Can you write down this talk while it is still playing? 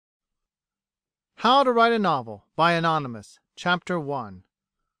How to Write a Novel by Anonymous. Chapter 1.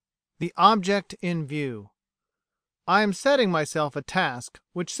 The Object in View. I am setting myself a task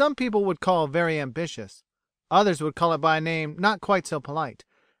which some people would call very ambitious, others would call it by a name not quite so polite,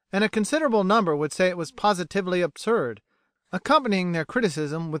 and a considerable number would say it was positively absurd, accompanying their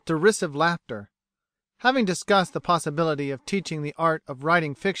criticism with derisive laughter. Having discussed the possibility of teaching the art of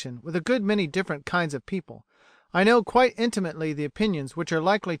writing fiction with a good many different kinds of people, I know quite intimately the opinions which are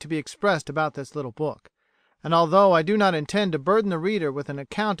likely to be expressed about this little book, and although I do not intend to burden the reader with an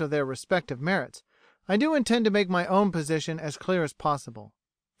account of their respective merits, I do intend to make my own position as clear as possible.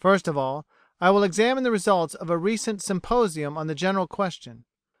 First of all, I will examine the results of a recent symposium on the general question.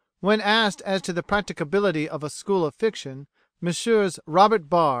 When asked as to the practicability of a school of fiction, Messrs. Robert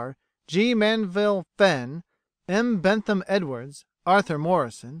Barr, G. Manville Fenn, M. Bentham Edwards, Arthur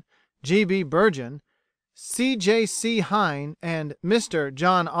Morrison, G. B. Burgin, C. J. C. Hine, and Mr.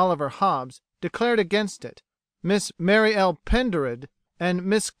 John Oliver Hobbes declared against it, Miss Mary L. Pendered and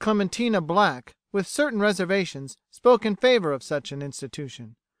Miss Clementina Black, with certain reservations, spoke in favour of such an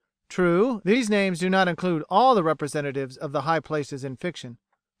institution. True, these names do not include all the representatives of the high places in fiction,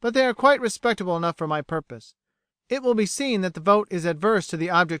 but they are quite respectable enough for my purpose. It will be seen that the vote is adverse to the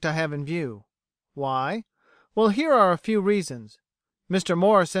object I have in view. Why? Well, here are a few reasons. Mr.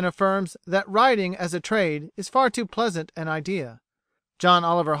 Morrison affirms that writing as a trade is far too pleasant an idea. John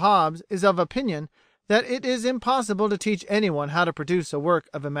Oliver Hobbes is of opinion that it is impossible to teach anyone how to produce a work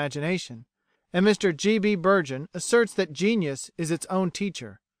of imagination, and Mr. G. B. Burgin asserts that genius is its own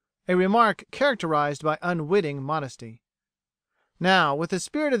teacher, a remark characterized by unwitting modesty. Now, with the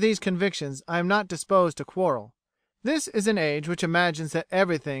spirit of these convictions I am not disposed to quarrel. This is an age which imagines that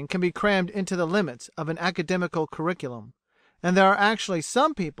everything can be crammed into the limits of an academical curriculum, and there are actually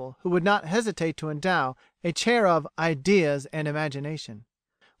some people who would not hesitate to endow a chair of ideas and imagination.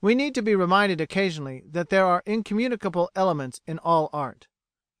 We need to be reminded occasionally that there are incommunicable elements in all art.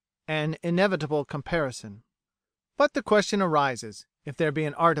 An inevitable comparison. But the question arises, if there be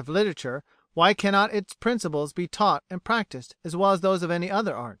an art of literature, why cannot its principles be taught and practised as well as those of any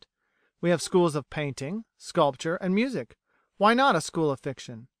other art? We have schools of painting, sculpture, and music. Why not a school of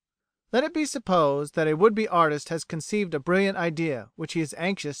fiction? Let it be supposed that a would-be artist has conceived a brilliant idea which he is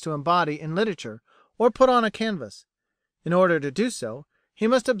anxious to embody in literature or put on a canvas. In order to do so, he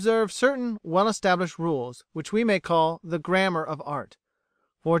must observe certain well-established rules which we may call the grammar of art.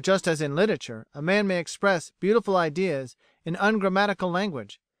 For just as in literature a man may express beautiful ideas in ungrammatical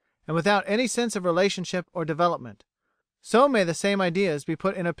language, and without any sense of relationship or development, so may the same ideas be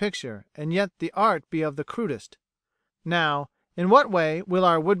put in a picture, and yet the art be of the crudest. Now, in what way will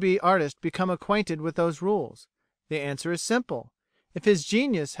our would-be artist become acquainted with those rules? The answer is simple. If his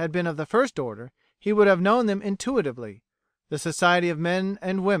genius had been of the first order, he would have known them intuitively. The society of men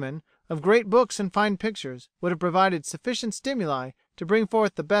and women, of great books and fine pictures, would have provided sufficient stimuli to bring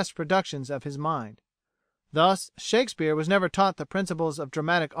forth the best productions of his mind. Thus, Shakespeare was never taught the principles of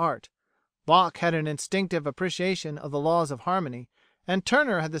dramatic art, Bach had an instinctive appreciation of the laws of harmony, and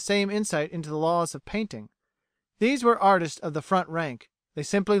Turner had the same insight into the laws of painting. These were artists of the front rank. They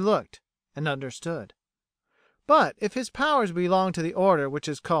simply looked and understood. But if his powers belonged to the order which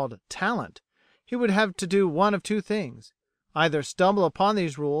is called talent, he would have to do one of two things: either stumble upon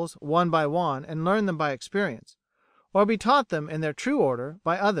these rules one by one and learn them by experience, or be taught them in their true order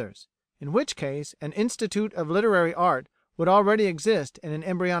by others, in which case an institute of literary art would already exist in an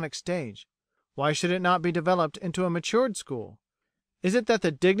embryonic stage. Why should it not be developed into a matured school? Is it that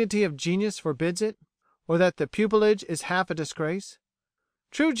the dignity of genius forbids it, or that the pupilage is half a disgrace?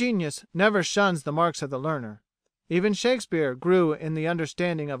 True genius never shuns the marks of the learner. Even Shakespeare grew in the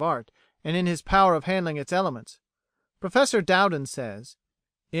understanding of art and in his power of handling its elements. Professor Dowden says,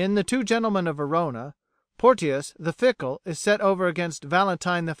 "In The Two Gentlemen of Verona, Porteus the fickle is set over against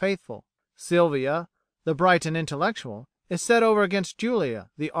Valentine the faithful. Sylvia, the bright and intellectual, is set over against Julia,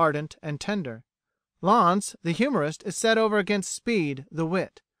 the ardent and tender. Launce, the humorist, is set over against Speed, the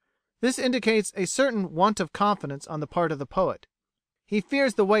wit. This indicates a certain want of confidence on the part of the poet. He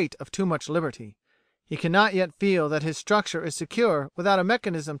fears the weight of too much liberty. He cannot yet feel that his structure is secure without a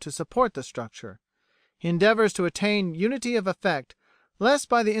mechanism to support the structure. He endeavours to attain unity of effect less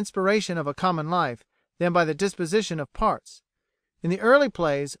by the inspiration of a common life than by the disposition of parts. In the early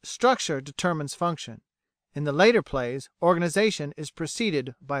plays structure determines function. In the later plays organization is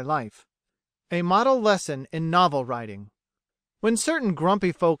preceded by life." A model lesson in novel writing. When certain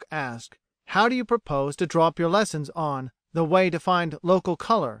grumpy folk ask, "How do you propose to draw up your lessons on the way to find local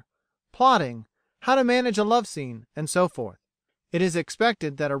colour, plotting, how to manage a love scene, and so forth?" it is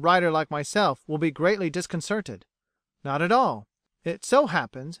expected that a writer like myself will be greatly disconcerted. Not at all. It so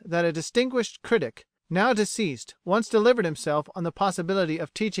happens that a distinguished critic, now deceased, once delivered himself on the possibility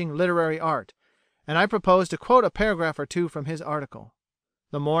of teaching literary art, and I propose to quote a paragraph or two from his article.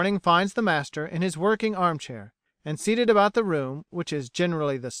 The morning finds the master in his working armchair, and seated about the room, which is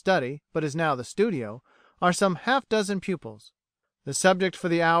generally the study, but is now the studio, are some half dozen pupils. The subject for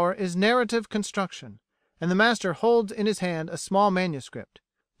the hour is narrative construction, and the master holds in his hand a small manuscript,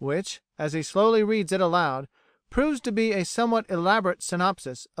 which, as he slowly reads it aloud, proves to be a somewhat elaborate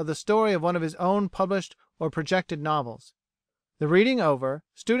synopsis of the story of one of his own published or projected novels. The reading over,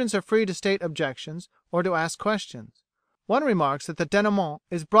 students are free to state objections or to ask questions. One remarks that the dénouement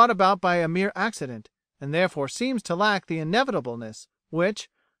is brought about by a mere accident, and therefore seems to lack the inevitableness which,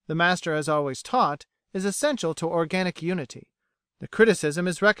 the master has always taught, is essential to organic unity. The criticism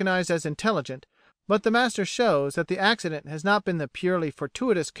is recognized as intelligent, but the master shows that the accident has not been the purely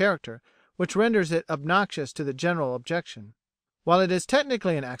fortuitous character which renders it obnoxious to the general objection. While it is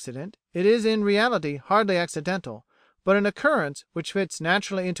technically an accident, it is in reality hardly accidental, but an occurrence which fits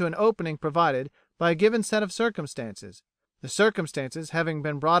naturally into an opening provided by a given set of circumstances, the circumstances having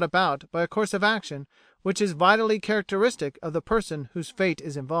been brought about by a course of action which is vitally characteristic of the person whose fate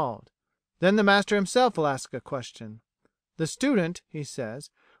is involved. Then the master himself will ask a question. The student, he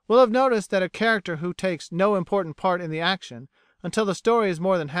says, will have noticed that a character who takes no important part in the action until the story is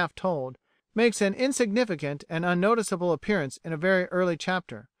more than half told, makes an insignificant and unnoticeable appearance in a very early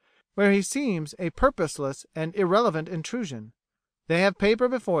chapter, where he seems a purposeless and irrelevant intrusion. They have paper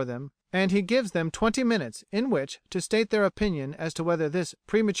before them, and he gives them 20 minutes in which to state their opinion as to whether this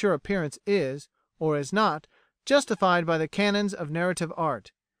premature appearance is, or is not, justified by the canons of narrative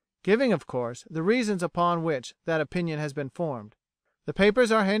art, giving, of course, the reasons upon which that opinion has been formed. The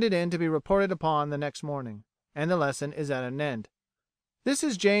papers are handed in to be reported upon the next morning, and the lesson is at an end. This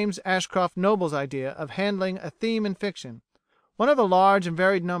is James Ashcroft Noble's idea of handling a theme in fiction, one of a large and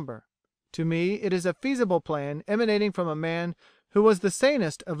varied number. To me it is a feasible plan emanating from a man who was the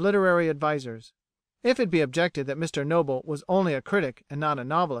sanest of literary advisers. If it be objected that Mr Noble was only a critic and not a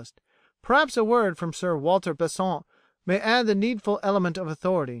novelist, perhaps a word from Sir Walter Besant may add the needful element of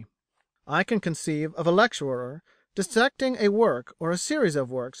authority. I can conceive of a lecturer dissecting a work or a series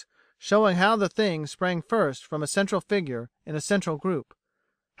of works, showing how the thing sprang first from a central figure in a central group,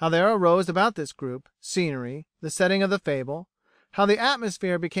 how there arose about this group scenery, the setting of the fable, how the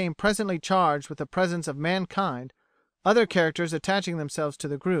atmosphere became presently charged with the presence of mankind, other characters attaching themselves to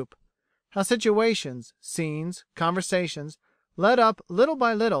the group, how situations, scenes, conversations, led up little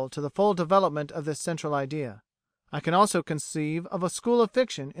by little to the full development of this central idea. I can also conceive of a school of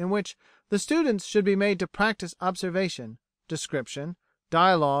fiction in which the students should be made to practise observation, description,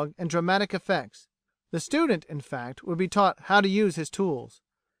 dialogue, and dramatic effects. The student, in fact, would be taught how to use his tools.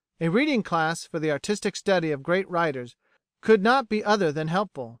 A reading class for the artistic study of great writers could not be other than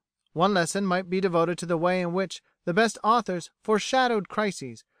helpful. One lesson might be devoted to the way in which the best authors foreshadowed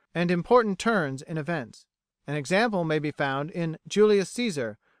crises and important turns in events. An example may be found in Julius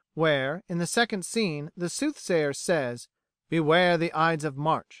Caesar, where, in the second scene, the soothsayer says, "Beware the Ides of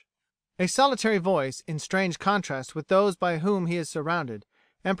March," a solitary voice in strange contrast with those by whom he is surrounded,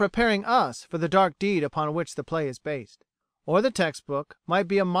 and preparing us for the dark deed upon which the play is based. Or the textbook might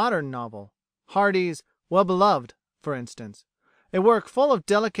be a modern novel, Hardy's Well Beloved, for instance, a work full of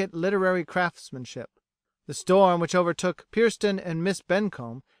delicate literary craftsmanship. The storm which overtook Pierston and Miss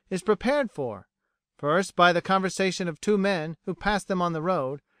Bencomb is prepared for, first by the conversation of two men who pass them on the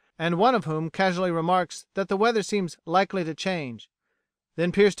road, and one of whom casually remarks that the weather seems likely to change.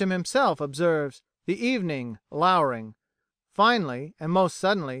 Then Pierston himself observes the evening lowering. Finally, and most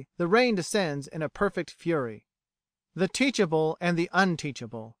suddenly, the rain descends in a perfect fury. The teachable and the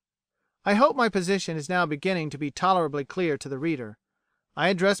unteachable. I hope my position is now beginning to be tolerably clear to the reader. I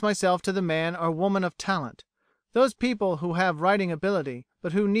address myself to the man or woman of talent, those people who have writing ability,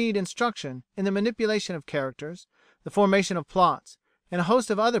 but who need instruction in the manipulation of characters, the formation of plots, and a host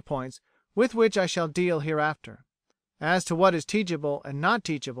of other points with which I shall deal hereafter. As to what is teachable and not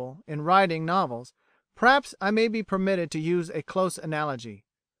teachable in writing novels, perhaps I may be permitted to use a close analogy.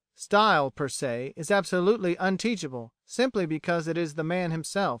 Style, per se, is absolutely unteachable, simply because it is the man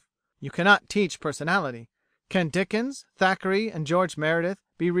himself. You cannot teach personality. Can Dickens, Thackeray, and George Meredith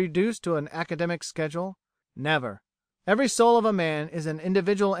be reduced to an academic schedule? Never. Every soul of a man is an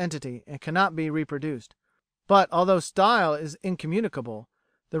individual entity and cannot be reproduced. But although style is incommunicable,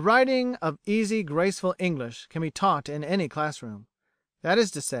 the writing of easy, graceful English can be taught in any classroom. That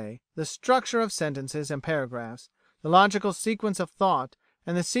is to say, the structure of sentences and paragraphs, the logical sequence of thought,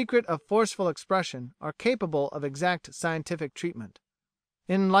 and the secret of forceful expression are capable of exact scientific treatment.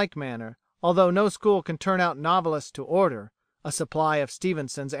 In like manner, although no school can turn out novelists to order, a supply of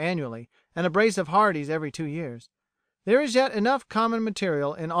Stevensons annually, and a brace of Hardys every 2 years. There is yet enough common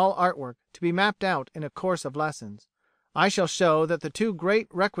material in all art work to be mapped out in a course of lessons. I shall show that the two great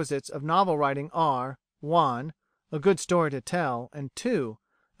requisites of novel writing are: 1. A good story to tell, and 2.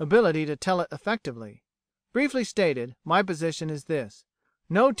 Ability to tell it effectively. Briefly stated, my position is this: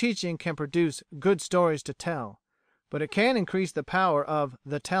 no teaching can produce good stories to tell, but it can increase the power of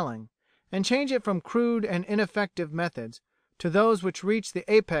the telling, and change it from crude and ineffective methods to those which reach the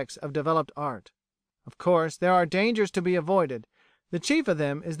apex of developed art. Of course, there are dangers to be avoided. The chief of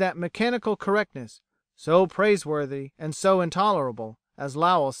them is that mechanical correctness, so praiseworthy and so intolerable, as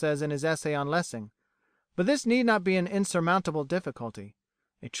Lowell says in his essay on Lessing. But this need not be an insurmountable difficulty.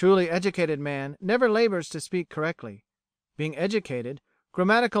 A truly educated man never labours to speak correctly. Being educated,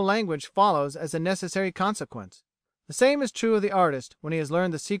 grammatical language follows as a necessary consequence. The same is true of the artist when he has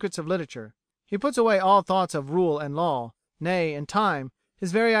learned the secrets of literature. He puts away all thoughts of rule and law; nay, in time,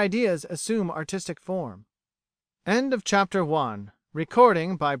 his very ideas assume artistic form. End of Chapter 1.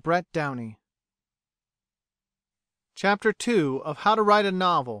 Recording by Brett Downey. Chapter 2 of How to Write a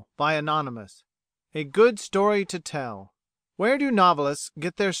Novel by Anonymous. A Good Story to Tell. Where do novelists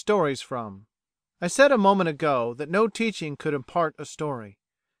get their stories from? I said a moment ago that no teaching could impart a story.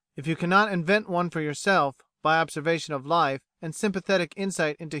 If you cannot invent one for yourself, by observation of life and sympathetic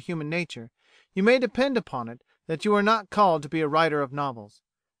insight into human nature, you may depend upon it that you are not called to be a writer of novels.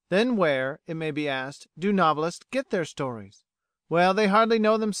 Then where, it may be asked, do novelists get their stories? Well, they hardly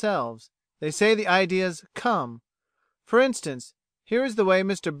know themselves. They say the ideas come. For instance, here is the way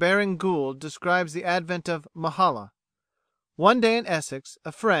Mr Baring Gould describes the advent of Mahala. One day in Essex,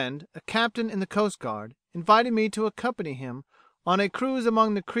 a friend, a captain in the coastguard, invited me to accompany him on a cruise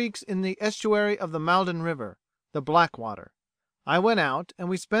among the creeks in the estuary of the Maldon River, the Blackwater. I went out, and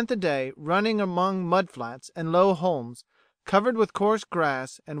we spent the day running among mud flats and low holms, covered with coarse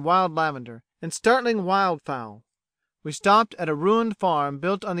grass and wild lavender and startling wildfowl. We stopped at a ruined farm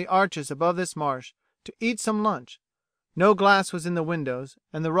built on the arches above this marsh to eat some lunch. No glass was in the windows,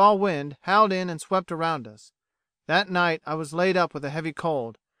 and the raw wind howled in and swept around us. That night I was laid up with a heavy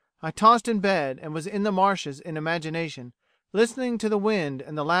cold. I tossed in bed and was in the marshes in imagination, listening to the wind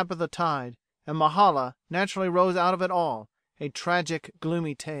and the lap of the tide, and Mahala naturally rose out of it all, a tragic,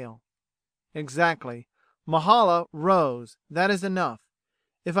 gloomy tale. Exactly. Mahala rose. That is enough.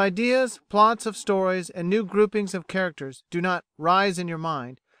 If ideas, plots of stories, and new groupings of characters do not rise in your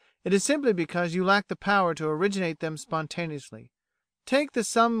mind, it is simply because you lack the power to originate them spontaneously. Take the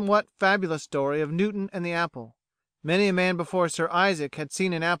somewhat fabulous story of Newton and the apple. Many a man before Sir Isaac had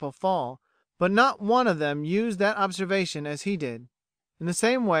seen an apple fall, but not one of them used that observation as he did. In the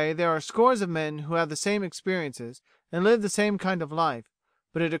same way there are scores of men who have the same experiences and live the same kind of life,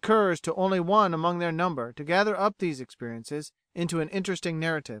 but it occurs to only one among their number to gather up these experiences into an interesting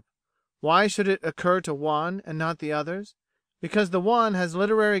narrative. Why should it occur to one and not the others? Because the one has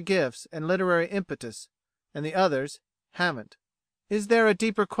literary gifts and literary impetus, and the others haven't. Is there a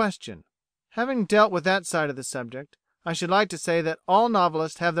deeper question? Having dealt with that side of the subject, I should like to say that all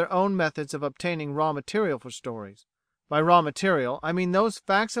novelists have their own methods of obtaining raw material for stories. By raw material I mean those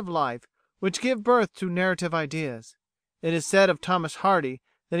facts of life which give birth to narrative ideas. It is said of Thomas Hardy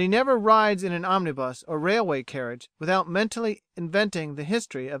that he never rides in an omnibus or railway carriage without mentally inventing the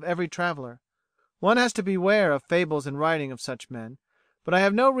history of every traveller. One has to beware of fables in writing of such men, but I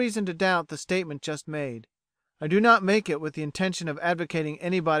have no reason to doubt the statement just made. I do not make it with the intention of advocating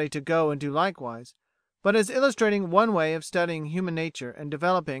anybody to go and do likewise, but as illustrating one way of studying human nature and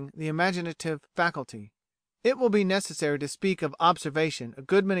developing the imaginative faculty. It will be necessary to speak of observation a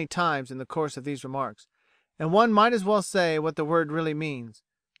good many times in the course of these remarks, and one might as well say what the word really means.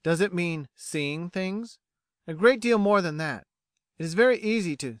 Does it mean seeing things? A great deal more than that. It is very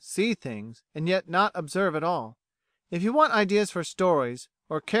easy to see things and yet not observe at all. If you want ideas for stories,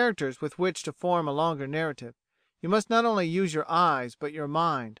 or characters with which to form a longer narrative, you must not only use your eyes but your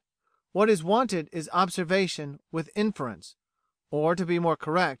mind. What is wanted is observation with inference, or, to be more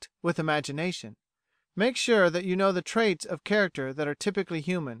correct, with imagination. Make sure that you know the traits of character that are typically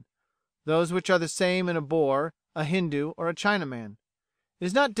human, those which are the same in a Boer, a Hindu, or a Chinaman. It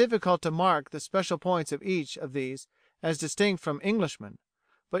is not difficult to mark the special points of each of these as distinct from Englishmen,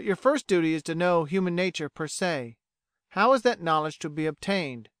 but your first duty is to know human nature per se. How is that knowledge to be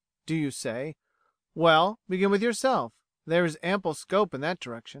obtained? Do you say? Well, begin with yourself. There is ample scope in that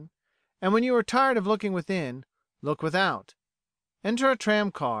direction. And when you are tired of looking within, look without. Enter a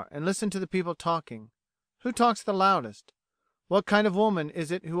tram car and listen to the people talking. Who talks the loudest? What kind of woman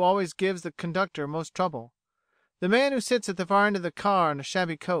is it who always gives the conductor most trouble? The man who sits at the far end of the car in a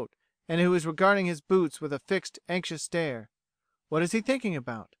shabby coat, and who is regarding his boots with a fixed, anxious stare. What is he thinking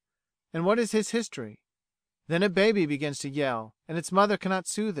about? And what is his history? Then a baby begins to yell, and its mother cannot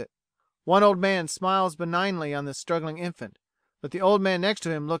soothe it. One old man smiles benignly on the struggling infant, but the old man next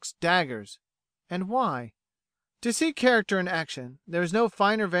to him looks daggers. And why? To see character in action, there is no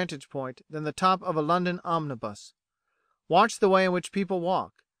finer vantage point than the top of a London omnibus. Watch the way in which people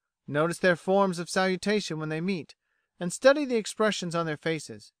walk. Notice their forms of salutation when they meet, and study the expressions on their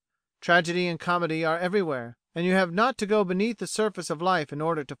faces. Tragedy and comedy are everywhere, and you have not to go beneath the surface of life in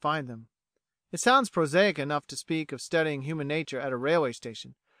order to find them. It sounds prosaic enough to speak of studying human nature at a railway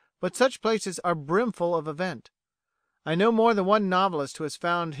station, but such places are brimful of event. I know more than one novelist who has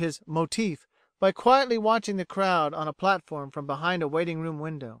found his motif by quietly watching the crowd on a platform from behind a waiting room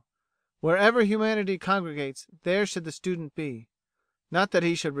window. Wherever humanity congregates, there should the student be. Not that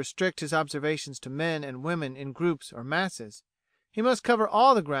he should restrict his observations to men and women in groups or masses. He must cover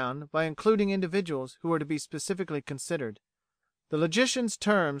all the ground by including individuals who are to be specifically considered. The logician's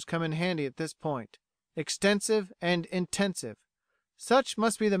terms come in handy at this point: extensive and intensive. Such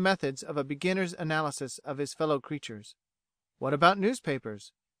must be the methods of a beginner's analysis of his fellow creatures. What about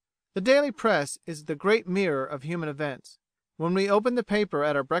newspapers? The daily press is the great mirror of human events. When we open the paper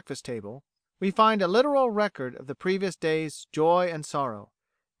at our breakfast table, we find a literal record of the previous day's joy and sorrow.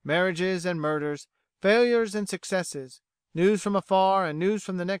 Marriages and murders, failures and successes, news from afar and news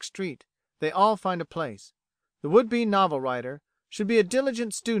from the next street, they all find a place. The would-be novel writer should be a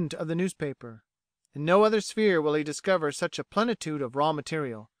diligent student of the newspaper. In no other sphere will he discover such a plenitude of raw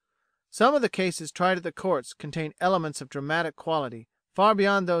material. Some of the cases tried at the courts contain elements of dramatic quality far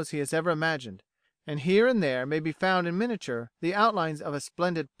beyond those he has ever imagined, and here and there may be found in miniature the outlines of a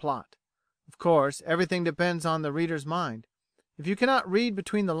splendid plot. Of course, everything depends on the reader's mind. If you cannot read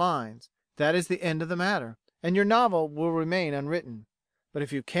between the lines, that is the end of the matter, and your novel will remain unwritten. But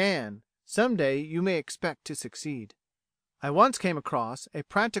if you can, some day you may expect to succeed. I once came across a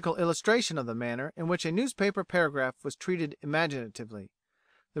practical illustration of the manner in which a newspaper paragraph was treated imaginatively.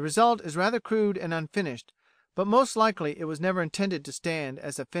 The result is rather crude and unfinished, but most likely it was never intended to stand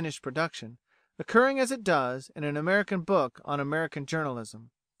as a finished production, occurring as it does in an American book on American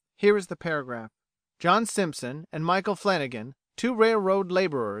journalism. Here is the paragraph: John Simpson and Michael Flanagan, two railroad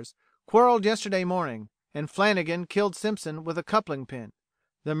laborers, quarreled yesterday morning, and Flanagan killed Simpson with a coupling pin.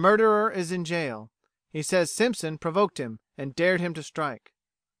 The murderer is in jail. He says Simpson provoked him and dared him to strike.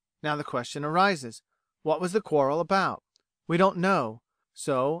 Now the question arises, what was the quarrel about? We don't know,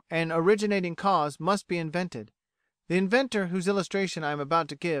 so an originating cause must be invented. The inventor whose illustration I am about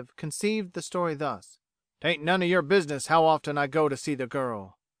to give conceived the story thus: "'Tain't none of your business how often I go to see the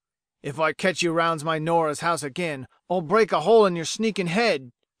girl. If I catch you rounds my Nora's house again, I'll break a hole in your sneaking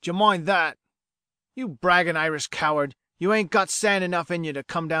head. D'you mind that? You bragging Irish coward, you ain't got sand enough in you to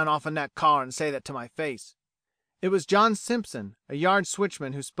come down off'n that car and say that to my face." It was John Simpson, a yard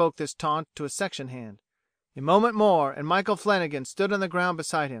switchman, who spoke this taunt to a section hand. A moment more and Michael Flanagan stood on the ground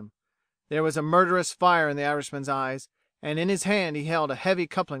beside him. There was a murderous fire in the Irishman's eyes, and in his hand he held a heavy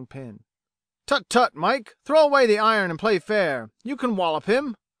coupling pin. "Tut, tut, Mike, throw away the iron and play fair. You can wallop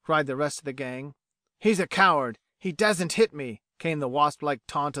him," cried the rest of the gang. "He's a coward. He dassn't hit me," came the wasp-like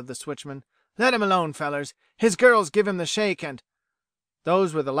taunt of the switchman. "Let him alone, fellers. His girls give him the shake and—"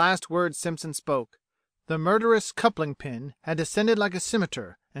 Those were the last words Simpson spoke. The murderous coupling pin had descended like a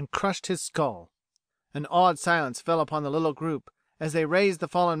scimitar and crushed his skull. An awed silence fell upon the little group as they raised the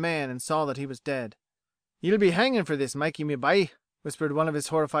fallen man and saw that he was dead. "Ye'll be hanging for this, Mikey, me bye," whispered one of his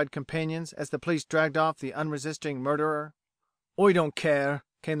horrified companions as the police dragged off the unresisting murderer. "I don't care,"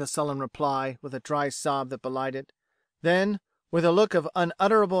 came the sullen reply, with a dry sob that belied it. Then, with a look of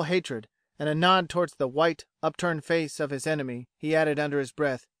unutterable hatred, and a nod towards the white, upturned face of his enemy, he added under his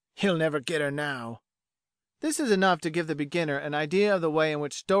breath, "He'll never get her now." This is enough to give the beginner an idea of the way in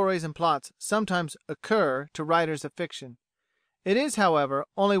which stories and plots sometimes occur to writers of fiction. It is, however,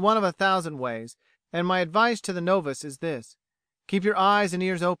 only one of 1,000 ways, and my advice to the novice is this: keep your eyes and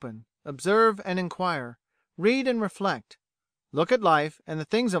ears open, observe and inquire, read and reflect. Look at life and the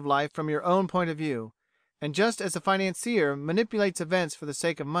things of life from your own point of view, and just as a financier manipulates events for the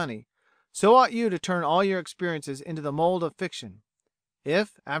sake of money, so ought you to turn all your experiences into the mold of fiction.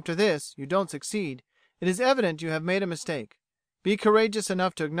 If, after this, you don't succeed, it is evident you have made a mistake. Be courageous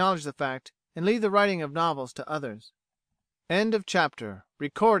enough to acknowledge the fact, and leave the writing of novels to others. End of chapter.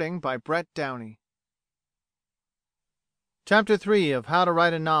 Recording by Brett Downey. Chapter 3 of How to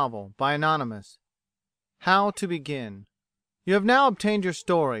Write a Novel, by Anonymous. How to begin. You have now obtained your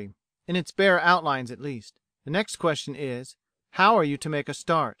story, in its bare outlines at least. The next question is, how are you to make a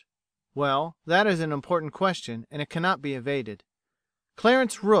start? Well, that is an important question, and it cannot be evaded.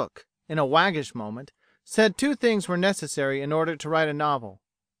 Clarence Rook, in a waggish moment, said two things were necessary in order to write a novel: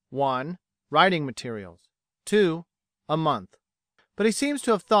 1. Writing materials. 2. A month. But he seems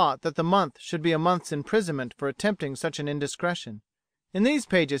to have thought that the month should be a month's imprisonment for attempting such an indiscretion. In these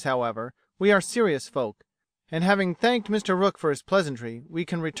pages, however, we are serious folk, and having thanked Mr. Rook for his pleasantry, we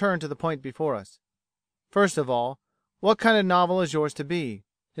can return to the point before us. First of all, what kind of novel is yours to be?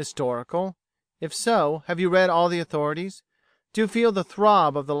 Historical? If so, have you read all the authorities? Do you feel the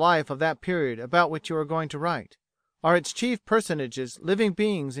throb of the life of that period about which you are going to write? Are its chief personages living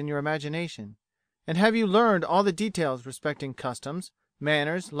beings in your imagination? And have you learned all the details respecting customs,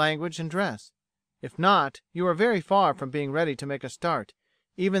 manners, language, and dress? If not, you are very far from being ready to make a start,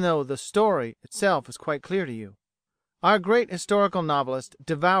 even though the story itself is quite clear to you. Our great historical novelists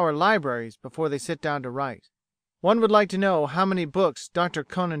devour libraries before they sit down to write. One would like to know how many books Dr.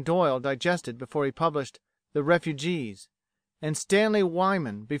 Conan Doyle digested before he published The Refugees, and Stanley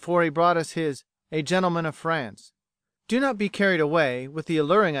Wyman before he brought us his A Gentleman of France. Do not be carried away with the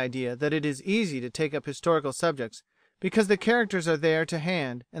alluring idea that it is easy to take up historical subjects because the characters are there to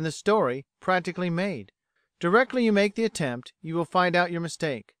hand and the story practically made. Directly you make the attempt, you will find out your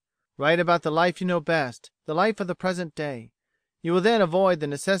mistake. Write about the life you know best, the life of the present day. You will then avoid the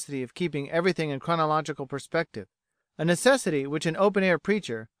necessity of keeping everything in chronological perspective, a necessity which an open-air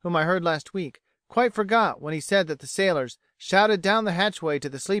preacher, whom I heard last week, quite forgot when he said that the sailors shouted down the hatchway to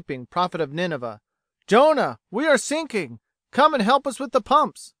the sleeping prophet of Nineveh, "Jonah, we are sinking! Come and help us with the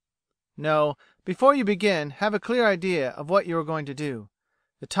pumps!" No, before you begin, have a clear idea of what you are going to do.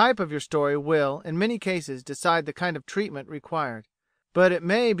 The type of your story will, in many cases, decide the kind of treatment required. But it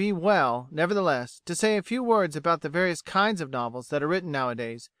may be well, nevertheless, to say a few words about the various kinds of novels that are written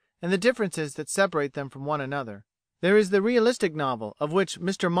nowadays and the differences that separate them from one another. There is the realistic novel, of which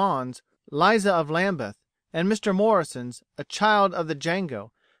Mr. Maugham's Liza of Lambeth and Mr. Morrison's A Child of the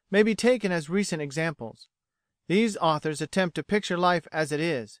Django may be taken as recent examples. These authors attempt to picture life as it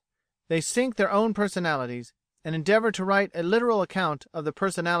is. They sink their own personalities, and endeavour to write a literal account of the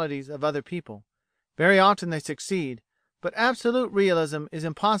personalities of other people. Very often they succeed, but absolute realism is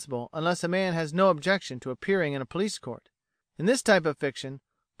impossible unless a man has no objection to appearing in a police court. In this type of fiction,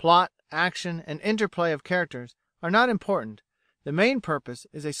 plot, action, and interplay of characters are not important. The main purpose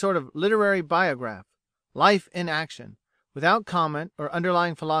is a sort of literary biograph, life in action, without comment or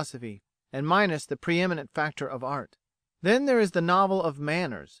underlying philosophy, and minus the preeminent factor of art. Then there is the novel of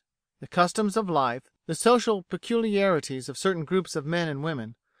manners. The customs of life, the social peculiarities of certain groups of men and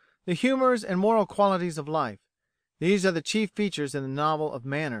women, the humours and moral qualities of life, these are the chief features in the novel of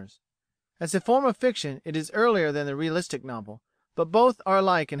manners. As a form of fiction it is earlier than the realistic novel, but both are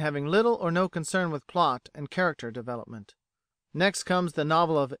alike in having little or no concern with plot and character development. Next comes the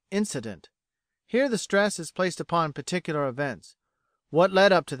novel of incident. Here the stress is placed upon particular events, what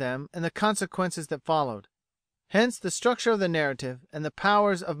led up to them and the consequences that followed. Hence the structure of the narrative and the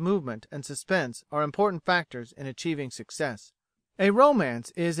powers of movement and suspense are important factors in achieving success. A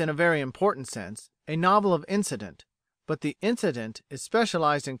romance is in a very important sense a novel of incident, but the incident is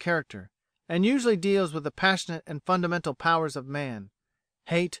specialized in character, and usually deals with the passionate and fundamental powers of man: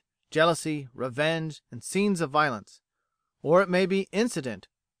 hate, jealousy, revenge, and scenes of violence. Or it may be incident,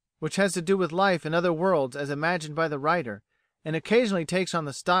 which has to do with life in other worlds as imagined by the writer, and occasionally takes on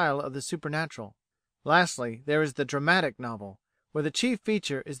the style of the supernatural. Lastly, there is the dramatic novel, where the chief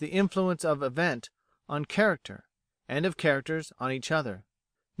feature is the influence of event on character, and of characters on each other.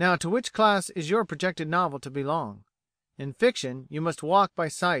 Now, to which class is your projected novel to belong? In fiction you must walk by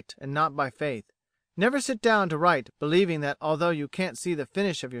sight and not by faith. Never sit down to write believing that although you can't see the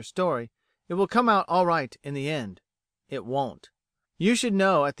finish of your story, it will come out all right in the end. It won't. You should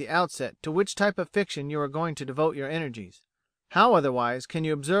know at the outset to which type of fiction you are going to devote your energies. How otherwise can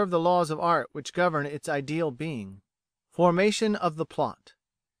you observe the laws of art which govern its ideal being? Formation of the plot.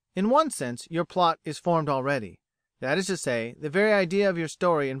 In one sense your plot is formed already. That is to say, the very idea of your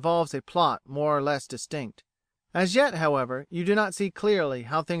story involves a plot more or less distinct. As yet, however, you do not see clearly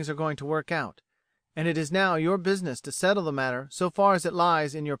how things are going to work out, and it is now your business to settle the matter so far as it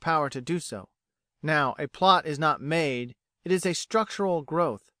lies in your power to do so. Now, a plot is not made, it is a structural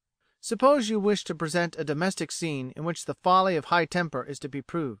growth. Suppose you wish to present a domestic scene in which the folly of high temper is to be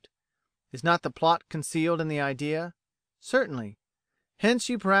proved. Is not the plot concealed in the idea? Certainly. Hence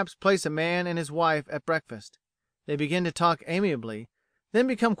you perhaps place a man and his wife at breakfast. They begin to talk amiably, then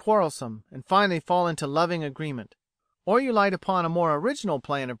become quarrelsome, and finally fall into loving agreement. Or you light upon a more original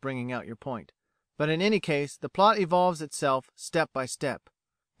plan of bringing out your point, but in any case the plot evolves itself step by step.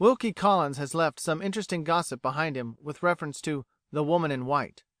 Wilkie Collins has left some interesting gossip behind him with reference to The Woman in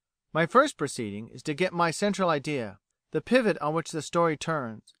White. My first proceeding is to get my central idea, the pivot on which the story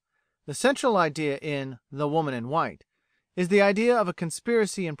turns. The central idea in The Woman in White is the idea of a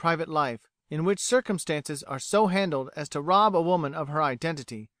conspiracy in private life in which circumstances are so handled as to rob a woman of her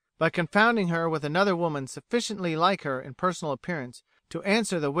identity by confounding her with another woman sufficiently like her in personal appearance to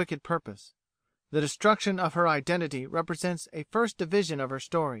answer the wicked purpose. The destruction of her identity represents a first division of her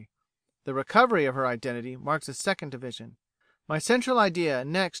story. The recovery of her identity marks a second division. My central idea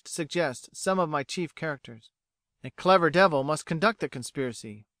next suggests some of my chief characters. A clever devil must conduct the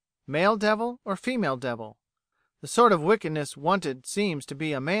conspiracy. Male devil or female devil? The sort of wickedness wanted seems to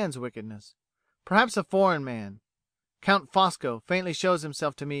be a man's wickedness. Perhaps a foreign man. Count Fosco faintly shows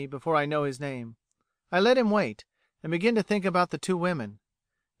himself to me before I know his name. I let him wait, and begin to think about the two women.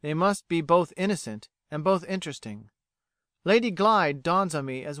 They must be both innocent and both interesting. Lady Glyde dawns on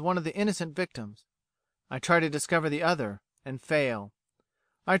me as one of the innocent victims. I try to discover the other, and fail.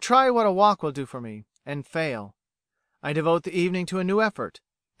 I try what a walk will do for me, and fail. I devote the evening to a new effort,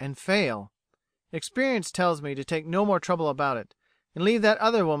 and fail. Experience tells me to take no more trouble about it, and leave that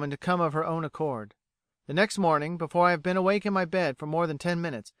other woman to come of her own accord. The next morning, before I have been awake in my bed for more than 10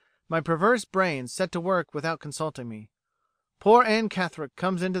 minutes, my perverse brains set to work without consulting me. Poor Anne Catherick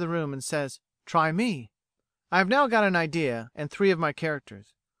comes into the room and says, "Try me." I have now got an idea and 3 of my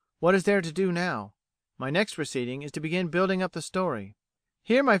characters. What is there to do now? My next proceeding is to begin building up the story.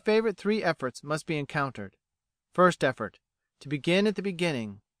 Here my favourite 3 efforts must be encountered. First effort, to begin at the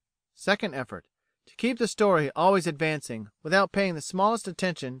beginning. Second effort, to keep the story always advancing without paying the smallest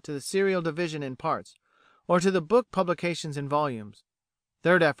attention to the serial division in parts, or to the book publications in volumes.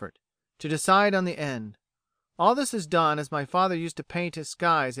 Third effort, to decide on the end. All this is done as my father used to paint his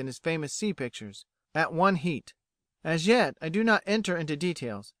skies in his famous sea pictures, at one heat. As yet I do not enter into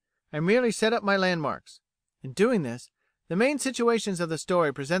details. I merely set up my landmarks. In doing this, the main situations of the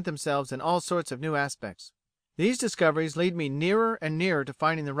story present themselves in all sorts of new aspects. These discoveries lead me nearer and nearer to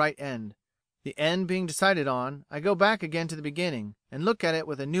finding the right end. The end being decided on, I go back again to the beginning, and look at it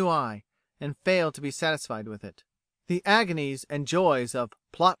with a new eye, and fail to be satisfied with it. The agonies and joys of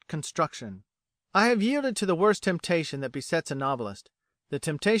plot construction. I have yielded to the worst temptation that besets a novelist, the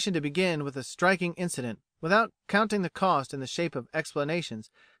temptation to begin with a striking incident without counting the cost in the shape of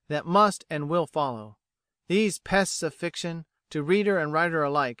explanations that must and will follow. These pests of fiction, to reader and writer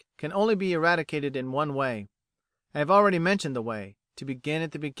alike, can only be eradicated in one way. I have already mentioned the way, to begin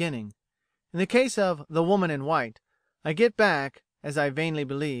at the beginning. In the case of The Woman in White, I get back, as I vainly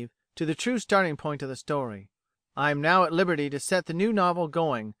believe, to the true starting point of the story. I am now at liberty to set the new novel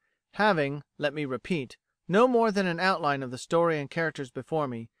going, having, let me repeat, no more than an outline of the story and characters before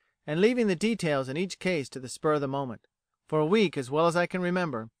me, and leaving the details in each case to the spur of the moment. For a week, as well as I can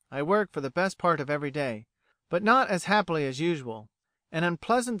remember, I work for the best part of every day, but not as happily as usual. An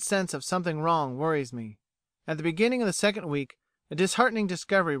unpleasant sense of something wrong worries me. At the beginning of the second week, a disheartening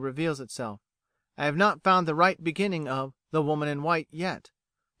discovery reveals itself. I have not found the right beginning of The Woman in White yet.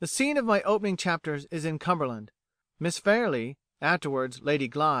 The scene of my opening chapters is in Cumberland. Miss Fairley, afterwards Lady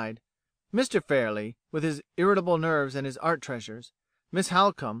Glyde, Mr. Fairley, with his irritable nerves and his art treasures, Miss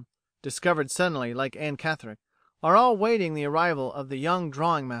Halcombe, discovered suddenly like Anne Catherick, are all waiting the arrival of the young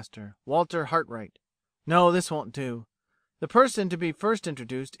drawing master, Walter Hartwright. No, this won't do. The person to be first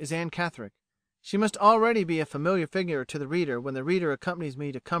introduced is Anne Catherick. She must already be a familiar figure to the reader when the reader accompanies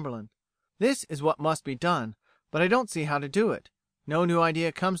me to Cumberland. This is what must be done, but I don't see how to do it. No new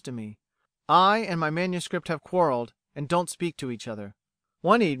idea comes to me. I and my manuscript have quarrelled, and don't speak to each other.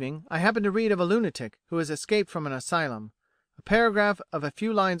 One evening I happened to read of a lunatic who has escaped from an asylum, a paragraph of a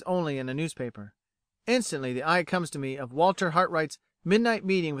few lines only in a newspaper. Instantly the eye comes to me of Walter Hartwright's midnight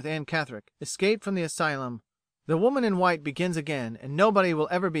meeting with Anne Catherick, escaped from the asylum. The Woman in White begins again, and nobody will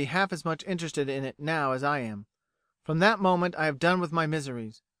ever be half as much interested in it now as I am. From that moment I have done with my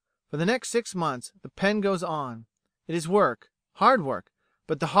miseries. For the next 6 months the pen goes on. It is work, hard work,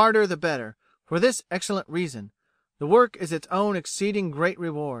 but the harder the better, for this excellent reason: the work is its own exceeding great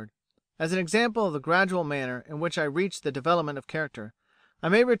reward. As an example of the gradual manner in which I reach the development of character, I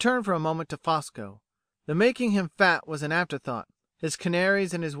may return for a moment to Fosco. The making him fat was an afterthought. His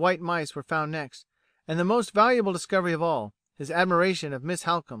canaries and his white mice were found next, and the most valuable discovery of all, his admiration of Miss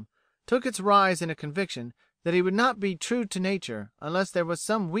Halcombe, took its rise in a conviction that he would not be true to nature unless there was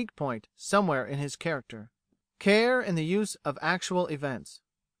some weak point somewhere in his character. Care in the use of actual events.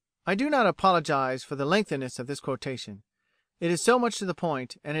 I do not apologize for the lengthiness of this quotation. It is so much to the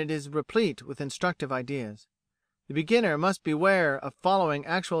point, and it is replete with instructive ideas. The beginner must beware of following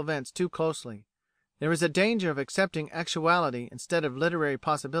actual events too closely. There is a danger of accepting actuality instead of literary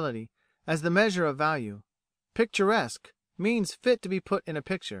possibility as the measure of value. Picturesque means fit to be put in a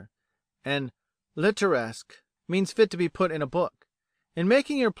picture, and litteresque means fit to be put in a book. In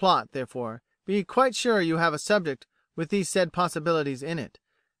making your plot, therefore, be quite sure you have a subject with these said possibilities in it,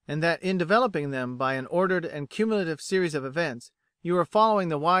 and that in developing them by an ordered and cumulative series of events you are following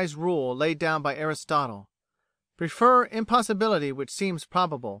the wise rule laid down by Aristotle: prefer impossibility which seems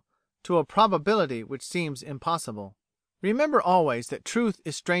probable to a probability which seems impossible. Remember always that truth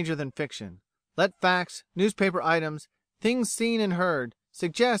is stranger than fiction. Let facts, newspaper items, things seen and heard,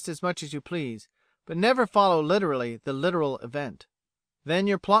 suggest as much as you please, but never follow literally the literal event. Then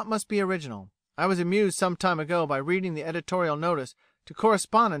your plot must be original. I was amused some time ago by reading the editorial notice to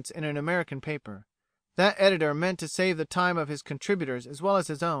correspondence in an American paper. That editor meant to save the time of his contributors as well as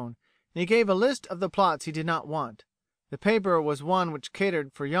his own, and he gave a list of the plots he did not want. The paper was one which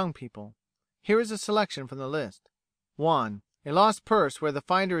catered for young people. Here is a selection from the list: 1. A lost purse where the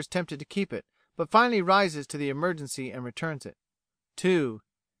finder is tempted to keep it, but finally rises to the emergency and returns it. 2.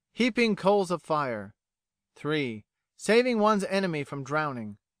 Heaping coals of fire. 3. Saving one's enemy from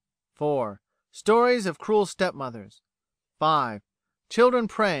drowning. 4. Stories of cruel stepmothers. 5. Children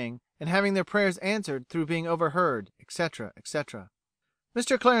praying, and having their prayers answered through being overheard, etc., etc.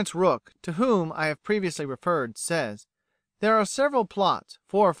 Mr. Clarence Rook, to whom I have previously referred, says: "There are several plots,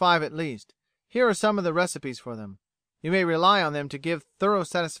 4 or 5 at least. Here are some of the recipes for them. You may rely on them to give thorough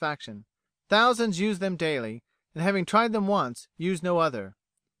satisfaction. Thousands use them daily, and having tried them once, use no other.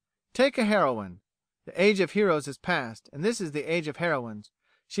 Take a heroine. The age of heroes is past, and this is the age of heroines.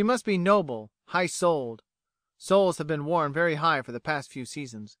 She must be noble, high-souled. Souls have been worn very high for the past few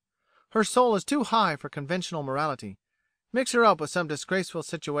seasons. Her soul is too high for conventional morality. Mix her up with some disgraceful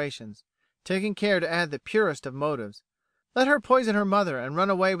situations, taking care to add the purest of motives. Let her poison her mother and run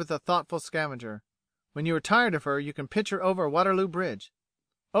away with the thoughtful scavenger. When you are tired of her you can pitch her over Waterloo Bridge."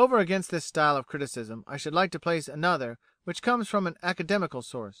 Over against this style of criticism I should like to place another which comes from an academical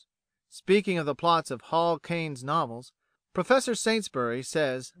source. Speaking of the plots of Hall Caine's novels, Professor Saintsbury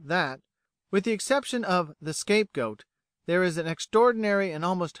says that, with the exception of The Scapegoat, there is an extraordinary and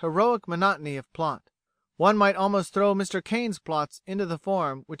almost heroic monotony of plot. One might almost throw Mr. Caine's plots into the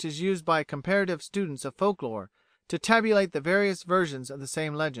form which is used by comparative students of folklore to tabulate the various versions of the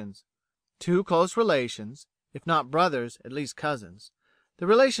same legends. Two close relations, if not brothers at least cousins, the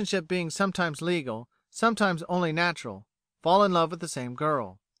relationship being sometimes legal, sometimes only natural, fall in love with the same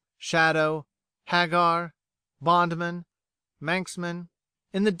girl. Shadow, Hagar, bondman, manxman.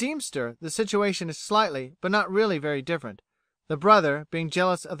 In The Deemster the situation is slightly but not really very different, the brother being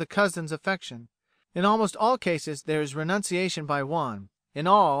jealous of the cousin's affection. In almost all cases there is renunciation by one. In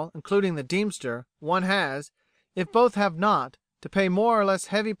all, including The Deemster, one has, if both have not, to pay more or less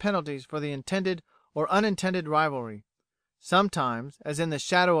heavy penalties for the intended or unintended rivalry. Sometimes, as in The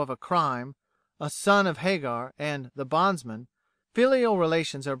Shadow of a Crime, A Son of Hagar, and The Bondsman, filial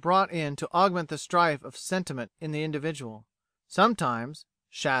relations are brought in to augment the strife of sentiment in the individual. Sometimes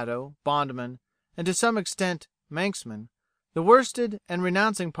Shadow, Bondman, and to some extent Manxman, the worsted and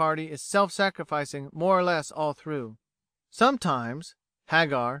renouncing party is self-sacrificing more or less all through. Sometimes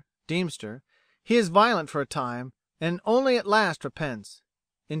Hagar, Deemster, he is violent for a time, and only at last repents.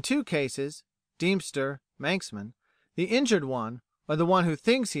 In 2 cases, Deemster, Manxman, the injured one, or the one who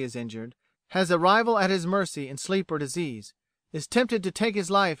thinks he is injured, has a rival at his mercy in sleep or disease, is tempted to take his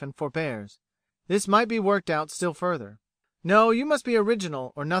life and forbears. This might be worked out still further. No, you must be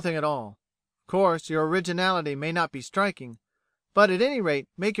original or nothing at all. Of course your originality may not be striking, but at any rate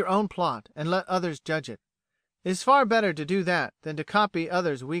make your own plot and let others judge it. It is far better to do that than to copy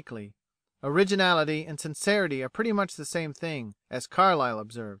others weakly. Originality and sincerity are pretty much the same thing, as Carlyle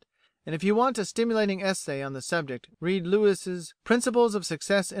observed, and if you want a stimulating essay on the subject read Lewis's Principles of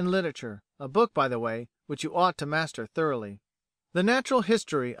Success in Literature, a book, by the way, which you ought to master thoroughly. The natural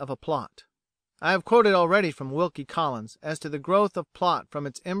history of a plot. I have quoted already from Wilkie Collins as to the growth of plot from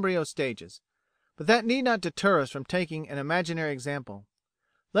its embryo stages, but that need not deter us from taking an imaginary example.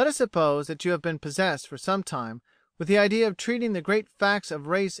 Let us suppose that you have been possessed for some time with the idea of treating the great facts of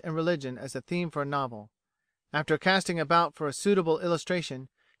race and religion as a theme for a novel. After casting about for a suitable illustration,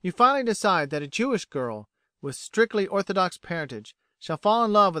 you finally decide that a Jewish girl, with strictly orthodox parentage, shall fall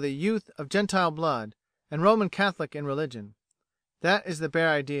in love with a youth of Gentile blood, and Roman Catholic in religion. That is the bare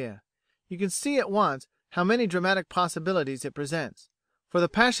idea. You can see at once how many dramatic possibilities it presents, for the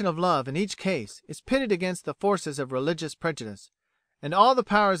passion of love in each case is pitted against the forces of religious prejudice, and all the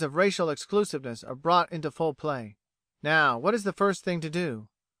powers of racial exclusiveness are brought into full play. Now, what is the first thing to do?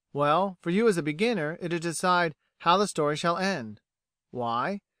 Well, for you as a beginner it is to decide how the story shall end.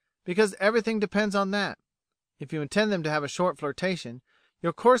 Why? Because everything depends on that. If you intend them to have a short flirtation,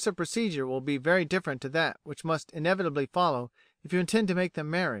 your course of procedure will be very different to that which must inevitably follow if you intend to make them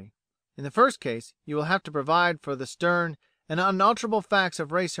marry. In the first case you will have to provide for the stern and unalterable facts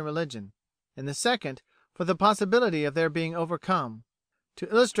of race and religion. In the second, for the possibility of their being overcome. To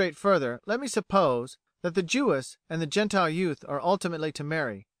illustrate further, let me suppose that the Jewess and the Gentile youth are ultimately to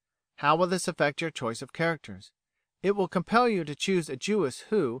marry. How will this affect your choice of characters? It will compel you to choose a Jewess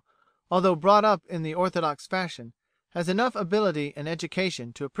who, although brought up in the orthodox fashion, has enough ability and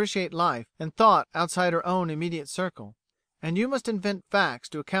education to appreciate life and thought outside her own immediate circle, and you must invent facts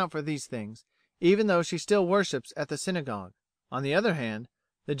to account for these things, even though she still worships at the synagogue. On the other hand,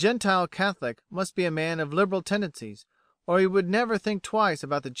 the Gentile Catholic must be a man of liberal tendencies, or he would never think twice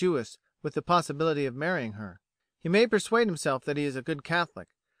about the Jewess with the possibility of marrying her. He may persuade himself that he is a good Catholic,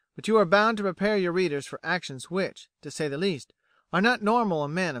 but you are bound to prepare your readers for actions which, to say the least, are not normal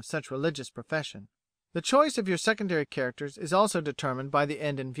in men of such religious profession. The choice of your secondary characters is also determined by the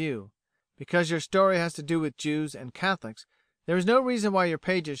end in view. Because your story has to do with Jews and Catholics, there is no reason why your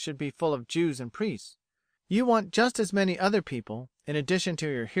pages should be full of Jews and priests. You want just as many other people, in addition to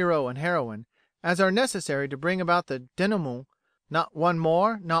your hero and heroine, as are necessary to bring about the denouement, not one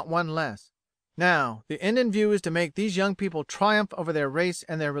more, not one less. Now, the end in view is to make these young people triumph over their race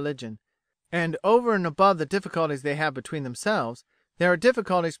and their religion, and over and above the difficulties they have between themselves, there are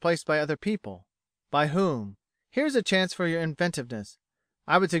difficulties placed by other people. By whom? Here's a chance for your inventiveness.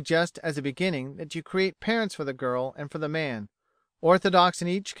 I would suggest as a beginning that you create parents for the girl and for the man, orthodox in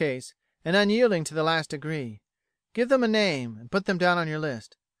each case, and unyielding to the last degree. Give them a name, and put them down on your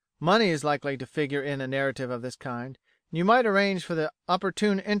list. Money is likely to figure in a narrative of this kind, and you might arrange for the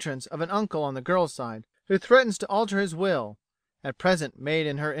opportune entrance of an uncle on the girl's side, who threatens to alter his will, at present made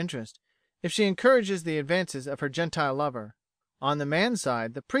in her interest, if she encourages the advances of her Gentile lover. On the man's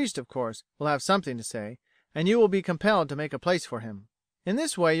side, the priest, of course, will have something to say, and you will be compelled to make a place for him. In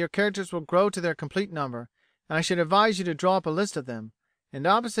this way your characters will grow to their complete number, and I should advise you to draw up a list of them, and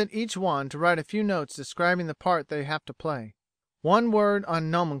opposite each one to write a few notes describing the part they have to play. One word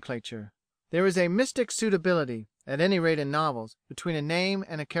on nomenclature. There is a mystic suitability, at any rate in novels, between a name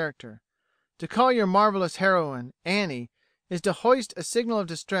and a character. To call your marvellous heroine Annie is to hoist a signal of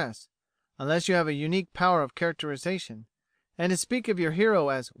distress, unless you have a unique power of characterization, and to speak of your hero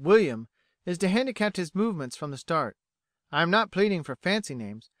as William is to handicap his movements from the start. I am not pleading for fancy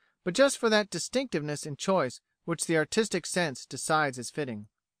names, but just for that distinctiveness in choice which the artistic sense decides is fitting.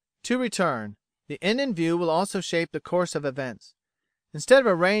 To return, the end in view will also shape the course of events. Instead of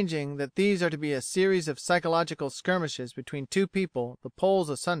arranging that these are to be a series of psychological skirmishes between two people the poles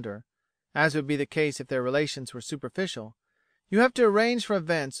asunder, as would be the case if their relations were superficial, you have to arrange for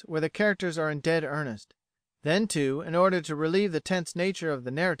events where the characters are in dead earnest. Then, too, in order to relieve the tense nature of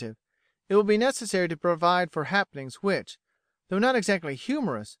the narrative, it will be necessary to provide for happenings which, though not exactly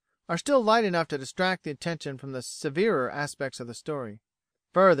humorous, are still light enough to distract the attention from the severer aspects of the story.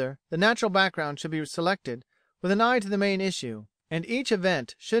 Further, the natural background should be selected with an eye to the main issue, and each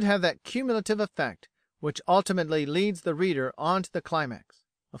event should have that cumulative effect which ultimately leads the reader on to the climax.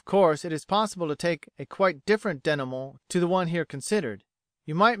 Of course, it is possible to take a quite different denouement to the one here considered.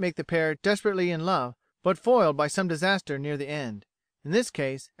 You might make the pair desperately in love, but foiled by some disaster near the end. In this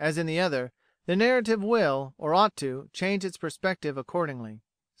case, as in the other, the narrative will, or ought to, change its perspective accordingly.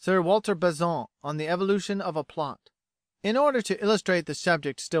 Sir Walter Besant on the evolution of a plot. In order to illustrate the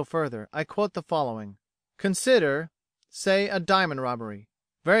subject still further, I quote the following. Consider, say, a diamond robbery.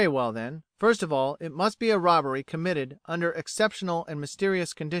 Very well, then. First of all, it must be a robbery committed under exceptional and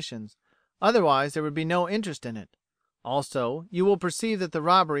mysterious conditions, otherwise there would be no interest in it. Also, you will perceive that the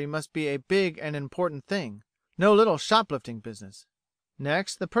robbery must be a big and important thing, no little shoplifting business.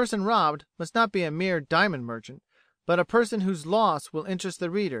 Next, the person robbed must not be a mere diamond merchant, but a person whose loss will interest the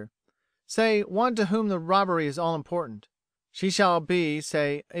reader, say, one to whom the robbery is all important. She shall be,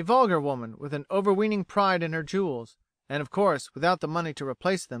 say, a vulgar woman with an overweening pride in her jewels, and of course without the money to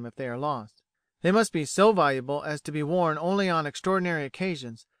replace them if they are lost. They must be so valuable as to be worn only on extraordinary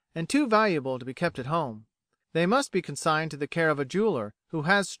occasions, and too valuable to be kept at home. They must be consigned to the care of a jeweler who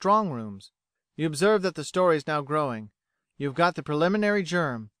has strong rooms. You observe that the story is now growing. You have got the preliminary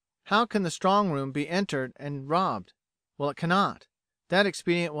germ. How can the strong room be entered and robbed? Well, it cannot. That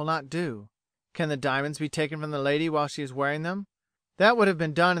expedient will not do. Can the diamonds be taken from the lady while she is wearing them? That would have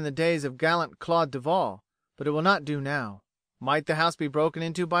been done in the days of gallant Claude Duval, but it will not do now. Might the house be broken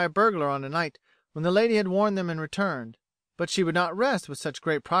into by a burglar on a night when the lady had worn them and returned? But she would not rest with such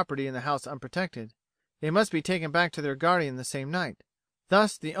great property in the house unprotected. They must be taken back to their guardian the same night.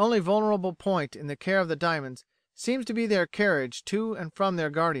 Thus the only vulnerable point in the care of the diamonds seems to be their carriage to and from their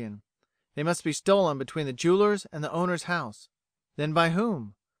guardian. They must be stolen between the jeweller's and the owner's house. Then by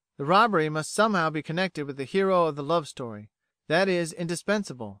whom? The robbery must somehow be connected with the hero of the love story. That is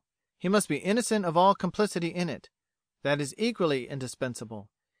indispensable. He must be innocent of all complicity in it. That is equally indispensable.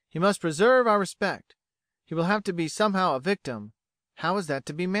 He must preserve our respect. He will have to be somehow a victim. How is that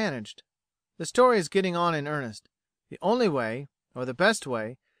to be managed? The story is getting on in earnest. The only way, or the best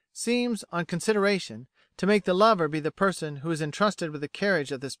way, seems, on consideration, to make the lover be the person who is entrusted with the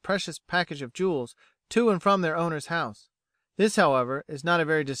carriage of this precious package of jewels to and from their owner's house. This, however, is not a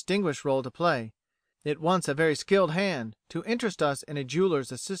very distinguished role to play. It wants a very skilled hand to interest us in a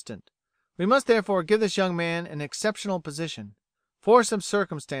jeweller's assistant. We must therefore give this young man an exceptional position. Force of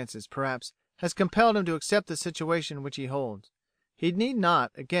circumstances, perhaps, has compelled him to accept the situation which he holds. He need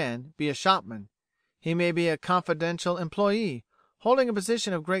not, again, be a shopman. He may be a confidential employee, holding a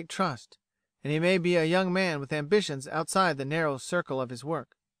position of great trust, and he may be a young man with ambitions outside the narrow circle of his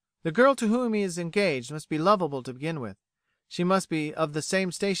work. The girl to whom he is engaged must be lovable to begin with. She must be of the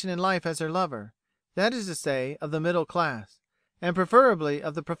same station in life as her lover, that is to say, of the middle class, and preferably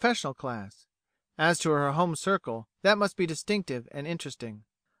of the professional class. As to her home circle, that must be distinctive and interesting.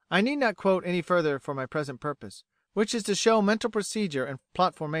 I need not quote any further for my present purpose, which is to show mental procedure and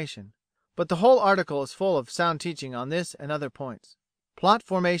plot formation. But the whole article is full of sound teaching on this and other points. Plot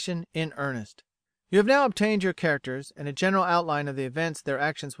formation in earnest. You have now obtained your characters and a general outline of the events their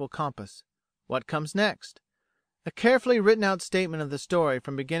actions will compass. What comes next? A carefully written out statement of the story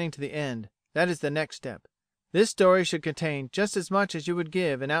from beginning to the end. That is the next step. This story should contain just as much as you would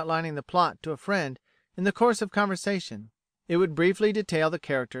give in outlining the plot to a friend in the course of conversation. It would briefly detail the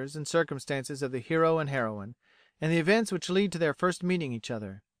characters and circumstances of the hero and heroine, and the events which lead to their first meeting each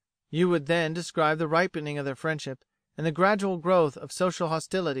other. You would then describe the ripening of their friendship and the gradual growth of social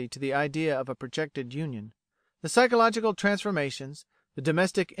hostility to the idea of a projected union, the psychological transformations, the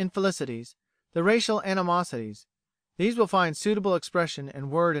domestic infelicities, the racial animosities. These will find suitable expression in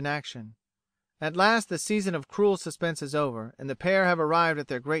word and action. At last the season of cruel suspense is over, and the pair have arrived at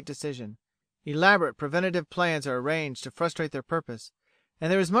their great decision. Elaborate preventive plans are arranged to frustrate their purpose,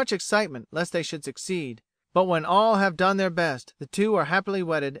 and there is much excitement lest they should succeed. But when all have done their best, the two are happily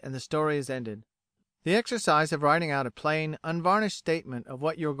wedded and the story is ended. The exercise of writing out a plain, unvarnished statement of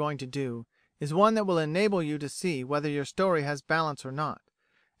what you are going to do is one that will enable you to see whether your story has balance or not,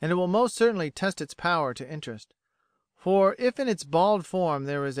 and it will most certainly test its power to interest. For if in its bald form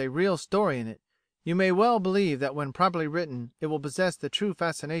there is a real story in it, you may well believe that when properly written it will possess the true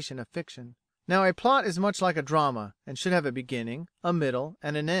fascination of fiction. Now a plot is much like a drama, and should have a beginning, a middle,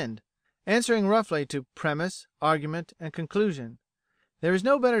 and an end, answering roughly to premise, argument, and conclusion. There is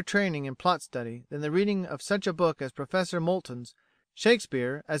no better training in plot study than the reading of such a book as Professor Moulton's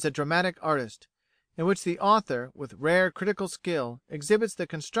Shakespeare as a Dramatic Artist, in which the author, with rare critical skill, exhibits the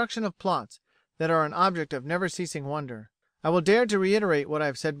construction of plots that are an object of never ceasing wonder. I will dare to reiterate what I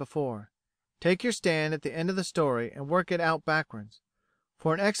have said before. Take your stand at the end of the story and work it out backwards.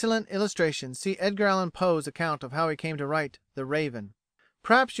 For an excellent illustration see Edgar Allan Poe's account of how he came to write The Raven.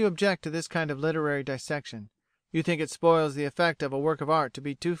 Perhaps you object to this kind of literary dissection. You think it spoils the effect of a work of art to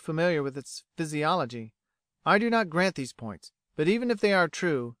be too familiar with its physiology. I do not grant these points, but even if they are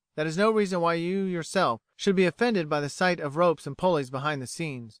true, that is no reason why you yourself should be offended by the sight of ropes and pulleys behind the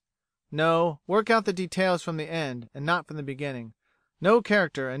scenes. No, work out the details from the end, and not from the beginning. No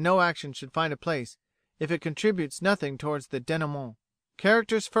character and no action should find a place if it contributes nothing towards the denouement.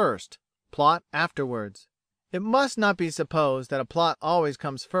 Characters first, plot afterwards. It must not be supposed that a plot always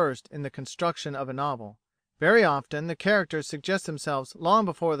comes first in the construction of a novel. Very often the characters suggest themselves long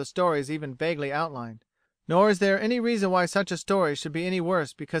before the story is even vaguely outlined. Nor is there any reason why such a story should be any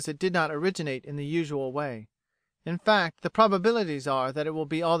worse because it did not originate in the usual way. In fact, the probabilities are that it will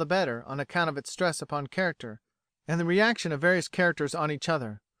be all the better on account of its stress upon character, and the reaction of various characters on each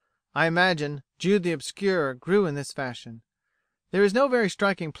other. I imagine Jude the Obscure grew in this fashion. There is no very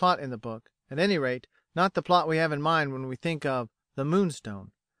striking plot in the book, at any rate not the plot we have in mind when we think of The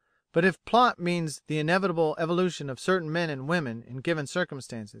Moonstone. But if plot means the inevitable evolution of certain men and women in given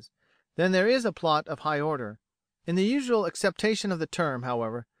circumstances, then there is a plot of high order. In the usual acceptation of the term,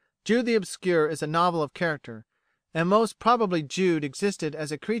 however, Jude the Obscure is a novel of character, and most probably Jude existed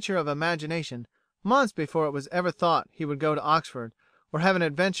as a creature of imagination months before it was ever thought he would go to Oxford or have an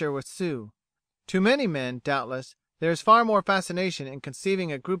adventure with Sue. To many men, doubtless, there is far more fascination in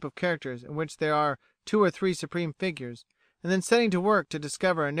conceiving a group of characters in which there are two or three supreme figures, and then setting to work to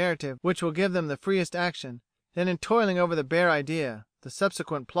discover a narrative which will give them the freest action, than in toiling over the bare idea, the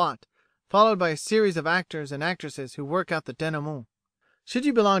subsequent plot, followed by a series of actors and actresses who work out the denouement. Should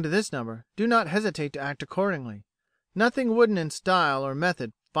you belong to this number, do not hesitate to act accordingly. Nothing wooden in style or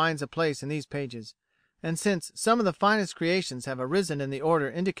method finds a place in these pages, and since some of the finest creations have arisen in the order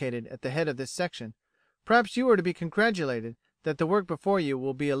indicated at the head of this section, perhaps you are to be congratulated that the work before you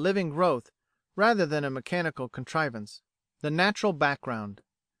will be a living growth rather than a mechanical contrivance. The natural background.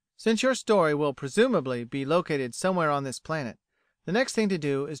 Since your story will presumably be located somewhere on this planet, the next thing to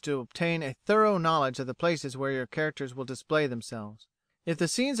do is to obtain a thorough knowledge of the places where your characters will display themselves. If the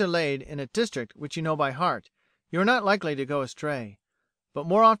scenes are laid in a district which you know by heart, you are not likely to go astray. But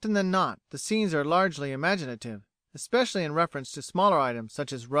more often than not, the scenes are largely imaginative, especially in reference to smaller items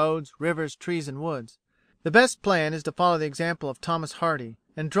such as roads, rivers, trees, and woods. The best plan is to follow the example of Thomas Hardy,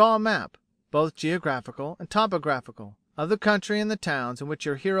 and draw a map, both geographical and topographical, of the country and the towns in which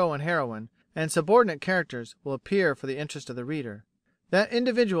your hero and heroine and subordinate characters will appear for the interest of the reader. That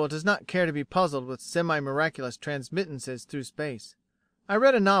individual does not care to be puzzled with semi-miraculous transmittances through space. I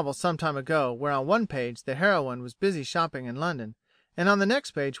read a novel some time ago where on one page the heroine was busy shopping in London, and on the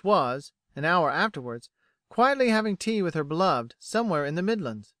next page was, an hour afterwards, quietly having tea with her beloved somewhere in the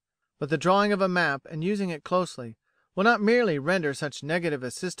Midlands. But the drawing of a map and using it closely will not merely render such negative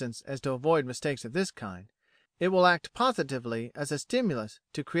assistance as to avoid mistakes of this kind, it will act positively as a stimulus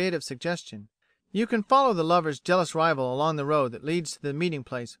to creative suggestion. You can follow the lover's jealous rival along the road that leads to the meeting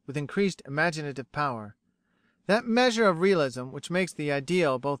place with increased imaginative power. That measure of realism which makes the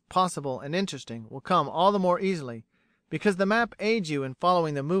ideal both possible and interesting will come all the more easily because the map aids you in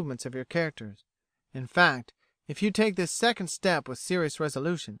following the movements of your characters. In fact, if you take this second step with serious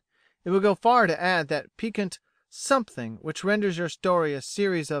resolution, it will go far to add that piquant something which renders your story a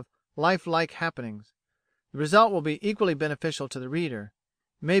series of lifelike happenings. The result will be equally beneficial to the reader.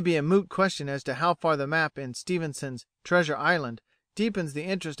 It may be a moot question as to how far the map in Stevenson's Treasure Island deepens the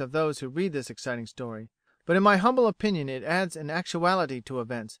interest of those who read this exciting story, but in my humble opinion it adds an actuality to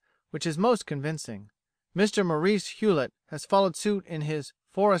events which is most convincing. Mr Maurice Hewlett has followed suit in his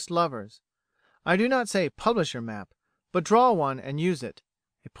Forest Lovers. I do not say publish your map, but draw one and use it.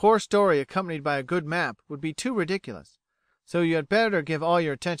 A poor story accompanied by a good map would be too ridiculous, so you had better give all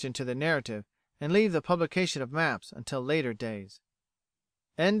your attention to the narrative and leave the publication of maps until later days.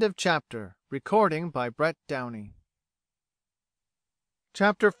 End of chapter. Recording by Brett Downey.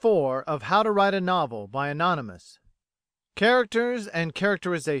 Chapter 4 of How to Write a Novel by Anonymous. Characters and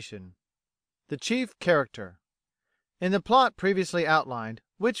Characterization. The Chief Character. In the plot previously outlined,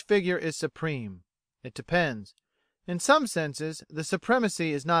 which figure is supreme? It depends. In some senses, the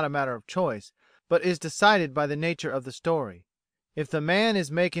supremacy is not a matter of choice, but is decided by the nature of the story. If the man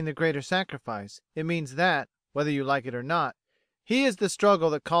is making the greater sacrifice, it means that, whether you like it or not, he is the struggle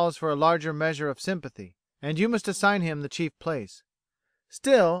that calls for a larger measure of sympathy, and you must assign him the chief place.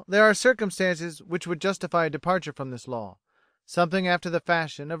 Still, there are circumstances which would justify a departure from this law, something after the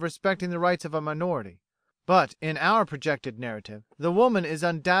fashion of respecting the rights of a minority. But in our projected narrative, the woman is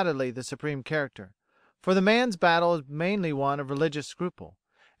undoubtedly the supreme character, for the man's battle is mainly one of religious scruple,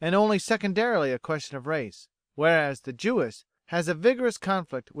 and only secondarily a question of race, whereas the Jewess has a vigorous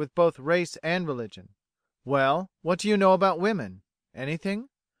conflict with both race and religion. Well, what do you know about women? Anything?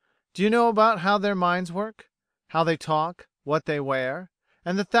 Do you know about how their minds work? How they talk? What they wear?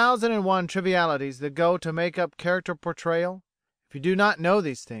 And the 1,001 trivialities that go to make up character portrayal? If you do not know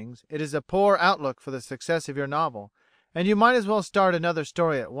these things, it is a poor outlook for the success of your novel, and you might as well start another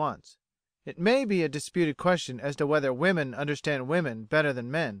story at once. It may be a disputed question as to whether women understand women better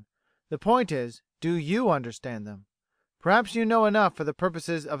than men. The point is, do you understand them? Perhaps you know enough for the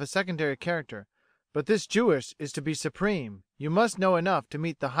purposes of a secondary character, but this Jewess is to be supreme. You must know enough to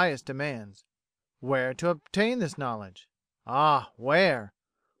meet the highest demands. Where to obtain this knowledge? Ah, where?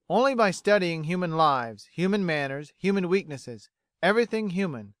 Only by studying human lives, human manners, human weaknesses, everything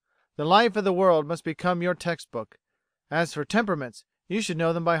human. The life of the world must become your textbook. As for temperaments, you should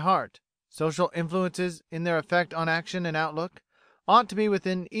know them by heart. Social influences in their effect on action and outlook ought to be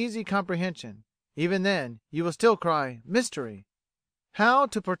within easy comprehension. Even then, you will still cry, mystery. How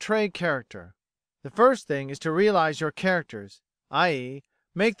to portray character. The first thing is to realize your characters, i.e.,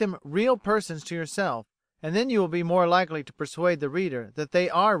 make them real persons to yourself, and then you will be more likely to persuade the reader that they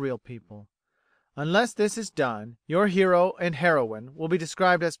are real people. Unless this is done, your hero and heroine will be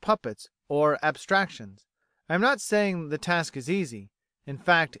described as puppets or abstractions. I am not saying the task is easy. In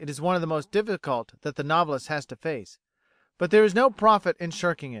fact, it is one of the most difficult that the novelist has to face. But there is no profit in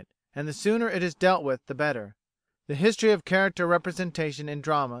shirking it, and the sooner it is dealt with the better. The history of character representation in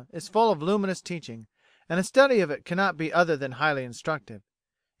drama is full of luminous teaching, and a study of it cannot be other than highly instructive.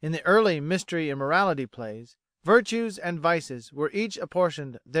 In the early mystery and morality plays, virtues and vices were each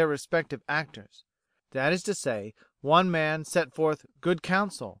apportioned their respective actors. That is to say, one man set forth good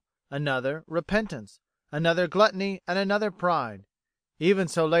counsel, another repentance, another gluttony, and another pride. Even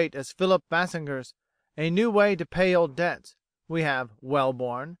so late as Philip Massinger's A New Way to Pay Old Debts, we have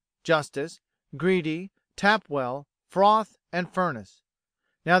Wellborn, Justice, Greedy, Tapwell, Froth, and Furnace.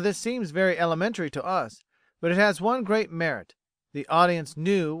 Now this seems very elementary to us, but it has one great merit. The audience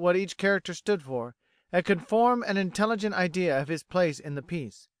knew what each character stood for, and could form an intelligent idea of his place in the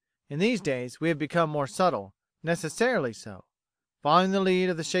piece. In these days we have become more subtle, necessarily so. Following the lead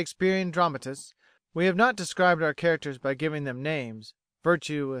of the Shakespearean dramatists, we have not described our characters by giving them names,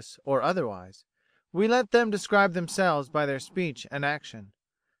 virtuous or otherwise. We let them describe themselves by their speech and action.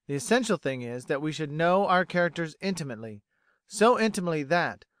 The essential thing is that we should know our characters intimately, so intimately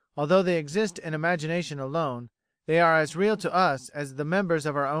that, although they exist in imagination alone, they are as real to us as the members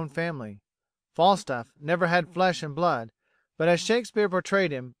of our own family. Falstaff never had flesh and blood, but as Shakespeare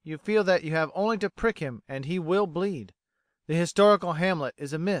portrayed him you feel that you have only to prick him and he will bleed. The historical Hamlet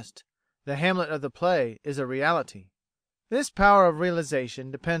is a mist, the Hamlet of the play is a reality. This power of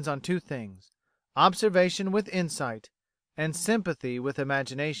realization depends on two things: observation with insight, and sympathy with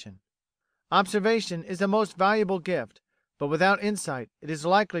imagination. Observation is a most valuable gift, but without insight it is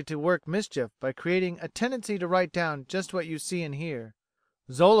likely to work mischief by creating a tendency to write down just what you see and hear.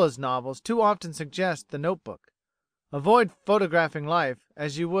 Zola's novels too often suggest the notebook. Avoid photographing life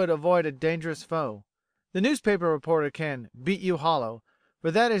as you would avoid a dangerous foe. The newspaper reporter can "beat you hollow,"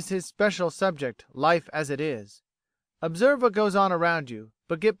 for that is his special subject, life as it is. Observe what goes on around you,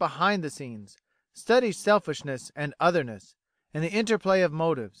 but get behind the scenes. Study selfishness and otherness, and the interplay of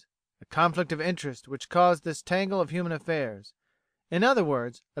motives, the conflict of interest which cause this tangle of human affairs. In other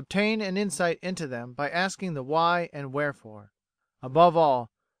words, obtain an insight into them by asking the why and wherefore. Above all,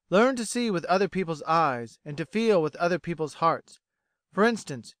 learn to see with other people's eyes and to feel with other people's hearts. For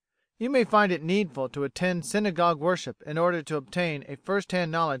instance, you may find it needful to attend synagogue worship in order to obtain a first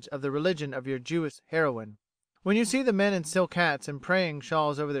hand knowledge of the religion of your Jewish heroine. When you see the men in silk hats and praying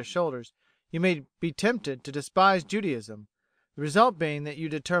shawls over their shoulders, you may be tempted to despise Judaism, the result being that you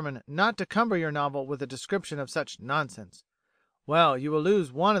determine not to cumber your novel with a description of such nonsense. Well, you will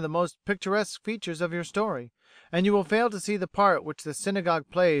lose one of the most picturesque features of your story, and you will fail to see the part which the synagogue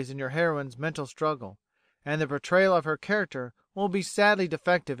plays in your heroine's mental struggle, and the portrayal of her character will be sadly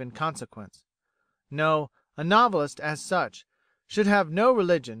defective in consequence. No, a novelist, as such, should have no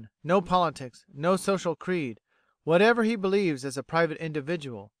religion, no politics, no social creed. Whatever he believes as a private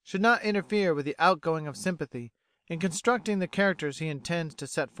individual should not interfere with the outgoing of sympathy in constructing the characters he intends to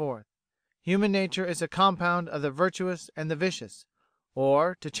set forth. Human nature is a compound of the virtuous and the vicious,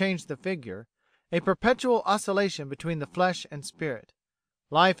 or, to change the figure, a perpetual oscillation between the flesh and spirit.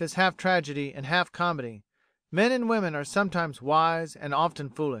 Life is half tragedy and half comedy. Men and women are sometimes wise and often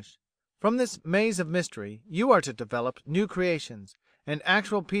foolish. From this maze of mystery you are to develop new creations, and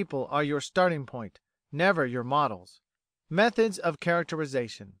actual people are your starting point, never your models. Methods of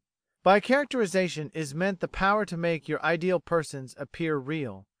characterization. By characterization is meant the power to make your ideal persons appear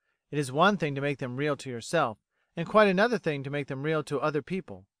real. It is one thing to make them real to yourself, and quite another thing to make them real to other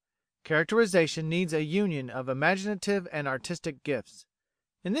people. Characterization needs a union of imaginative and artistic gifts.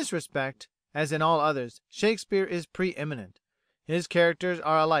 In this respect, as in all others, Shakespeare is pre-eminent. His characters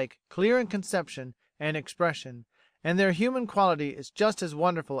are alike clear in conception and expression, and their human quality is just as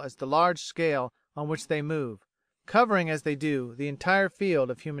wonderful as the large scale on which they move, covering as they do the entire field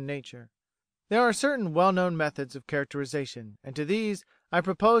of human nature. There are certain well-known methods of characterization, and to these I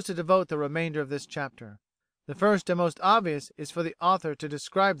propose to devote the remainder of this chapter. The first and most obvious is for the author to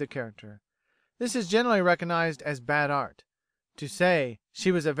describe the character. This is generally recognized as bad art. To say,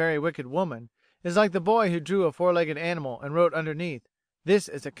 "She was a very wicked woman," is like the boy who drew a four-legged animal and wrote underneath, "This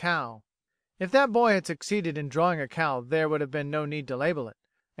is a cow." If that boy had succeeded in drawing a cow there would have been no need to label it.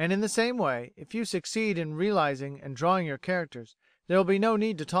 And in the same way, if you succeed in realizing and drawing your characters, there will be no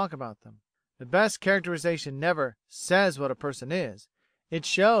need to talk about them. The best characterization never says what a person is. It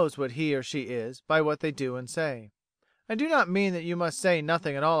shows what he or she is by what they do and say. I do not mean that you must say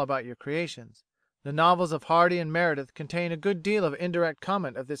nothing at all about your creations. The novels of Hardy and Meredith contain a good deal of indirect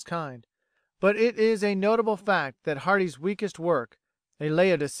comment of this kind, but it is a notable fact that Hardy's weakest work, A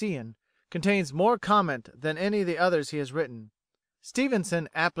Laodicean, contains more comment than any of the others he has written. Stevenson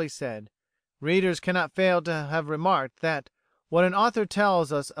aptly said, "Readers cannot fail to have remarked that what an author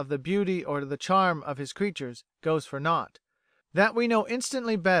tells us of the beauty or the charm of his creatures goes for naught, that we know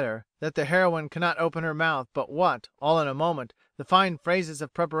instantly better that the heroine cannot open her mouth but what, all in a moment, the fine phrases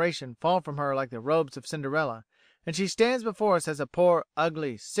of preparation fall from her like the robes of Cinderella, and she stands before us as a poor,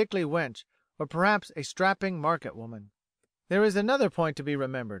 ugly, sickly wench, or perhaps a strapping market woman." There is another point to be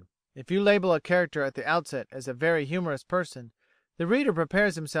remembered. If you label a character at the outset as a very humorous person, the reader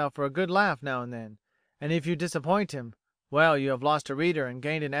prepares himself for a good laugh now and then, and if you disappoint him, well, you have lost a reader and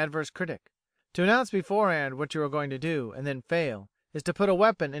gained an adverse critic. To announce beforehand what you are going to do, and then fail, is to put a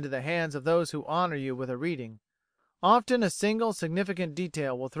weapon into the hands of those who honour you with a reading. Often a single significant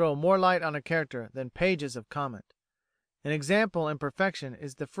detail will throw more light on a character than pages of comment. An example in perfection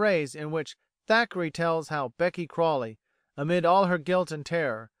is the phrase in which Thackeray tells how Becky Crawley, amid all her guilt and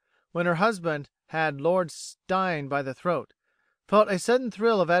terror, when her husband had Lord Steyne by the throat, felt a sudden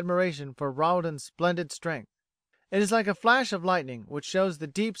thrill of admiration for Rawdon's splendid strength. It is like a flash of lightning which shows the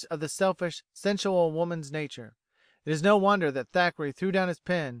deeps of the selfish, sensual woman's nature. It is no wonder that Thackeray threw down his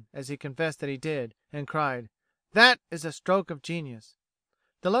pen, as he confessed that he did, and cried, "That is a stroke of genius."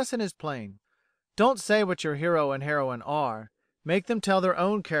 The lesson is plain. Don't say what your hero and heroine are. Make them tell their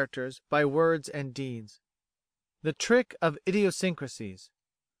own characters by words and deeds. The trick of idiosyncrasies.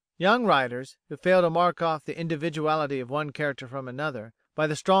 Young writers, who fail to mark off the individuality of one character from another by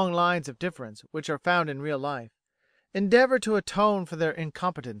the strong lines of difference which are found in real life, endeavour to atone for their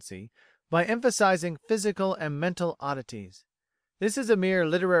incompetency by emphasizing physical and mental oddities. This is a mere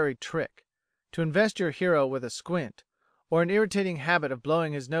literary trick. To invest your hero with a squint, or an irritating habit of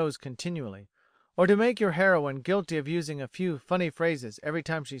blowing his nose continually, or to make your heroine guilty of using a few funny phrases every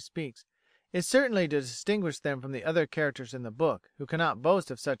time she speaks, is certainly to distinguish them from the other characters in the book who cannot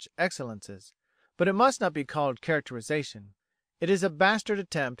boast of such excellences, but it must not be called characterization. It is a bastard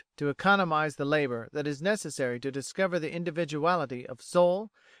attempt to economize the labour that is necessary to discover the individuality of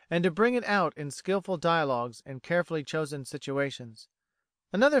soul and to bring it out in skilful dialogues and carefully chosen situations.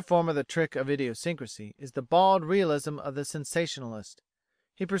 Another form of the trick of idiosyncrasy is the bald realism of the sensationalist.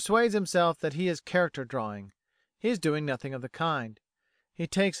 He persuades himself that he is character drawing. He is doing nothing of the kind. He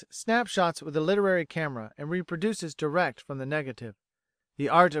takes snapshots with the literary camera and reproduces direct from the negative. The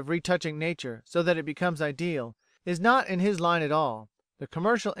art of retouching nature so that it becomes ideal is not in his line at all. The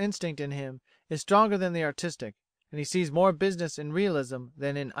commercial instinct in him is stronger than the artistic, and he sees more business in realism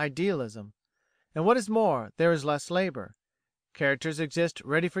than in idealism. And what is more, there is less labour. Characters exist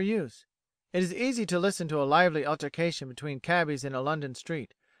ready for use. It is easy to listen to a lively altercation between cabbies in a London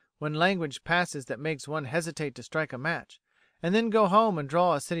street, when language passes that makes one hesitate to strike a match, and then go home and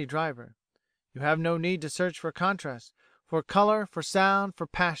draw a city driver. You have no need to search for contrast, for colour, for sound, for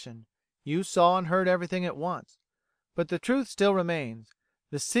passion. You saw and heard everything at once. But the truth still remains.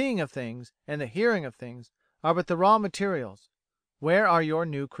 The seeing of things and the hearing of things are but the raw materials. Where are your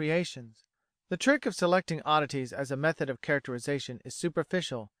new creations? The trick of selecting oddities as a method of characterization is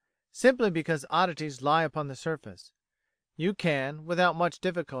superficial, simply because oddities lie upon the surface. You can, without much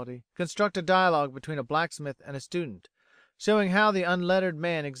difficulty, construct a dialogue between a blacksmith and a student, showing how the unlettered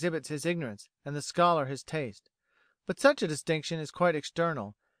man exhibits his ignorance and the scholar his taste. But such a distinction is quite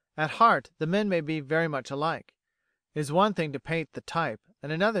external. At heart the men may be very much alike. It is one thing to paint the type,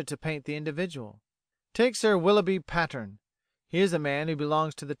 and another to paint the individual. Take Sir Willoughby Patterne. He is a man who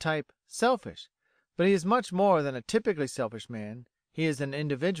belongs to the type selfish, but he is much more than a typically selfish man. He is an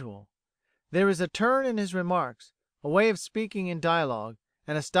individual. There is a turn in his remarks, a way of speaking in dialogue,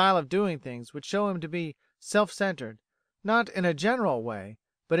 and a style of doing things which show him to be self-centred, not in a general way,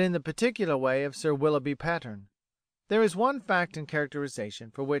 but in the particular way of Sir Willoughby Patterne. There is one fact in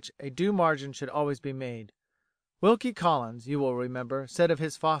characterization for which a due margin should always be made. Wilkie Collins, you will remember, said of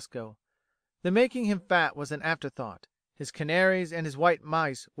his Fosco, "The making him fat was an afterthought. His canaries and his white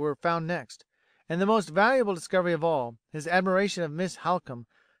mice were found next, and the most valuable discovery of all, his admiration of Miss Halcombe,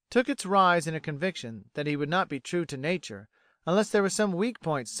 took its rise in a conviction that he would not be true to nature unless there was some weak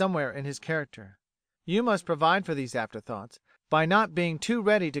point somewhere in his character." You must provide for these afterthoughts by not being too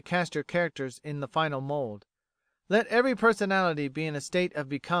ready to cast your characters in the final mould. Let every personality be in a state of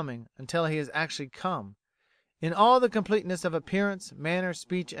becoming until he has actually come, in all the completeness of appearance, manner,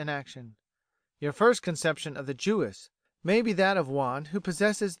 speech, and action. Your first conception of the Jewess may be that of one who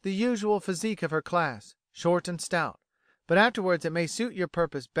possesses the usual physique of her class, short and stout, but afterwards it may suit your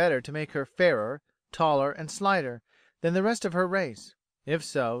purpose better to make her fairer, taller, and slighter than the rest of her race. If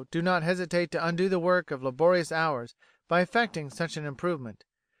so, do not hesitate to undo the work of laborious hours by effecting such an improvement.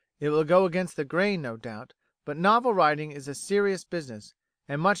 It will go against the grain, no doubt, but novel writing is a serious business,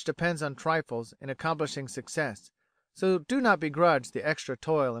 and much depends on trifles in accomplishing success, so do not begrudge the extra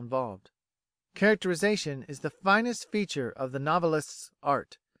toil involved. Characterization is the finest feature of the novelist's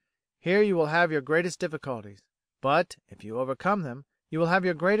art. Here you will have your greatest difficulties, but, if you overcome them, you will have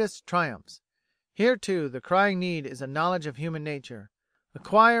your greatest triumphs. Here, too, the crying need is a knowledge of human nature.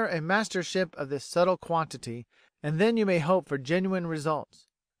 Acquire a mastership of this subtle quantity, and then you may hope for genuine results.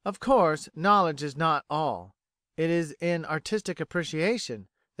 Of course, knowledge is not all. It is in artistic appreciation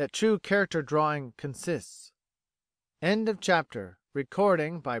that true character drawing consists. End of chapter.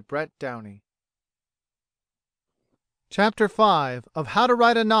 Recording by Brett Downey. Chapter 5 of How to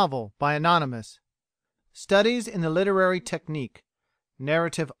Write a Novel by Anonymous. Studies in the Literary Technique.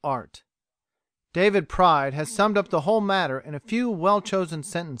 Narrative Art. David Pride has summed up the whole matter in a few well-chosen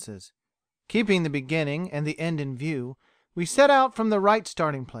sentences. Keeping the beginning and the end in view, we set out from the right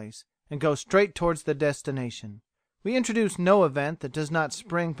starting place, and go straight towards the destination. We introduce no event that does not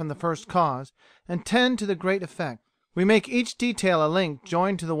spring from the first cause, and tend to the great effect. We make each detail a link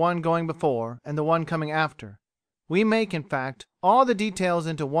joined to the one going before and the one coming after. We make, in fact, all the details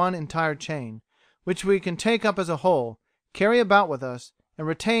into one entire chain, which we can take up as a whole, carry about with us, and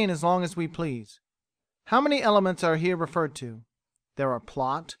retain as long as we please. How many elements are here referred to? There are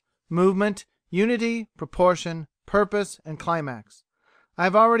plot, movement, unity, proportion, purpose, and climax. I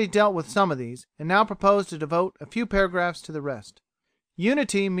have already dealt with some of these, and now propose to devote a few paragraphs to the rest.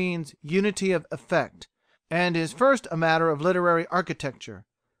 Unity means unity of effect, and is first a matter of literary architecture,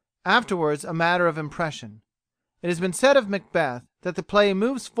 afterwards a matter of impression. It has been said of Macbeth that the play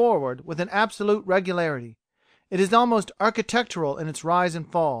moves forward with an absolute regularity. It is almost architectural in its rise and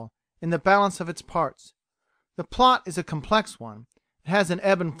fall, in the balance of its parts. The plot is a complex one. It has an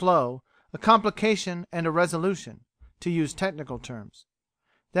ebb and flow, a complication and a resolution, to use technical terms.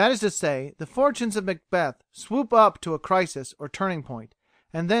 That is to say, the fortunes of Macbeth swoop up to a crisis or turning point,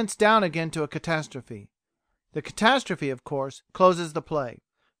 and thence down again to a catastrophe. The catastrophe, of course, closes the play.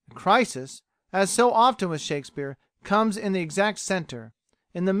 The crisis, as so often with Shakespeare, comes in the exact centre,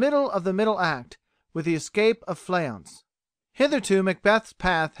 in the middle of the middle act, with the escape of Fleance. Hitherto Macbeth's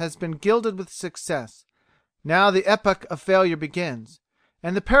path has been gilded with success. Now the epoch of failure begins,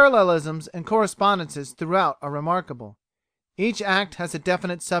 and the parallelisms and correspondences throughout are remarkable. Each act has a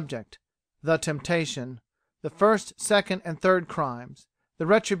definite subject: the temptation, the first, second, and third crimes, the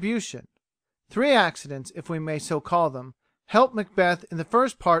retribution. Three accidents, if we may so call them, help Macbeth in the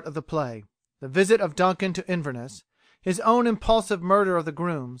first part of the play: the visit of Duncan to Inverness, his own impulsive murder of the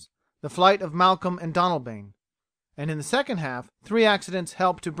grooms, the flight of Malcolm and Donalbain. And in the second half, three accidents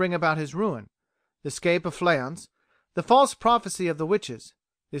help to bring about his ruin: the escape of Fleance, the false prophecy of the witches,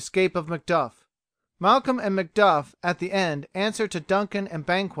 the escape of Macduff. Malcolm and Macduff at the end answer to Duncan and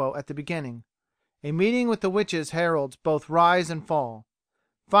Banquo at the beginning. A meeting with the witches heralds both rise and fall.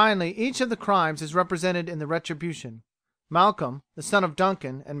 Finally, each of the crimes is represented in the retribution. Malcolm, the son of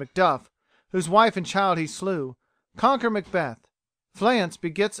Duncan, and Macduff, whose wife and child he slew, conquer Macbeth. Fleance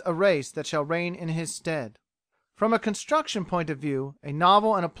begets a race that shall reign in his stead. From a construction point of view, a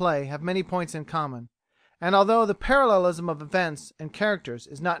novel and a play have many points in common, and although the parallelism of events and characters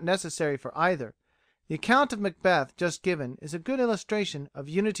is not necessary for either, the account of Macbeth just given is a good illustration of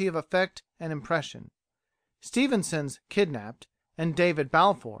unity of effect and impression. Stevenson's Kidnapped and David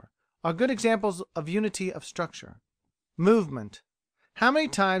Balfour are good examples of unity of structure. Movement. How many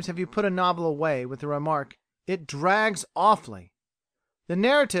times have you put a novel away with the remark, "It drags awfully"? The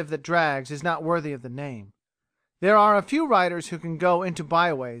narrative that drags is not worthy of the name. There are a few writers who can go into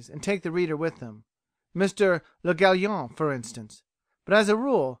byways and take the reader with them. Mr. Le Gallienne, for instance. But as a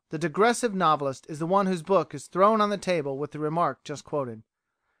rule, the digressive novelist is the one whose book is thrown on the table with the remark just quoted.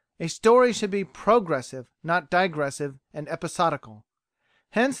 A story should be progressive, not digressive and episodical.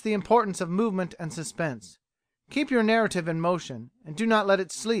 Hence the importance of movement and suspense. Keep your narrative in motion, and do not let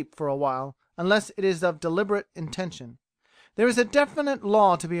it sleep for a while unless it is of deliberate intention. There is a definite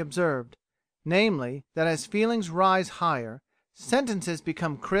law to be observed, namely, that as feelings rise higher, sentences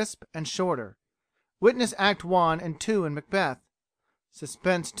become crisp and shorter. Witness Act 1 and 2 in Macbeth.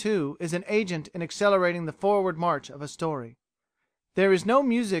 Suspense, too, is an agent in accelerating the forward march of a story. There is no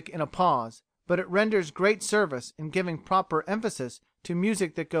music in a pause, but it renders great service in giving proper emphasis to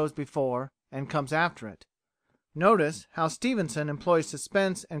music that goes before and comes after it. Notice how Stevenson employs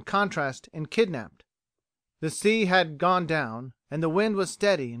suspense and contrast in Kidnapped. The sea had gone down, and the wind was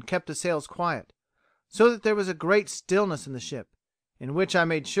steady and kept the sails quiet, so that there was a great stillness in the ship, in which I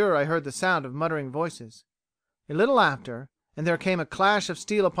made sure I heard the sound of muttering voices. A little after, and there came a clash of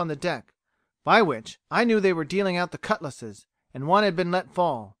steel upon the deck, by which I knew they were dealing out the cutlasses, and one had been let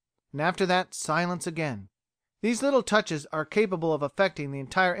fall, and after that silence again. These little touches are capable of affecting the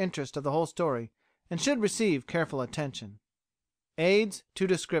entire interest of the whole story, and should receive careful attention. Aids to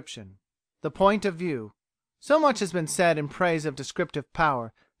description. The point of view. So much has been said in praise of descriptive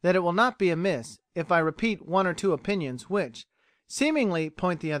power that it will not be amiss if I repeat one or two opinions which, seemingly,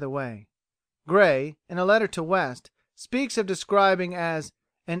 point the other way. Gray, in a letter to West, speaks of describing as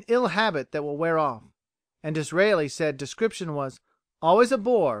an ill habit that will wear off, and Disraeli said description was always a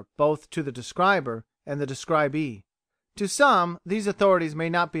bore both to the describer and the describee. To some these authorities may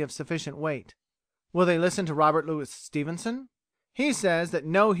not be of sufficient weight. Will they listen to Robert Louis Stevenson? He says that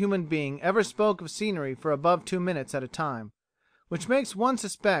no human being ever spoke of scenery for above 2 minutes at a time, which makes one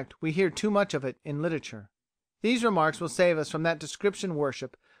suspect we hear too much of it in literature. These remarks will save us from that description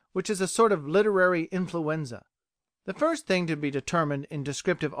worship which is a sort of literary influenza. The first thing to be determined in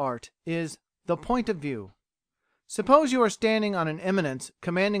descriptive art is the point of view. Suppose you are standing on an eminence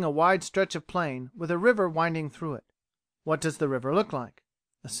commanding a wide stretch of plain with a river winding through it. What does the river look like?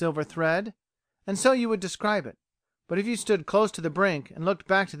 A silver thread? And so you would describe it. But if you stood close to the brink and looked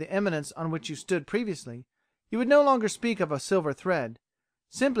back to the eminence on which you stood previously, you would no longer speak of a silver thread,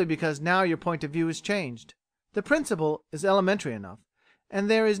 simply because now your point of view is changed. The principle is elementary enough, and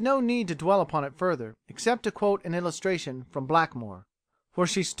there is no need to dwell upon it further, except to quote an illustration from Blackmore. For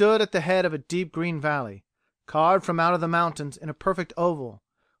she stood at the head of a deep green valley, carved from out of the mountains in a perfect oval,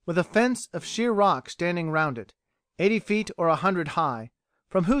 with a fence of sheer rock standing round it, 80 feet or 100 high,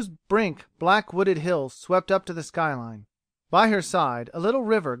 from whose brink black wooded hills swept up to the skyline. By her side a little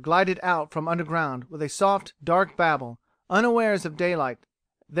river glided out from underground with a soft dark babble, unawares of daylight,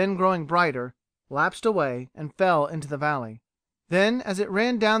 then growing brighter, lapsed away and fell into the valley. Then as it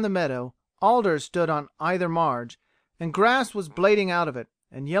ran down the meadow, alders stood on either marge, and grass was blading out of it,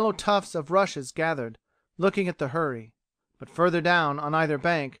 and yellow tufts of rushes gathered, looking at the hurry. But further down, on either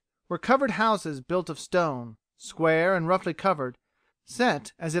bank, were covered houses built of stone, square and roughly covered,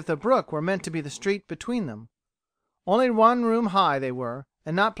 set as if the brook were meant to be the street between them. Only 1 room high they were,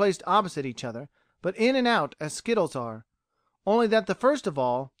 and not placed opposite each other, but in and out as skittles are, only that the first of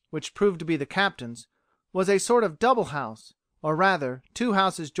all, which proved to be the captain's, was a sort of double house, or rather 2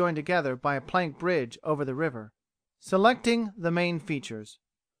 houses joined together by a plank bridge over the river. Selecting the main features.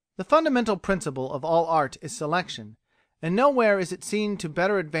 The fundamental principle of all art is selection, and nowhere is it seen to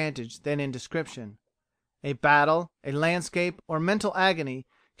better advantage than in description. A battle, a landscape, or mental agony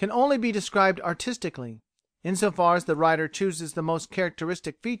can only be described artistically, insofar as the writer chooses the most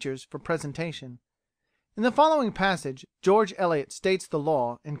characteristic features for presentation. In the following passage George Eliot states the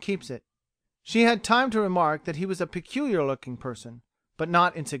law and keeps it. She had time to remark that he was a peculiar looking person, but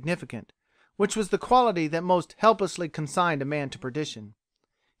not insignificant, which was the quality that most helplessly consigned a man to perdition.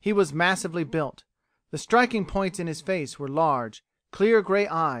 He was massively built. The striking points in his face were large, clear grey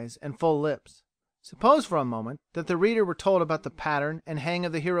eyes and full lips. Suppose for a moment that the reader were told about the pattern and hang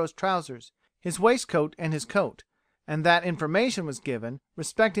of the hero's trousers, his waistcoat and his coat, and that information was given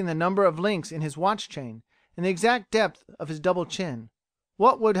respecting the number of links in his watch chain and the exact depth of his double chin.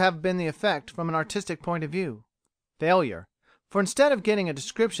 What would have been the effect from an artistic point of view? Failure. For instead of getting a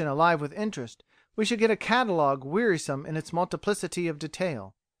description alive with interest, we should get a catalogue wearisome in its multiplicity of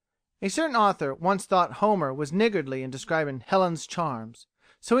detail. A certain author once thought Homer was niggardly in describing Helen's charms,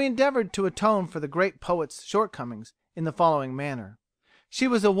 so he endeavoured to atone for the great poet's shortcomings in the following manner. She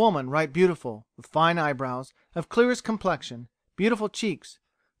was a woman right beautiful, with fine eyebrows, of clearest complexion, beautiful cheeks,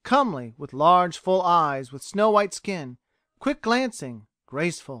 comely, with large full eyes, with snow white skin, quick glancing,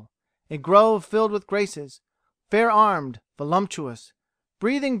 graceful, a grove filled with graces, fair armed, voluptuous,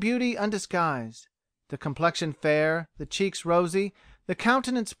 breathing beauty undisguised, the complexion fair, the cheeks rosy, the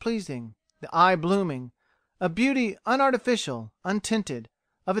countenance pleasing, the eye blooming, a beauty unartificial, untinted,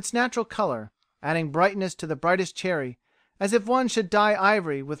 of its natural colour, adding brightness to the brightest cherry, as if one should dye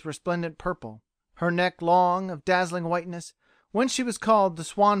ivory with resplendent purple, her neck long, of dazzling whiteness, whence she was called the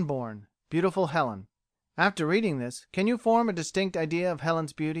swan-born, beautiful Helen. After reading this, can you form a distinct idea of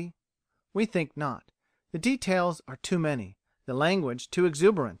Helen's beauty? We think not. The details are too many, the language too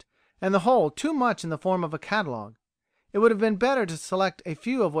exuberant, and the whole too much in the form of a catalogue. It would have been better to select a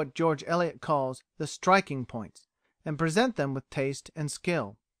few of what George Eliot calls the striking points, and present them with taste and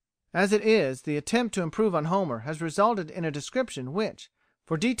skill. As it is, the attempt to improve on Homer has resulted in a description which,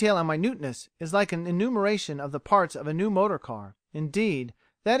 for detail and minuteness, is like an enumeration of the parts of a new motor car. Indeed,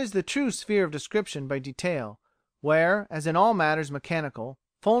 that is the true sphere of description by detail, where, as in all matters mechanical,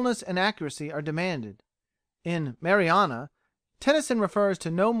 fullness and accuracy are demanded. In Mariana, Tennyson refers to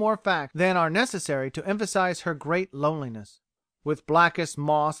no more facts than are necessary to emphasize her great loneliness. With blackest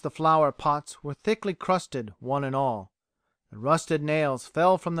moss the flower pots were thickly crusted, one and all. The rusted nails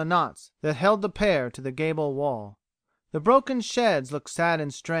fell from the knots that held the pair to the gable wall. The broken sheds looked sad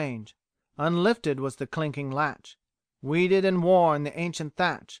and strange. Unlifted was the clinking latch. Weeded and worn the ancient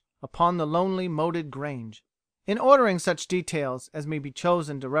thatch upon the lonely moated grange. In ordering such details as may be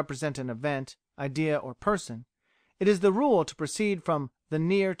chosen to represent an event, idea, or person, it is the rule to proceed from the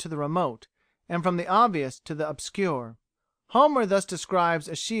near to the remote, and from the obvious to the obscure. Homer thus describes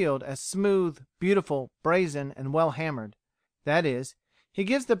a shield as smooth, beautiful, brazen, and well hammered. That is, he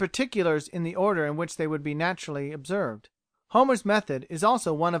gives the particulars in the order in which they would be naturally observed. Homer's method is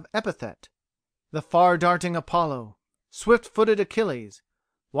also one of epithet. The far-darting Apollo, swift-footed Achilles,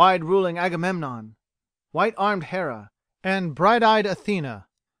 wide-ruling Agamemnon, white-armed Hera, and bright-eyed Athena.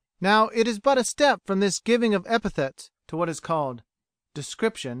 Now it is but a step from this giving of epithets to what is called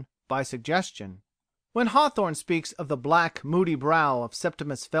description by suggestion. When Hawthorne speaks of the black, moody brow of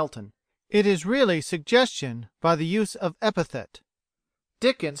Septimus Felton, it is really suggestion by the use of epithet.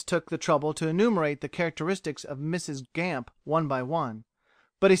 Dickens took the trouble to enumerate the characteristics of Mrs. Gamp one by one,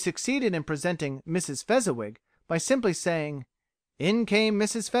 but he succeeded in presenting Mrs. Fezziwig by simply saying, "In came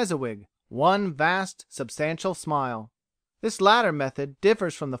Mrs. Fezziwig, one vast, substantial smile." This latter method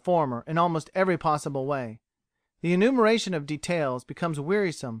differs from the former in almost every possible way. The enumeration of details becomes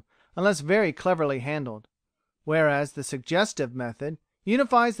wearisome unless very cleverly handled, whereas the suggestive method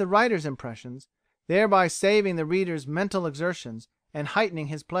unifies the writer's impressions, thereby saving the reader's mental exertions and heightening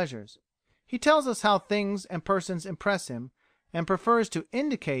his pleasures. He tells us how things and persons impress him, and prefers to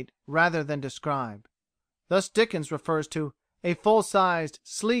indicate rather than describe. Thus Dickens refers to "a full-sized,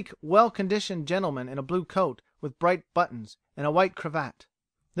 sleek, well-conditioned gentleman in a blue coat with bright buttons, and a white cravat.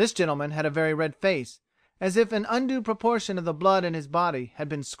 This gentleman had a very red face, as if an undue proportion of the blood in his body had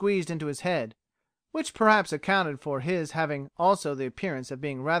been squeezed into his head, which perhaps accounted for his having also the appearance of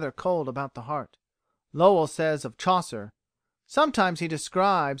being rather cold about the heart." Lowell says of Chaucer, "Sometimes he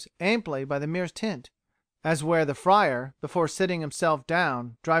describes amply by the merest hint, as where the friar, before sitting himself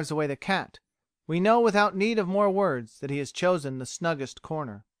down, drives away the cat. We know without need of more words that he has chosen the snuggest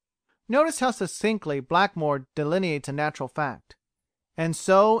corner." Notice how succinctly Blackmore delineates a natural fact. "And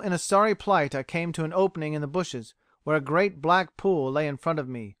so in a sorry plight I came to an opening in the bushes where a great black pool lay in front of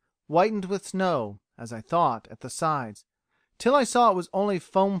me, whitened with snow, as I thought, at the sides, till I saw it was only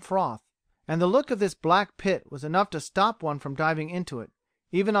foam froth, and the look of this black pit was enough to stop one from diving into it,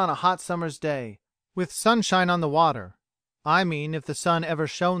 even on a hot summer's day, with sunshine on the water. I mean if the sun ever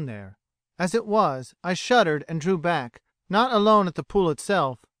shone there. As it was, I shuddered and drew back, not alone at the pool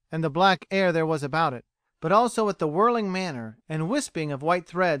itself, and the black air there was about it, but also at the whirling manner and wisping of white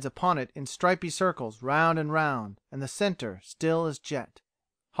threads upon it in stripy circles round and round, and the centre still as jet."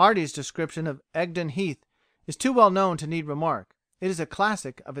 Hardy's description of Egdon Heath is too well known to need remark. It is a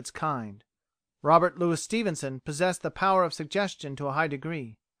classic of its kind. Robert Louis Stevenson possessed the power of suggestion to a high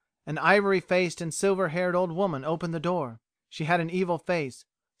degree. An ivory-faced and silver-haired old woman opened the door. She had an evil face,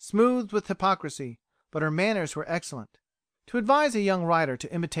 smoothed with hypocrisy, but her manners were excellent. To advise a young writer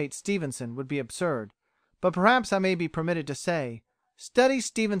to imitate Stevenson would be absurd, but perhaps I may be permitted to say, study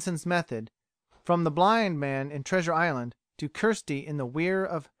Stevenson's method, from the blind man in Treasure Island to Kirsty in the Weir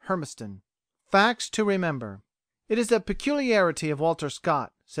of Hermiston. Facts to remember. "It is a peculiarity of Walter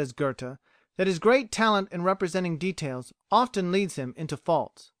Scott," says Goethe, "that his great talent in representing details often leads him into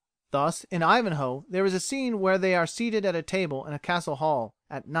faults. Thus, in Ivanhoe there is a scene where they are seated at a table in a castle hall,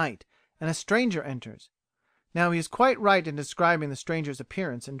 at night, and a stranger enters. Now he is quite right in describing the stranger's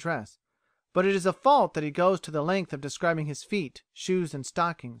appearance and dress, but it is a fault that he goes to the length of describing his feet, shoes, and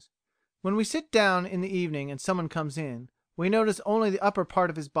stockings. When we sit down in the evening and someone comes in, we notice only the upper part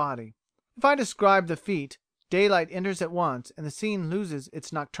of his body. If I describe the feet, daylight enters at once and the scene loses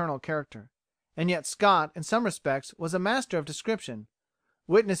its nocturnal character. And yet Scott, in some respects, was a master of description.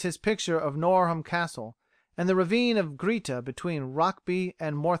 Witness his picture of Norham Castle, and the ravine of Greta between Rockby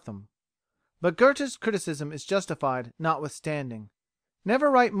and Mortham. But Goethe's criticism is justified notwithstanding.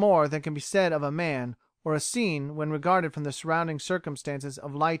 Never write more than can be said of a man or a scene when regarded from the surrounding circumstances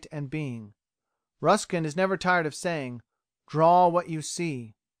of light and being. Ruskin is never tired of saying, "Draw what you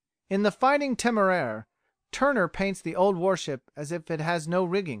see." In The Fighting Temeraire, Turner paints the old warship as if it has no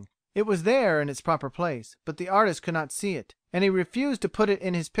rigging. It was there in its proper place, but the artist could not see it, and he refused to put it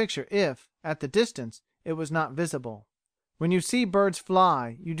in his picture if, at the distance, it was not visible. "When you see birds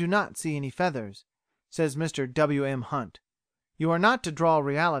fly, you do not see any feathers," says Mr W. M. Hunt. You are not to draw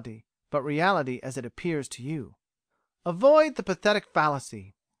reality, but reality as it appears to you. Avoid the pathetic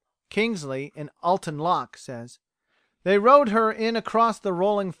fallacy. Kingsley, in Alton Locke, says, "They rowed her in across the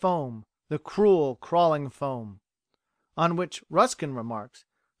rolling foam, the cruel, crawling foam." On which Ruskin remarks,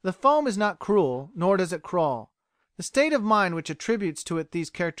 "The foam is not cruel, nor does it crawl. The state of mind which attributes to it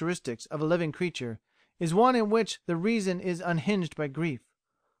these characteristics of a living creature is one in which the reason is unhinged by grief.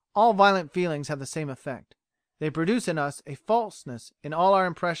 All violent feelings have the same effect. They produce in us a falseness in all our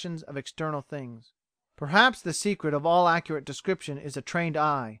impressions of external things." Perhaps the secret of all accurate description is a trained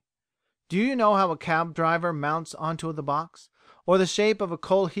eye. Do you know how a cab driver mounts onto the box, or the shape of a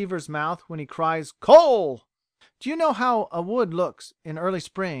coal heaver's mouth when he cries "Coal"? Do you know how a wood looks in early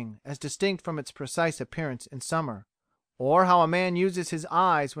spring as distinct from its precise appearance in summer, or how a man uses his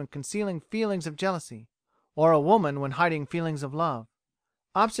eyes when concealing feelings of jealousy, or a woman when hiding feelings of love?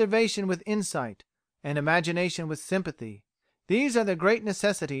 Observation with insight, and imagination with sympathy, these are the great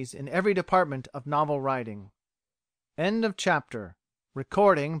necessities in every department of novel writing. End of chapter.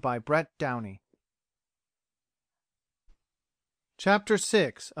 Recording by Brett Downey. Chapter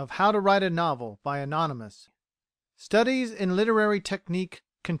 6 of How to Write a Novel by Anonymous. Studies in Literary Technique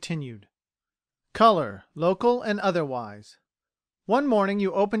continued. Color, local and otherwise. One morning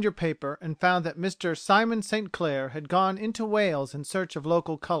you opened your paper and found that Mr. Simon St. Clair had gone into Wales in search of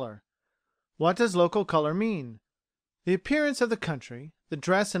local color. What does local color mean? The appearance of the country, the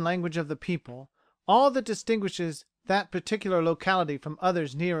dress and language of the people, all that distinguishes that particular locality from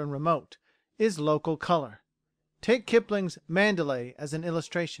others near and remote, is local color. Take Kipling's Mandalay as an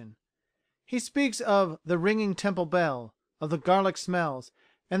illustration. He speaks of the ringing temple bell, of the garlic smells,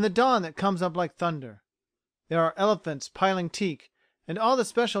 and the dawn that comes up like thunder. There are elephants piling teak, and all the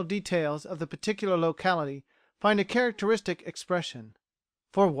special details of the particular locality find a characteristic expression.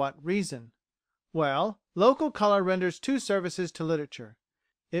 For what reason? Well, local color renders two services to literature.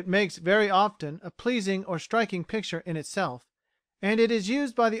 It makes very often a pleasing or striking picture in itself, and it is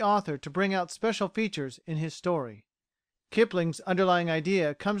used by the author to bring out special features in his story. Kipling's underlying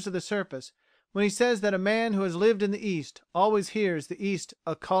idea comes to the surface when he says that a man who has lived in the East always hears the East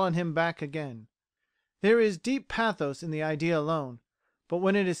a-callin' him back again. There is deep pathos in the idea alone, but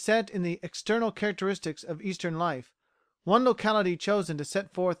when it is set in the external characteristics of Eastern life, one locality chosen to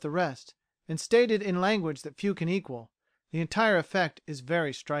set forth the rest, and stated in language that few can equal, the entire effect is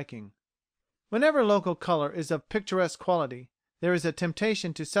very striking. Whenever local color is of picturesque quality, there is a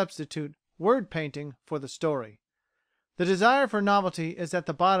temptation to substitute word painting for the story. The desire for novelty is at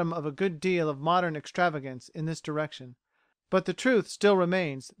the bottom of a good deal of modern extravagance in this direction, but the truth still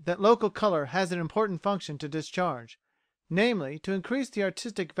remains that local color has an important function to discharge, namely to increase the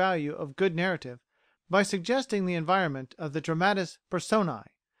artistic value of good narrative by suggesting the environment of the dramatis personae.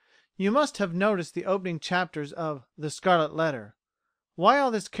 You must have noticed the opening chapters of The Scarlet Letter. Why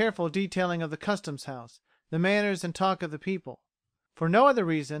all this careful detailing of the customs house, the manners and talk of the people? For no other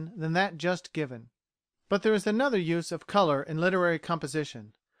reason than that just given. But there is another use of color in literary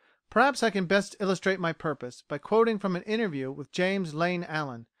composition. Perhaps I can best illustrate my purpose by quoting from an interview with James Lane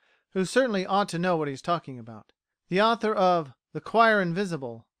Allen, who certainly ought to know what he is talking about. The author of The Choir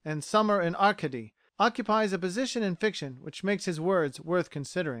Invisible and Summer in Arcady occupies a position in fiction which makes his words worth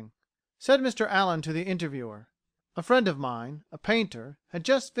considering. Said Mr. Allen to the interviewer: "A friend of mine, a painter, had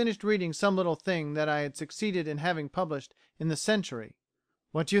just finished reading some little thing that I had succeeded in having published in the Century.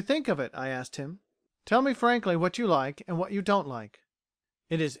 'What do you think of it?' I asked him. 'Tell me frankly what you like and what you don't like.'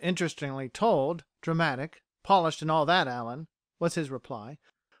 'It is interestingly told, dramatic, polished and all that, Allen,' was his reply,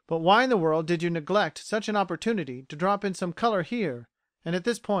 'but why in the world did you neglect such an opportunity to drop in some color here, and at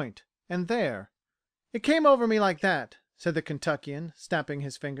this point, and there?' 'It came over me like that,' said the Kentuckian, snapping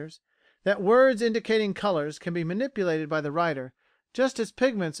his fingers, 'that words indicating colors can be manipulated by the writer just as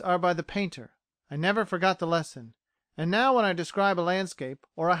pigments are by the painter. I never forgot the lesson, and now when I describe a landscape,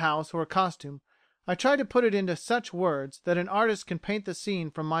 or a house, or a costume, I try to put it into such words that an artist can paint the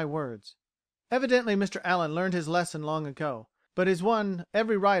scene from my words.'" Evidently Mr. Allen learned his lesson long ago, but is one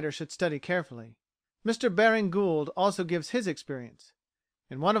every writer should study carefully. Mr. Baring Gould also gives his experience.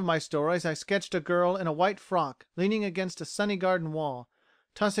 "In one of my stories I sketched a girl in a white frock leaning against a sunny garden wall,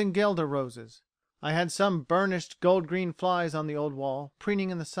 tossing guelder roses. I had some burnished gold green flies on the old wall, preening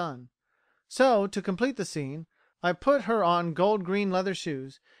in the sun. So, to complete the scene, I put her on gold green leather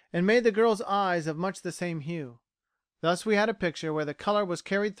shoes, and made the girl's eyes of much the same hue. Thus we had a picture where the color was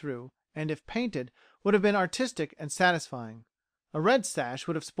carried through, and if painted would have been artistic and satisfying. A red sash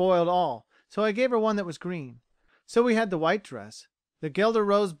would have spoiled all, so I gave her one that was green. So we had the white dress, the guelder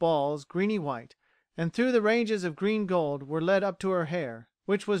rose balls greeny white, and through the ranges of green gold were led up to her hair,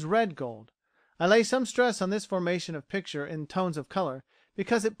 which was red gold. I lay some stress on this formation of picture in tones of color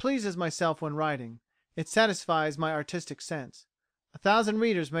because it pleases myself when writing. It satisfies my artistic sense. 1,000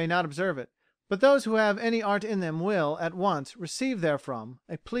 readers may not observe it, but those who have any art in them will, at once, receive therefrom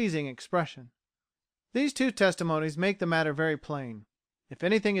a pleasing expression." These two testimonies make the matter very plain. If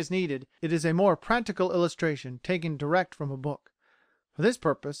anything is needed, it is a more practical illustration taken direct from a book. For this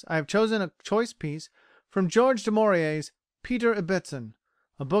purpose I have chosen a choice piece from George du Maurier's Peter Ibbetson,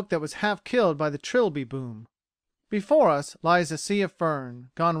 a book that was half killed by the Trilby boom. Before us lies a sea of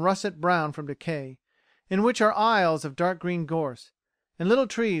fern, gone russet brown from decay, in which are aisles of dark green gorse, and little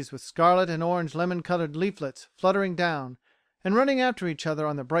trees with scarlet and orange lemon-coloured leaflets fluttering down, and running after each other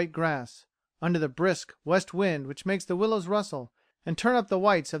on the bright grass, under the brisk west wind which makes the willows rustle and turn up the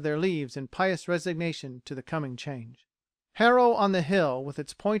whites of their leaves in pious resignation to the coming change. Harrow on the hill with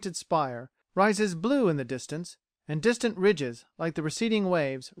its pointed spire rises blue in the distance, and distant ridges, like the receding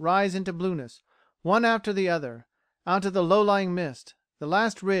waves, rise into blueness, one after the other, out of the low-lying mist, the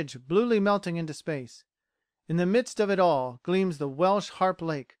last ridge bluely melting into space. In the midst of it all gleams the Welsh Harp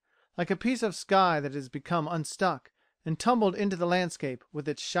Lake, like a piece of sky that has become unstuck, and tumbled into the landscape with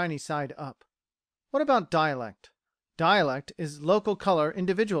its shiny side up. What about dialect? Dialect is local colour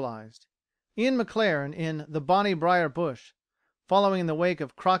individualized. Ian Maclaren, in The Bonnie Briar Bush, following in the wake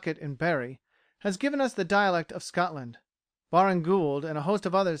of Crockett and Barry, has given us the dialect of Scotland. Baring Gould and a host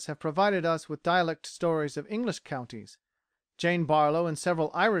of others have provided us with dialect stories of English counties. Jane Barlow and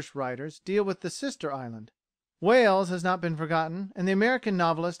several Irish writers deal with the sister island. Wales has not been forgotten, and the American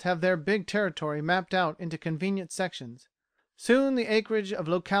novelists have their big territory mapped out into convenient sections. Soon the acreage of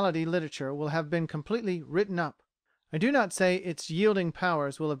locality literature will have been completely written up. I do not say its yielding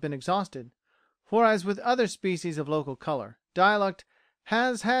powers will have been exhausted, for as with other species of local colour, dialect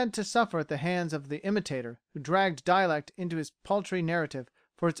has had to suffer at the hands of the imitator who dragged dialect into his paltry narrative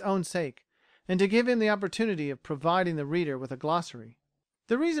for its own sake, and to give him the opportunity of providing the reader with a glossary.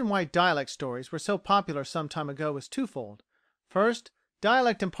 The reason why dialect stories were so popular some time ago is twofold. First,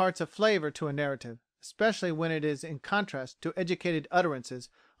 dialect imparts a flavour to a narrative, especially when it is in contrast to educated utterances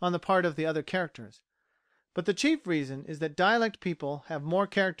on the part of the other characters. But the chief reason is that dialect people have more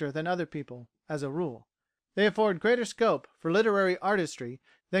character than other people, as a rule. They afford greater scope for literary artistry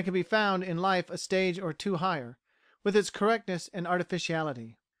than can be found in life a stage or two higher, with its correctness and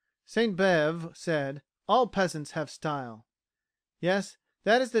artificiality. Sainte Beuve said, "All peasants have style." Yes,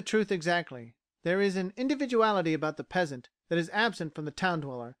 that is the truth exactly. There is an individuality about the peasant that is absent from the town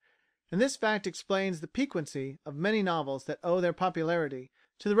dweller, and this fact explains the piquancy of many novels that owe their popularity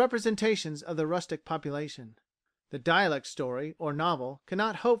to the representations of the rustic population. The dialect story, or novel,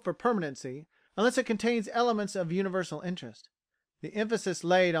 cannot hope for permanency unless it contains elements of universal interest. The emphasis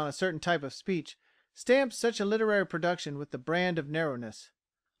laid on a certain type of speech stamps such a literary production with the brand of narrowness.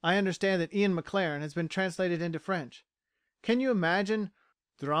 I understand that Ian Maclaren has been translated into French. Can you imagine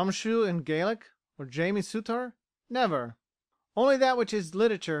Drumsheugh in Gaelic, or Jamie Soutar? Never. Only that which is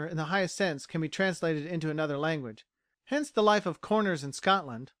literature in the highest sense can be translated into another language. Hence the life of Corners in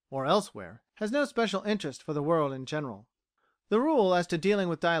Scotland, or elsewhere, has no special interest for the world in general. The rule as to dealing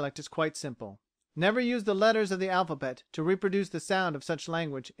with dialect is quite simple. Never use the letters of the alphabet to reproduce the sound of such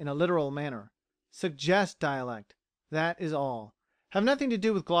language in a literal manner. Suggest dialect. That is all. Have nothing to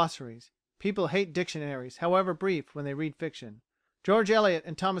do with glossaries. People hate dictionaries, however brief, when they read fiction. George Eliot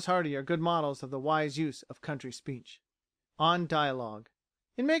and Thomas Hardy are good models of the wise use of country speech. On dialogue.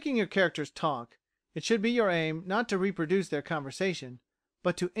 In making your characters talk, it should be your aim not to reproduce their conversation,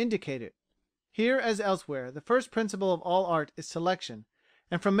 but to indicate it. Here, as elsewhere, the first principle of all art is selection,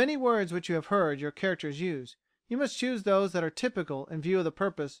 and from many words which you have heard your characters use, you must choose those that are typical in view of the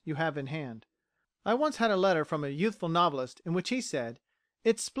purpose you have in hand. I once had a letter from a youthful novelist in which he said,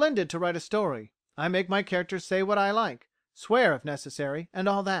 "It's splendid to write a story. I make my characters say what I like, swear if necessary, and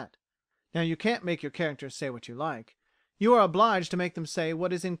all that." Now you can't make your characters say what you like. You are obliged to make them say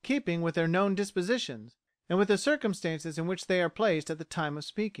what is in keeping with their known dispositions, and with the circumstances in which they are placed at the time of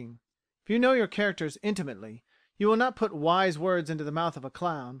speaking. If you know your characters intimately, you will not put wise words into the mouth of a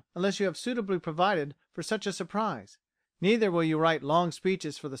clown unless you have suitably provided for such a surprise. Neither will you write long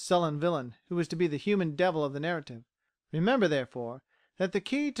speeches for the sullen villain who is to be the human devil of the narrative. Remember, therefore, that the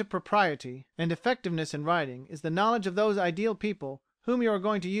key to propriety and effectiveness in writing is the knowledge of those ideal people whom you are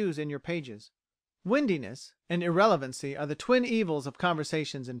going to use in your pages. Windiness and irrelevancy are the twin evils of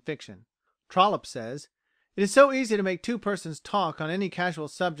conversations in fiction. Trollope says, "It is so easy to make two persons talk on any casual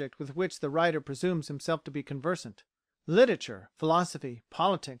subject with which the writer presumes himself to be conversant. Literature, philosophy,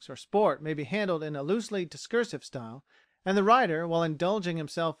 politics, or sport may be handled in a loosely discursive style, and the writer, while indulging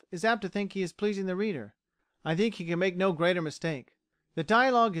himself, is apt to think he is pleasing the reader. I think he can make no greater mistake. The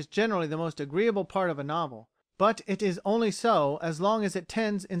dialogue is generally the most agreeable part of a novel, but it is only so as long as it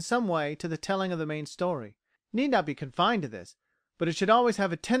tends in some way to the telling of the main story. It need not be confined to this, but it should always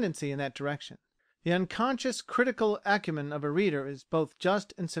have a tendency in that direction. The unconscious critical acumen of a reader is both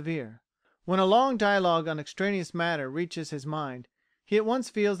just and severe. When a long dialogue on extraneous matter reaches his mind, he at once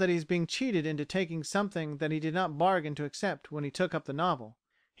feels that he is being cheated into taking something that he did not bargain to accept when he took up the novel.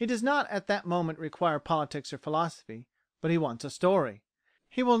 He does not at that moment require politics or philosophy, but he wants a story.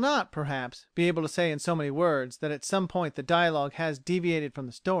 He will not, perhaps, be able to say in so many words that at some point the dialogue has deviated from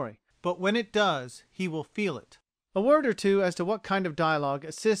the story, but when it does he will feel it. A word or two as to what kind of dialogue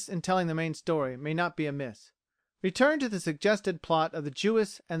assists in telling the main story may not be amiss. Return to the suggested plot of the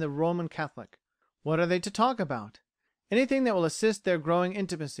Jewess and the Roman Catholic. What are they to talk about? Anything that will assist their growing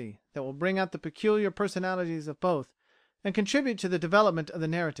intimacy, that will bring out the peculiar personalities of both, and contribute to the development of the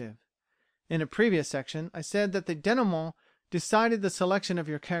narrative. In a previous section I said that the denouement decided the selection of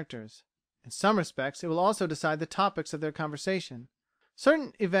your characters. In some respects it will also decide the topics of their conversation.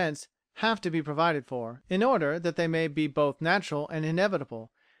 Certain events have to be provided for, in order that they may be both natural and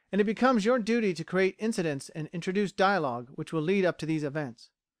inevitable, and it becomes your duty to create incidents and introduce dialogue which will lead up to these events.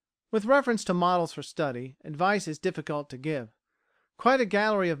 With reference to models for study, advice is difficult to give. Quite a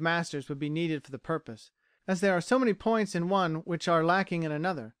gallery of masters would be needed for the purpose, as there are so many points in one which are lacking in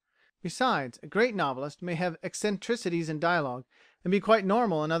another. Besides, a great novelist may have eccentricities in dialogue and be quite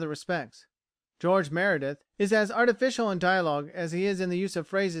normal in other respects. George Meredith is as artificial in dialogue as he is in the use of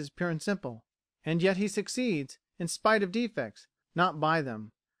phrases pure and simple, and yet he succeeds, in spite of defects, not by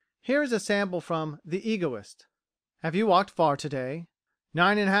them. Here is a sample from The Egoist. Have you walked far today?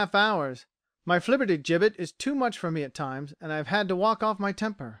 9½ hours. My flibbertigibbet is too much for me at times, and I have had to walk off my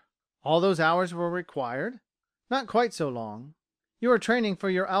temper. All those hours were required? Not quite so long. You are training for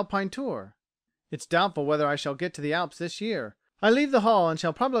your Alpine tour. It's doubtful whether I shall get to the Alps this year. I leave the Hall and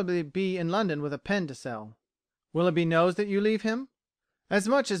shall probably be in London with a pen to sell. Willoughby knows that you leave him? As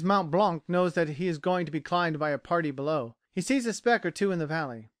much as Mont Blanc knows that he is going to be climbed by a party below. He sees a speck or two in the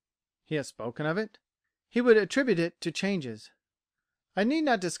valley. He has spoken of it? He would attribute it to changes. I need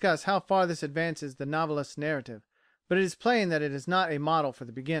not discuss how far this advances the novelist's narrative, but it is plain that it is not a model for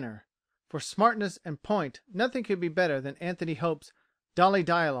the beginner. For smartness and point nothing could be better than Anthony Hope's Dolly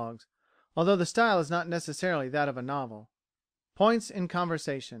Dialogues, although the style is not necessarily that of a novel. Points in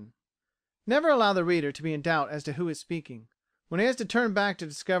conversation. Never allow the reader to be in doubt as to who is speaking. When he has to turn back to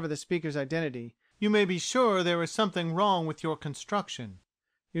discover the speaker's identity, you may be sure there is something wrong with your construction.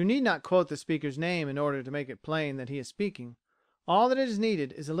 You need not quote the speaker's name in order to make it plain that he is speaking. All that is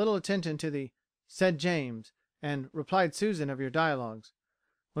needed is a little attention to the "said James" and "replied Susan" of your dialogues.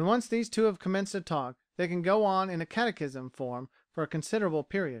 When once these two have commenced to talk, they can go on in a catechism form for a considerable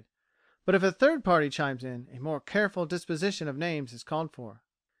period. But if a third party chimes in, a more careful disposition of names is called for.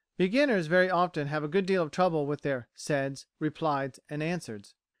 Beginners very often have a good deal of trouble with their "saids," "replieds," and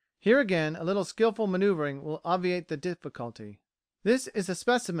 "answereds." Here again a little skilful manoeuvring will obviate the difficulty. This is a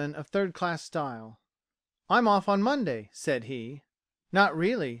specimen of third class style. "I'm off on Monday," said he. "Not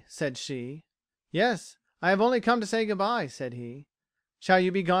really," said she. "Yes, I have only come to say goodbye," said he. "Shall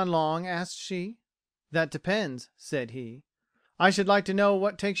you be gone long?" asked she. "That depends," said he. "I should like to know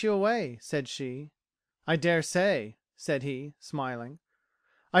what takes you away," said she. "I dare say," said he, smiling.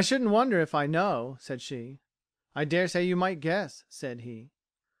 "I shouldn't wonder if I know," said she. "I dare say you might guess," said he.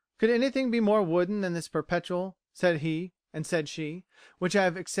 Could anything be more wooden than this perpetual "said he" and "said she," which I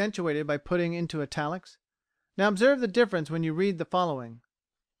have accentuated by putting into italics? Now observe the difference when you read the following: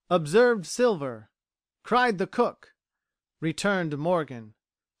 "Observed Silver," "cried the cook," "returned Morgan,"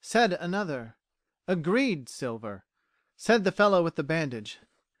 "said another," "agreed Silver," "said the fellow with the bandage."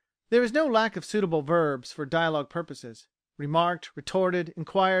 There is no lack of suitable verbs for dialogue purposes. Remarked, retorted,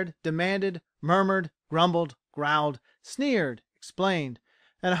 inquired, demanded, murmured, grumbled, growled, sneered, explained,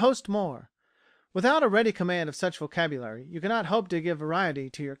 and a host more. Without a ready command of such vocabulary, you cannot hope to give variety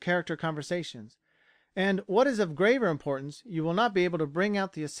to your character conversations, and, what is of graver importance, you will not be able to bring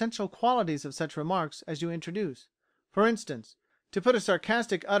out the essential qualities of such remarks as you introduce. For instance, to put a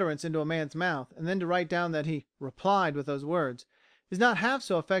sarcastic utterance into a man's mouth and then to write down that he "replied" with those words, is not half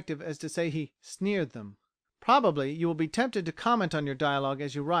so effective as to say he "sneered" them. Probably you will be tempted to comment on your dialogue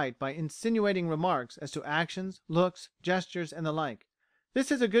as you write by insinuating remarks as to actions, looks, gestures, and the like.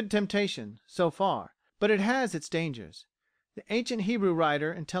 This is a good temptation, so far, but it has its dangers. The ancient Hebrew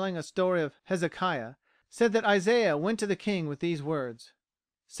writer, in telling a story of Hezekiah, said that Isaiah went to the king with these words: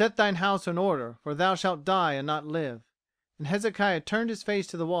 "Set thine house in order, for thou shalt die and not live." And Hezekiah turned his face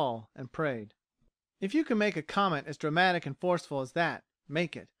to the wall and prayed. If you can make a comment as dramatic and forceful as that,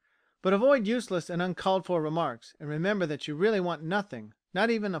 make it. But avoid useless and uncalled for remarks, and remember that you really want nothing,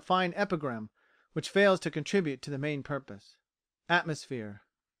 not even a fine epigram, which fails to contribute to the main purpose. Atmosphere.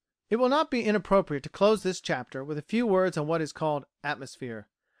 It will not be inappropriate to close this chapter with a few words on what is called atmosphere.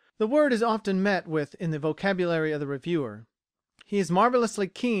 The word is often met with in the vocabulary of the reviewer. He is marvellously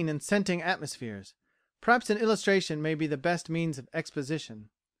keen in scenting atmospheres. Perhaps an illustration may be the best means of exposition.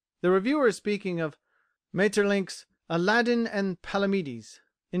 The reviewer is speaking of Maeterlinck's Aladdin and Palamedes,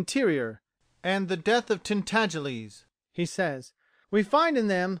 Interior, and The Death of Tintagiles. He says, "We find in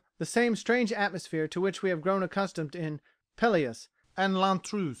them the same strange atmosphere to which we have grown accustomed in Pelleas and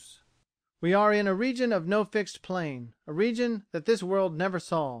L'Intruse. We are in a region of no fixed plane, a region that this world never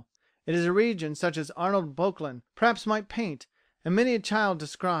saw. It is a region such as Arnold Böcklin perhaps might paint, and many a child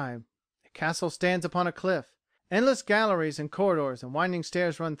describe. A castle stands upon a cliff. Endless galleries and corridors and winding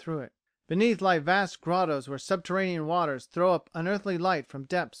stairs run through it. Beneath lie vast grottos where subterranean waters throw up unearthly light from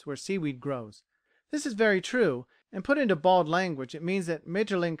depths where seaweed grows." This is very true, and put into bald language it means that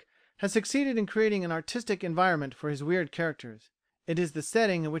Maeterlinck has succeeded in creating an artistic environment for his weird characters. It is the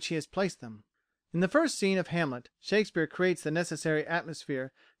setting in which he has placed them. In the first scene of Hamlet, Shakespeare creates the necessary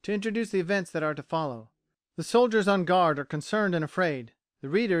atmosphere to introduce the events that are to follow. The soldiers on guard are concerned and afraid. The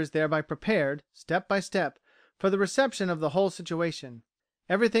reader is thereby prepared, step by step, for the reception of the whole situation.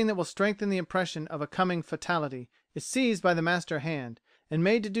 Everything that will strengthen the impression of a coming fatality is seized by the master hand, and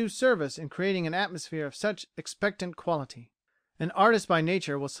made to do service in creating an atmosphere of such expectant quality. An artist by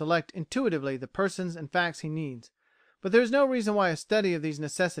nature will select intuitively the persons and facts he needs, but there is no reason why a study of these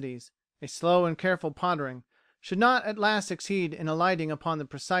necessities, a slow and careful pondering, should not at last succeed in alighting upon the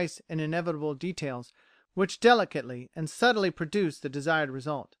precise and inevitable details which delicately and subtly produce the desired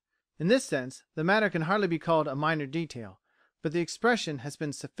result. In this sense, the matter can hardly be called a minor detail, but the expression has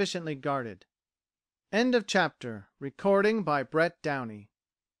been sufficiently guarded. End of chapter. Recording by Brett Downey.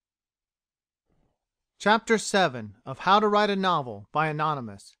 Chapter 7 of How to Write a Novel by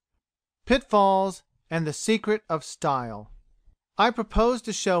Anonymous. Pitfalls and the Secret of Style. I propose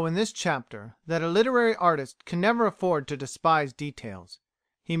to show in this chapter that a literary artist can never afford to despise details.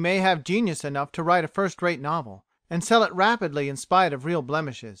 He may have genius enough to write a first-rate novel, and sell it rapidly in spite of real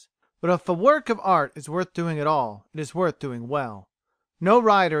blemishes, but if a work of art is worth doing at all, it is worth doing well. No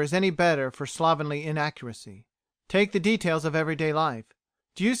writer is any better for slovenly inaccuracy. Take the details of everyday life.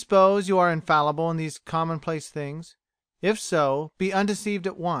 Do you suppose you are infallible in these commonplace things? If so, be undeceived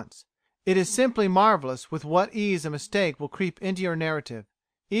at once. It is simply marvellous with what ease a mistake will creep into your narrative.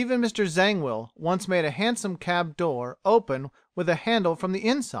 Even Mr. Zangwill once made a hansom cab door open with a handle from the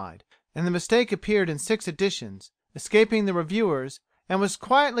inside, and the mistake appeared in 6 editions, escaping the reviewers, and was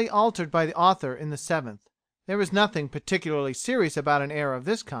quietly altered by the author in the 7th. There is nothing particularly serious about an error of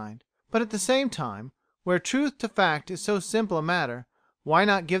this kind, but at the same time, where truth to fact is so simple a matter, why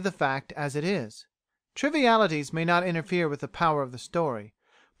not give the fact as it is? Trivialities may not interfere with the power of the story,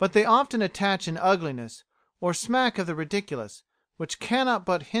 but they often attach an ugliness, or smack of the ridiculous, which cannot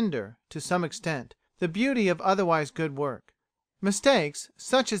but hinder, to some extent, the beauty of otherwise good work. Mistakes,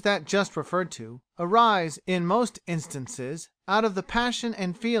 such as that just referred to, arise, in most instances, out of the passion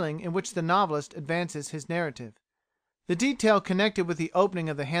and feeling in which the novelist advances his narrative. The detail connected with the opening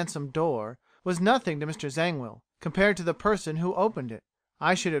of the hansom door was nothing to Mr. Zangwill, compared to the person who opened it.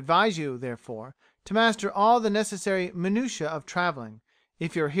 I should advise you, therefore, to master all the necessary minutiae of travelling,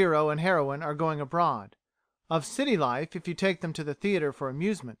 if your hero and heroine are going abroad; of city life, if you take them to the theatre for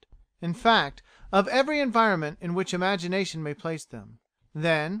amusement; in fact, of every environment in which imagination may place them.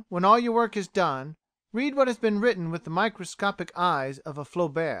 Then, when all your work is done, read what has been written with the microscopic eyes of a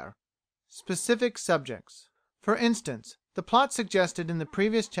Flaubert. Specific subjects. For instance, the plot suggested in the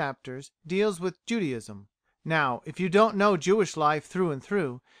previous chapters deals with Judaism. Now, if you don't know Jewish life through and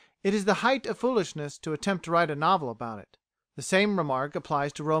through, it is the height of foolishness to attempt to write a novel about it. The same remark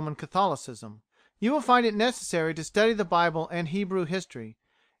applies to Roman Catholicism. You will find it necessary to study the Bible and Hebrew history,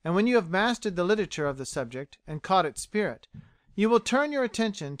 and when you have mastered the literature of the subject and caught its spirit, you will turn your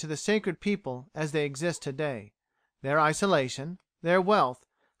attention to the sacred people as they exist today, their isolation, their wealth,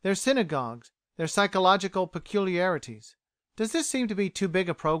 their synagogues, their psychological peculiarities. Does this seem to be too big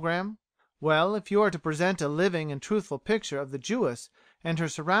a programme? Well, if you are to present a living and truthful picture of the Jewess and her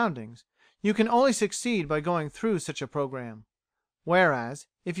surroundings, you can only succeed by going through such a programme. Whereas,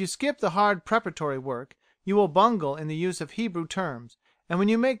 if you skip the hard preparatory work, you will bungle in the use of Hebrew terms, and when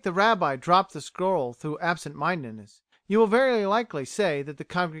you make the rabbi drop the scroll through absent-mindedness, you will very likely say that the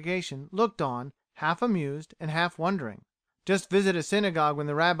congregation looked on, half amused and half wondering. Just visit a synagogue when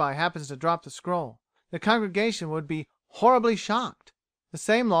the rabbi happens to drop the scroll. The congregation would be horribly shocked. The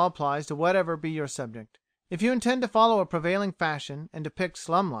same law applies to whatever be your subject. If you intend to follow a prevailing fashion and depict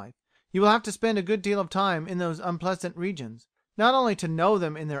slum life, you will have to spend a good deal of time in those unpleasant regions, not only to know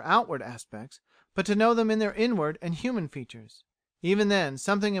them in their outward aspects, but to know them in their inward and human features. Even then,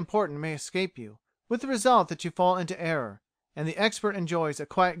 something important may escape you, with the result that you fall into error, and the expert enjoys a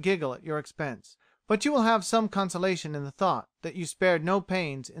quiet giggle at your expense. But you will have some consolation in the thought that you spared no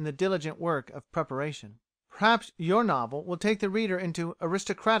pains in the diligent work of preparation. Perhaps your novel will take the reader into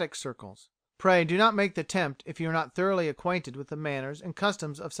aristocratic circles. Pray do not make the attempt if you are not thoroughly acquainted with the manners and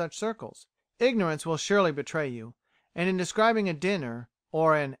customs of such circles. Ignorance will surely betray you, and in describing a dinner,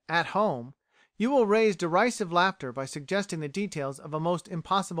 or an "at home," you will raise derisive laughter by suggesting the details of a most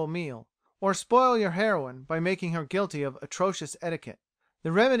impossible meal, or spoil your heroine by making her guilty of atrocious etiquette.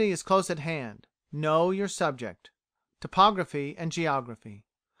 The remedy is close at hand. Know your subject. Topography and geography.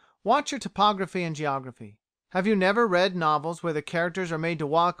 Watch your topography and geography. Have you never read novels where the characters are made to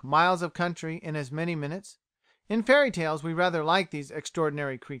walk miles of country in as many minutes? In fairy tales we rather like these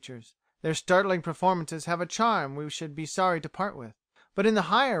extraordinary creatures. Their startling performances have a charm we should be sorry to part with. But in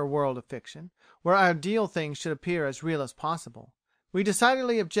the higher world of fiction, where ideal things should appear as real as possible, we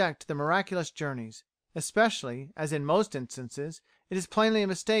decidedly object to the miraculous journeys, especially as in most instances It is plainly a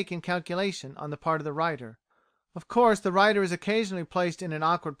mistake in calculation on the part of the writer. Of course, the writer is occasionally placed in an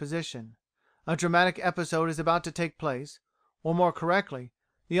awkward position. A dramatic episode is about to take place, or more correctly,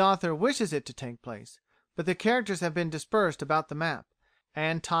 the author wishes it to take place, but the characters have been dispersed about the map,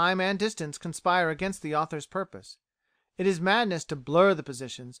 and time and distance conspire against the author's purpose. It is madness to blur the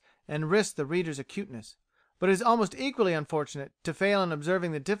positions and risk the reader's acuteness, but it is almost equally unfortunate to fail in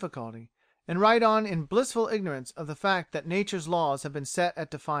observing the difficulty, and write on in blissful ignorance of the fact that nature's laws have been set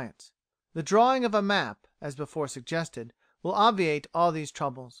at defiance. The drawing of a map, as before suggested, will obviate all these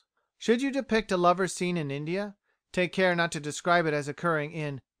troubles. Should you depict a lover's scene in India, take care not to describe it as occurring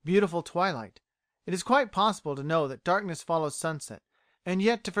in beautiful twilight. It is quite possible to know that darkness follows sunset, and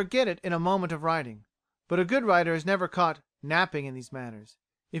yet to forget it in a moment of writing. But a good writer is never caught napping in these matters.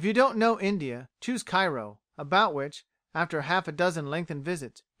 If you don't know India, choose Cairo, about which, after half a dozen lengthened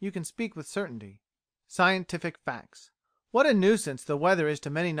visits, you can speak with certainty. Scientific facts. What a nuisance the weather is to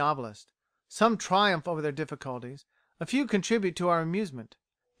many novelists. Some triumph over their difficulties, a few contribute to our amusement.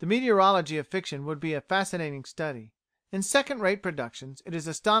 The meteorology of fiction would be a fascinating study. In second-rate productions it is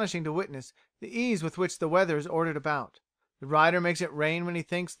astonishing to witness the ease with which the weather is ordered about. The writer makes it rain when he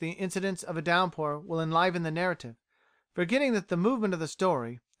thinks the incidents of a downpour will enliven the narrative, forgetting that the movement of the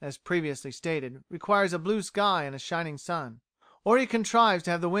story, as previously stated, requires a blue sky and a shining sun. Or he contrives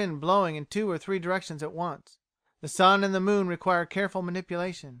to have the wind blowing in 2 or 3 directions at once. The sun and the moon require careful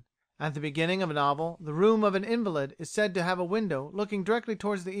manipulation. At the beginning of a novel the room of an invalid is said to have a window looking directly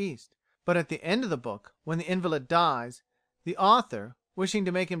towards the east, but at the end of the book, when the invalid dies, the author, wishing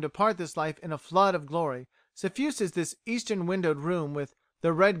to make him depart this life in a flood of glory, suffuses this eastern windowed room with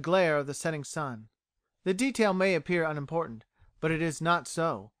the red glare of the setting sun. The detail may appear unimportant, but it is not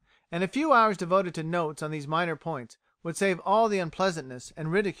so, and a few hours devoted to notes on these minor points would save all the unpleasantness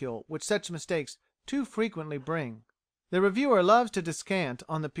and ridicule which such mistakes too frequently bring. The reviewer loves to descant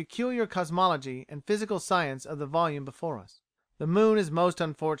on the peculiar cosmology and physical science of the volume before us. The moon is most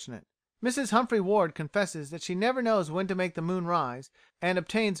unfortunate. Mrs. Humphrey Ward confesses that she never knows when to make the moon rise, and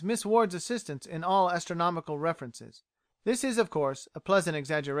obtains Miss Ward's assistance in all astronomical references. This is, of course, a pleasant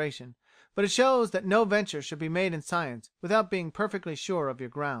exaggeration, but it shows that no venture should be made in science without being perfectly sure of your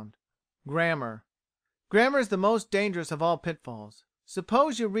ground. Grammar. Grammar is the most dangerous of all pitfalls.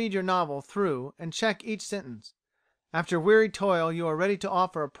 Suppose you read your novel through and check each sentence. After weary toil you are ready to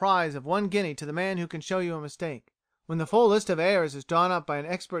offer a prize of 1 guinea to the man who can show you a mistake. When the full list of errors is drawn up by an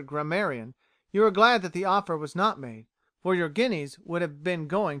expert grammarian, you are glad that the offer was not made, for your guineas would have been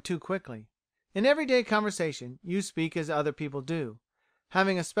going too quickly. In everyday conversation you speak as other people do,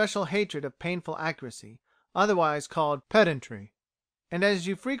 having a special hatred of painful accuracy, otherwise called pedantry. And as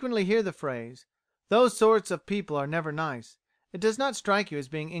you frequently hear the phrase, "Those sorts of people are never nice," it does not strike you as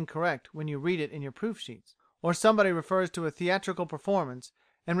being incorrect when you read it in your proof sheets, or somebody refers to a theatrical performance,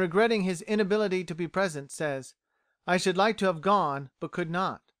 and regretting his inability to be present says, "I should like to have gone, but could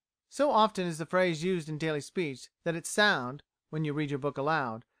not." So often is the phrase used in daily speech that its sound, when you read your book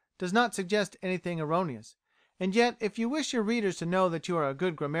aloud, does not suggest anything erroneous, and yet if you wish your readers to know that you are a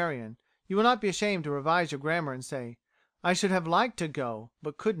good grammarian, you will not be ashamed to revise your grammar and say, "I should have liked to go,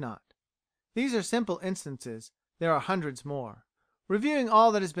 but could not." These are simple instances, there are hundreds more. Reviewing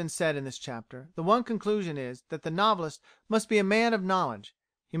all that has been said in this chapter, the one conclusion is that the novelist must be a man of knowledge.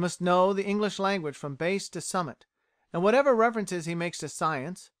 He must know the English language from base to summit, and whatever references he makes to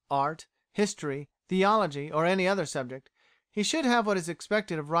science, art, history, theology, or any other subject, he should have what is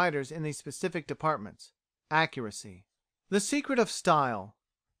expected of writers in these specific departments: accuracy. The secret of style.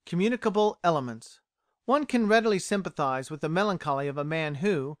 Communicable elements. One can readily sympathise with the melancholy of a man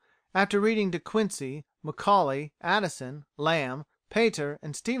who, after reading De Quincey, Macaulay, Addison, Lamb, Pater,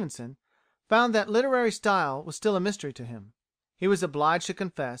 and Stevenson, found that literary style was still a mystery to him. He was obliged to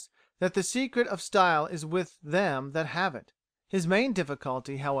confess that the secret of style is with them that have it. His main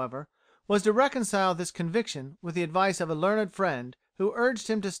difficulty, however, was to reconcile this conviction with the advice of a learned friend who urged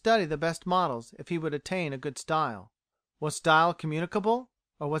him to study the best models if he would attain a good style. Was style communicable,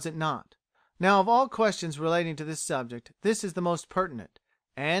 or was it not? Now of all questions relating to this subject this is the most pertinent,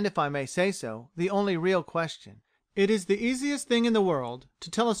 and, if I may say so, the only real question. It is the easiest thing in the world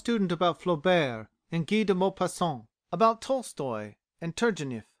to tell a student about Flaubert and Guy de Maupassant, about Tolstoy and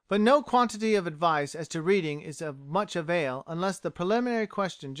Turgenev, but no quantity of advice as to reading is of much avail unless the preliminary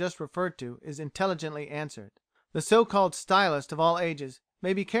question just referred to is intelligently answered. The so-called stylist of all ages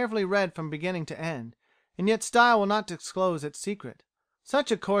may be carefully read from beginning to end, and yet style will not disclose its secret.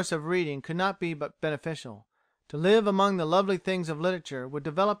 Such a course of reading could not be but beneficial. To live among the lovely things of literature would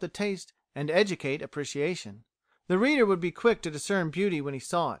develop the taste and educate appreciation. The reader would be quick to discern beauty when he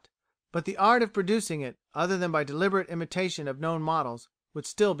saw it. but the art of producing it, other than by deliberate imitation of known models, would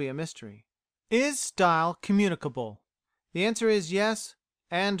still be a mystery. Is style communicable? The answer is yes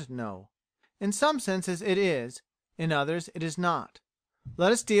and no. In some senses it is, in others it is not.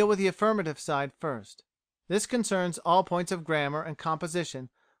 Let us deal with the affirmative side first. This concerns all points of grammar and composition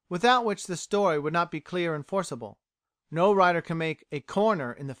without which the story would not be clear and forcible. No writer can make a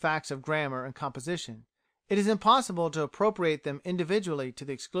corner in the facts of grammar and composition. It is impossible to appropriate them individually to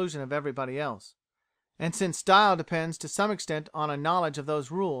the exclusion of everybody else. And since style depends to some extent on a knowledge of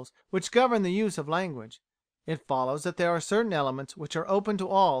those rules which govern the use of language, it follows that there are certain elements which are open to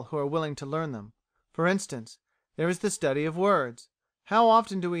all who are willing to learn them. For instance, there is the study of words. How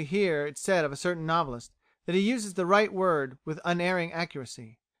often do we hear it said of a certain novelist that he uses the right word with unerring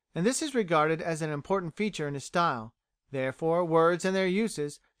accuracy? And this is regarded as an important feature in his style. Therefore, words and their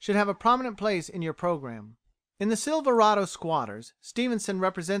uses should have a prominent place in your program. In The Silverado Squatters, Stevenson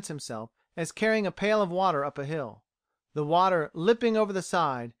represents himself as carrying a pail of water up a hill, the water lipping over the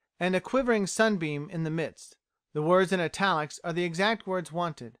side, and a quivering sunbeam in the midst. The words in italics are the exact words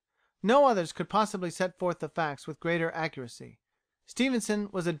wanted. No others could possibly set forth the facts with greater accuracy. Stevenson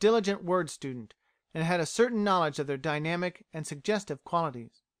was a diligent word student, and had a certain knowledge of their dynamic and suggestive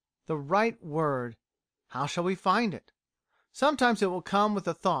qualities. The right word! How shall we find it? Sometimes it will come with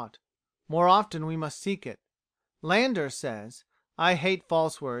a thought. More often we must seek it. Landor says, "I hate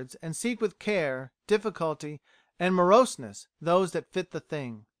false words, and seek with care, difficulty, and moroseness those that fit the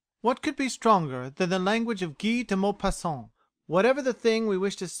thing." What could be stronger than the language of Guy de Maupassant? Whatever the thing we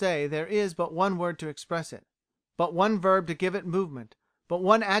wish to say, there is but one word to express it, but one verb to give it movement, but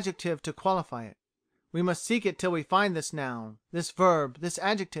one adjective to qualify it. We must seek it till we find this noun, this verb, this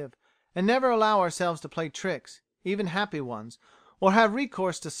adjective, and never allow ourselves to play tricks, even happy ones, or have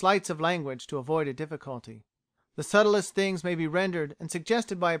recourse to sleights of language to avoid a difficulty. The subtlest things may be rendered and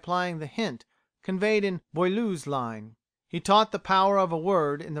suggested by applying the hint conveyed in Boileau's line, "He taught the power of a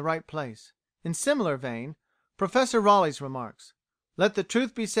word in the right place." In similar vein, Professor Raleigh's remarks, "Let the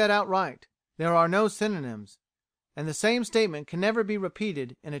truth be said outright. There are no synonyms," and the same statement can never be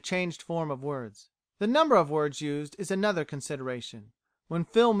repeated in a changed form of words. The number of words used is another consideration. When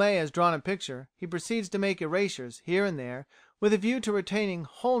Phil May has drawn a picture, he proceeds to make erasures here and there with a view to retaining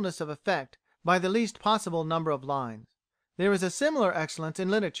wholeness of effect by the least possible number of lines. There is a similar excellence in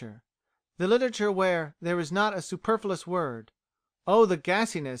literature, the literature where there is not a superfluous word. Oh, the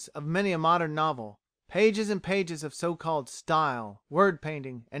gassiness of many a modern novel! Pages and pages of so called style, word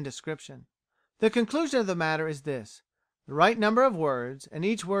painting, and description. The conclusion of the matter is this: the right number of words, and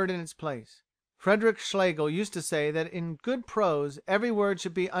each word in its place. Friedrich Schlegel used to say that in good prose every word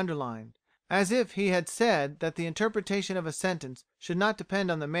should be underlined, as if he had said that the interpretation of a sentence should not depend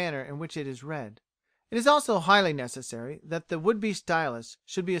on the manner in which it is read. It is also highly necessary that the would be stylist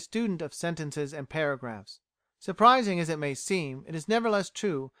should be a student of sentences and paragraphs. Surprising as it may seem, it is nevertheless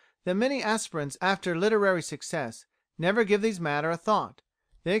true that many aspirants after literary success never give these matters a thought.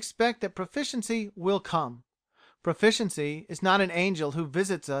 They expect that proficiency will come. Proficiency is not an angel who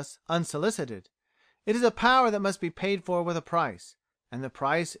visits us unsolicited. It is a power that must be paid for with a price, and the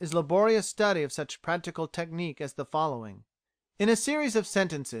price is laborious study of such practical technique as the following. In a series of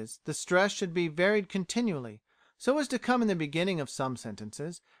sentences the stress should be varied continually, so as to come in the beginning of some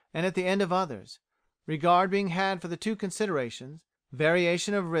sentences and at the end of others, regard being had for the two considerations,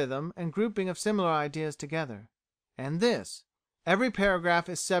 variation of rhythm and grouping of similar ideas together. And this: every paragraph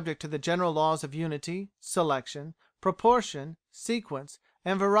is subject to the general laws of unity, selection, proportion, sequence,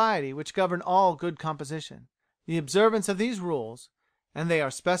 and variety which govern all good composition. The observance of these rules, and they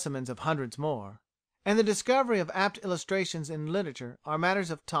are specimens of hundreds more, and the discovery of apt illustrations in literature are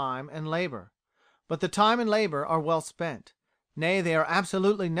matters of time and labour. But the time and labour are well spent; nay, they are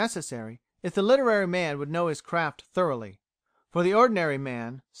absolutely necessary if the literary man would know his craft thoroughly. For the ordinary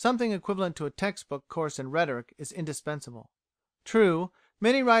man, something equivalent to a textbook course in rhetoric is indispensable. True,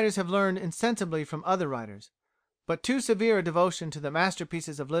 many writers have learned insensibly from other writers, but too severe a devotion to the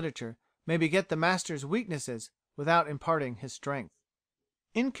masterpieces of literature may beget the master's weaknesses without imparting his strength.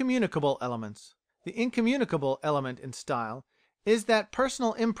 Incommunicable elements. The incommunicable element in style is that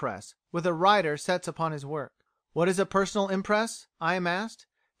personal impress which a writer sets upon his work. What is a personal impress, I am asked?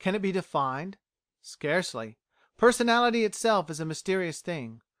 Can it be defined? Scarcely. Personality itself is a mysterious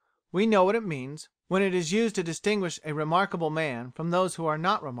thing. We know what it means when it is used to distinguish a remarkable man from those who are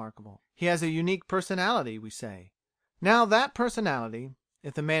not remarkable. He has a unique personality, we say. Now that personality,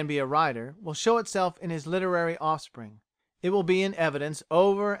 if the man be a writer, will show itself in his literary offspring. It will be in evidence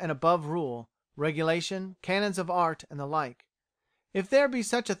over and above rule, regulation, canons of art, and the like. If there be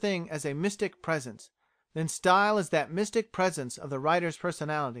such a thing as a mystic presence, then style is that mystic presence of the writer's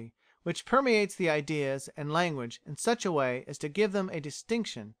personality which permeates the ideas and language in such a way as to give them a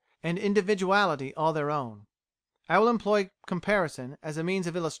distinction and individuality all their own. I will employ comparison as a means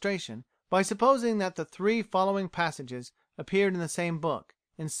of illustration by supposing that the three following passages appeared in the same book,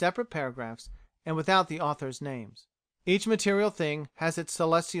 in separate paragraphs, and without the authors' names. Each material thing has its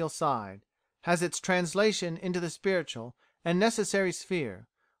celestial side, has its translation into the spiritual and necessary sphere,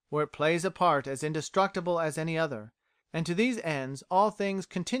 where it plays a part as indestructible as any other, and to these ends all things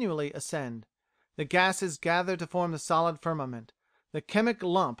continually ascend. The gases gather to form the solid firmament, the chemic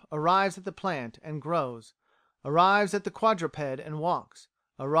lump arrives at the plant and grows, arrives at the quadruped and walks,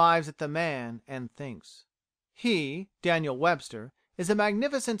 arrives at the man and thinks. He, Daniel Webster, is a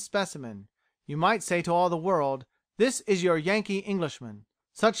magnificent specimen. You might say to all the world, "This is your Yankee Englishman.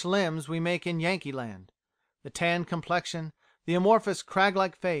 Such limbs we make in Yankee land." The tanned complexion, the amorphous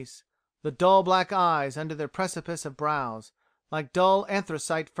crag-like face, the dull black eyes under their precipice of brows, like dull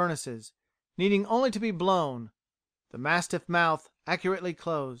anthracite furnaces, needing only to be blown, the mastiff mouth accurately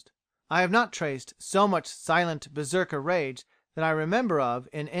closed. I have not traced so much silent berserker rage that I remember of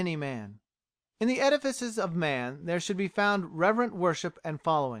in any man. In the edifices of man there should be found reverent worship and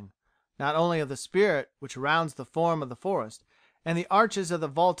following, not only of the spirit which rounds the form of the forest, and the arches of the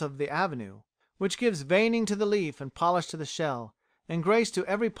vault of the avenue, which gives veining to the leaf and polish to the shell, and grace to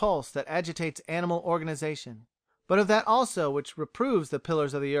every pulse that agitates animal organization, but of that also which reproves the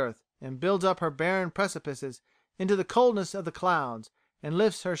pillars of the earth, and builds up her barren precipices into the coldness of the clouds, and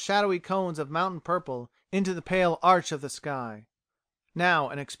lifts her shadowy cones of mountain purple into the pale arch of the sky. Now,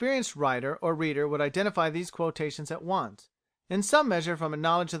 an experienced writer or reader would identify these quotations at once, in some measure from a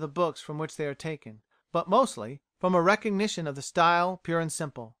knowledge of the books from which they are taken, but mostly from a recognition of the style pure and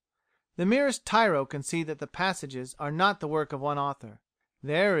simple. The merest tyro can see that the passages are not the work of one author.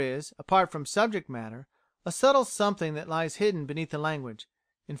 There is, apart from subject matter, a subtle something that lies hidden beneath the language,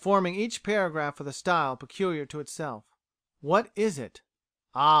 informing each paragraph with a style peculiar to itself. What is it?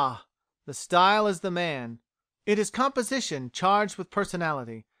 Ah! The style is the man. It is composition charged with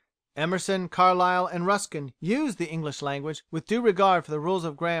personality. Emerson, Carlyle, and Ruskin used the English language with due regard for the rules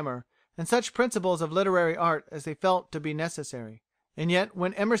of grammar and such principles of literary art as they felt to be necessary. And yet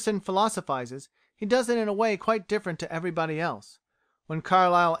when Emerson philosophizes, he does it in a way quite different to everybody else. When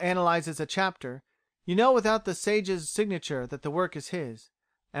Carlyle analyzes a chapter, you know without the sage's signature that the work is his.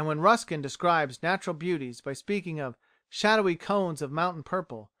 And when Ruskin describes natural beauties by speaking of shadowy cones of mountain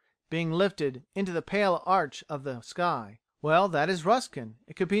purple being lifted into the pale arch of the sky, well, that is Ruskin.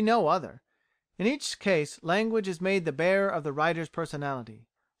 It could be no other. In each case language is made the bearer of the writer's personality.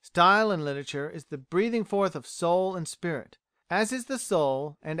 Style in literature is the breathing forth of soul and spirit. As is the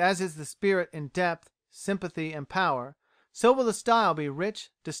soul, and as is the spirit in depth, sympathy, and power, so will the style be rich,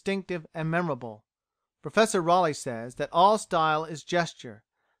 distinctive, and memorable. Professor Raleigh says that all style is gesture,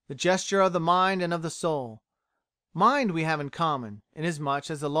 the gesture of the mind and of the soul. Mind we have in common,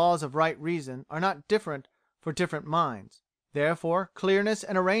 inasmuch as the laws of right reason are not different for different minds. Therefore clearness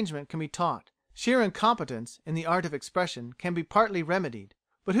and arrangement can be taught. Sheer incompetence in the art of expression can be partly remedied.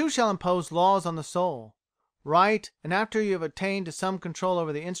 But who shall impose laws on the soul? Write, and after you have attained to some control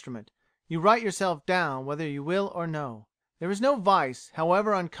over the instrument, you write yourself down whether you will or no. There is no vice,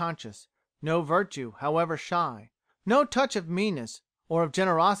 however unconscious, no virtue, however shy, no touch of meanness or of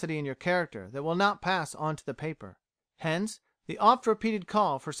generosity in your character that will not pass on to the paper. Hence the oft repeated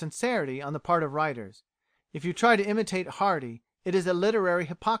call for sincerity on the part of writers. If you try to imitate Hardy, it is a literary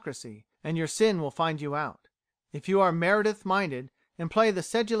hypocrisy, and your sin will find you out. If you are Meredith minded and play the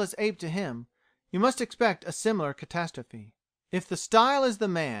sedulous ape to him, you must expect a similar catastrophe. If the style is the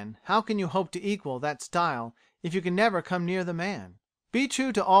man, how can you hope to equal that style if you can never come near the man? Be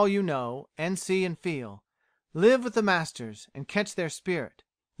true to all you know, and see, and feel. Live with the masters, and catch their spirit.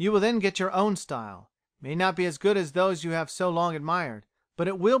 You will then get your own style. It may not be as good as those you have so long admired, but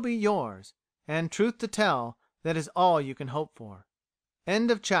it will be yours, and, truth to tell, that is all you can hope for. End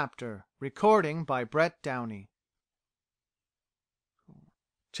of chapter. Recording by Brett Downey.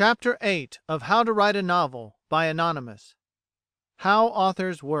 Chapter 8 of How to Write a Novel by Anonymous. How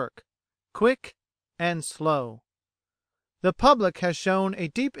Authors Work. Quick and Slow. The public has shown a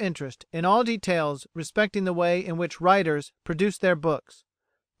deep interest in all details respecting the way in which writers produce their books,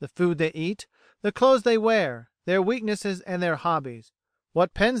 the food they eat, the clothes they wear, their weaknesses and their hobbies,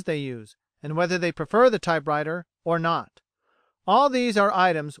 what pens they use, and whether they prefer the typewriter or not. All these are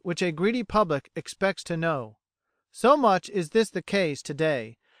items which a greedy public expects to know. So much is this the case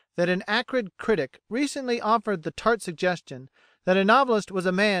today that an acrid critic recently offered the tart suggestion that a novelist was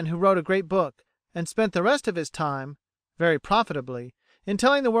a man who wrote a great book and spent the rest of his time, very profitably, in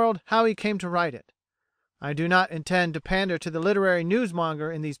telling the world how he came to write it. I do not intend to pander to the literary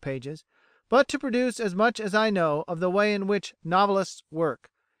newsmonger in these pages, but to produce as much as I know of the way in which novelists work,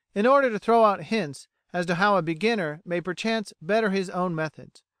 in order to throw out hints as to how a beginner may perchance better his own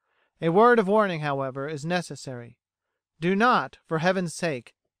methods. A word of warning, however, is necessary. Do not, for heaven's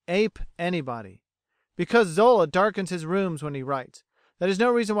sake, ape anybody. Because Zola darkens his rooms when he writes, that is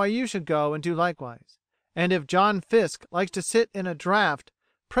no reason why you should go and do likewise. And if John Fiske likes to sit in a draught,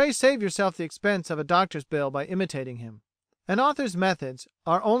 pray save yourself the expense of a doctor's bill by imitating him. An author's methods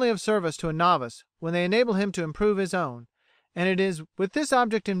are only of service to a novice when they enable him to improve his own, and it is with this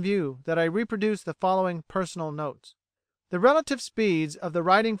object in view that I reproduce the following personal notes. The relative speeds of the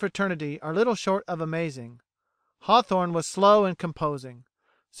writing fraternity are little short of amazing. Hawthorne was slow in composing.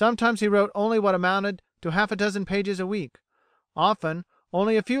 Sometimes he wrote only what amounted to half a dozen pages a week, often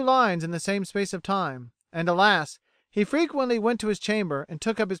only a few lines in the same space of time, and alas, he frequently went to his chamber and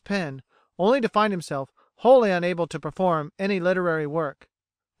took up his pen only to find himself wholly unable to perform any literary work.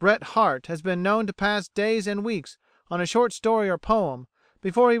 Bret Harte has been known to pass days and weeks on a short story or poem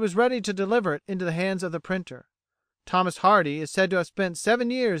before he was ready to deliver it into the hands of the printer. Thomas Hardy is said to have spent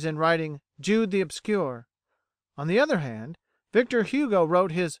 7 years in writing Jude the Obscure. On the other hand, Victor Hugo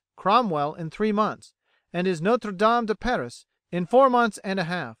wrote his Cromwell in 3 months, and his Notre Dame de Paris in 4 months and a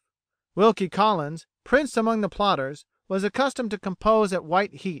half. Wilkie Collins, prince among the plotters, was accustomed to compose at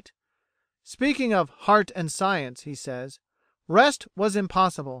white heat. Speaking of heart and science, he says, "Rest was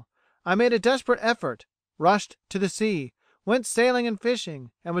impossible. I made a desperate effort, rushed to the sea, went sailing and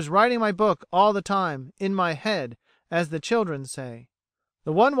fishing, and was writing my book all the time, in my head, as the children say.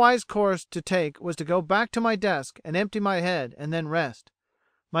 The one wise course to take was to go back to my desk and empty my head and then rest.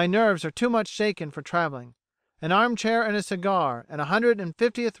 My nerves are too much shaken for travelling. An armchair and a cigar, and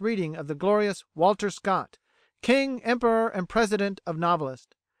 150th reading of the glorious Walter Scott, King, Emperor, and President of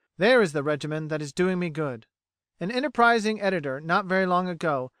Novelists. There is the regimen that is doing me good." An enterprising editor not very long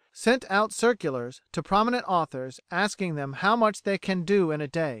ago sent out circulars to prominent authors asking them how much they can do in a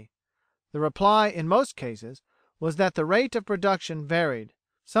day. The reply in most cases was that the rate of production varied.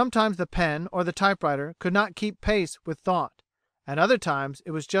 Sometimes the pen or the typewriter could not keep pace with thought. At other times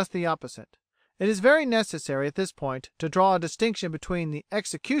it was just the opposite. It is very necessary at this point to draw a distinction between the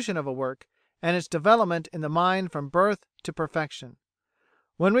execution of a work and its development in the mind from birth to perfection.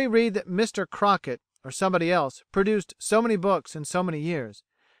 When we read that Mr Crockett or somebody else produced so many books in so many years,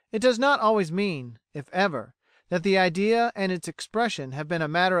 it does not always mean, if ever, that the idea and its expression have been a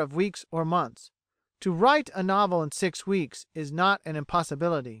matter of weeks or months. To write a novel in 6 weeks is not an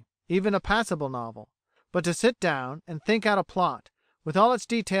impossibility, even a passable novel, but to sit down and think out a plot, with all its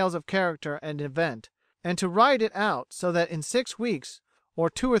details of character and event, and to write it out so that in 6 weeks or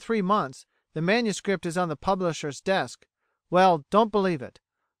 2 or 3 months the manuscript is on the publisher's desk, well, don't believe it.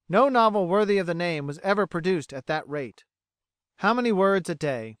 No novel worthy of the name was ever produced at that rate. How many words a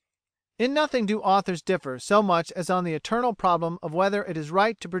day? In nothing do authors differ so much as on the eternal problem of whether it is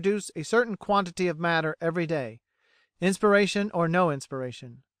right to produce a certain quantity of matter every day, inspiration or no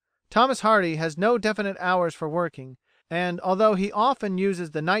inspiration. Thomas Hardy has no definite hours for working, and although he often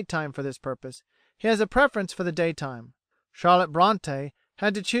uses the night time for this purpose, he has a preference for the daytime. Charlotte Bronte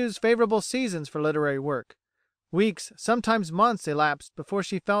had to choose favourable seasons for literary work. Weeks, sometimes months, elapsed before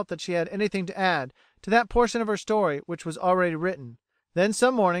she felt that she had anything to add to that portion of her story which was already written. Then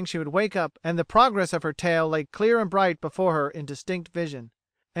some morning she would wake up and the progress of her tale lay clear and bright before her in distinct vision,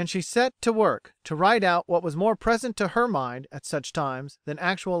 and she set to work to write out what was more present to her mind at such times than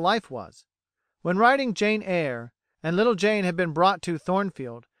actual life was. When writing Jane Eyre, and little Jane had been brought to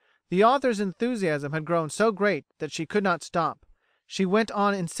Thornfield, the author's enthusiasm had grown so great that she could not stop. She went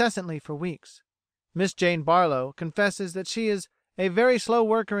on incessantly for weeks. Miss Jane Barlow confesses that she is a very slow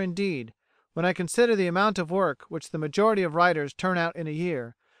worker indeed. When I consider the amount of work which the majority of writers turn out in a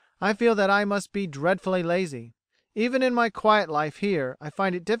year, I feel that I must be dreadfully lazy. Even in my quiet life here I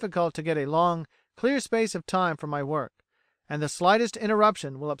find it difficult to get a long, clear space of time for my work, and the slightest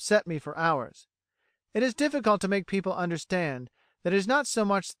interruption will upset me for hours. It is difficult to make people understand that it is not so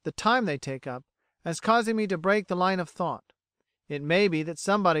much the time they take up as causing me to break the line of thought. It may be that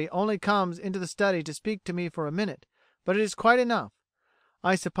somebody only comes into the study to speak to me for a minute, but it is quite enough.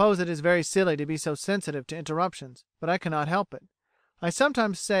 I suppose it is very silly to be so sensitive to interruptions, but I cannot help it. I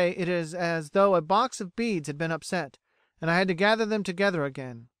sometimes say it is as though a box of beads had been upset, and I had to gather them together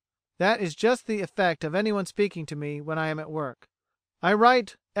again. That is just the effect of anyone speaking to me when I am at work. I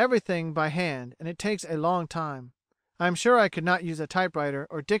write everything by hand, and it takes a long time. I am sure I could not use a typewriter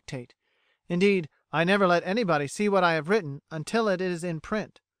or dictate. Indeed, I never let anybody see what I have written until it is in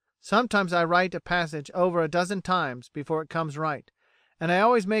print. Sometimes I write a passage over a dozen times before it comes right, and I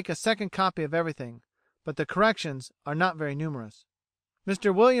always make a second copy of everything, but the corrections are not very numerous.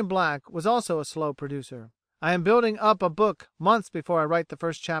 Mr. William Black was also a slow producer. I am building up a book months before I write the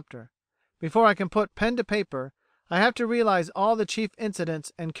first chapter. Before I can put pen to paper, I have to realize all the chief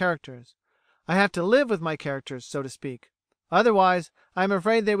incidents and characters. I have to live with my characters, so to speak. Otherwise, I am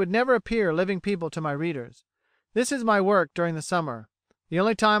afraid they would never appear living people to my readers. This is my work during the summer. The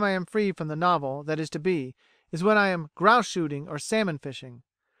only time I am free from the novel that is to be is when I am grouse shooting or salmon fishing.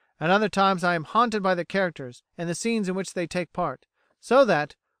 At other times I am haunted by the characters and the scenes in which they take part, so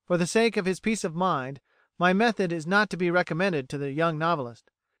that, for the sake of his peace of mind, my method is not to be recommended to the young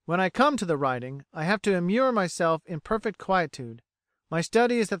novelist. When I come to the writing, I have to immure myself in perfect quietude. My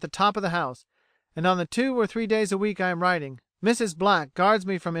study is at the top of the house, and on the 2 or 3 days a week I am writing, Mrs. Black guards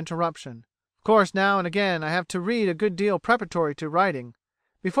me from interruption. Of course, now and again I have to read a good deal preparatory to writing.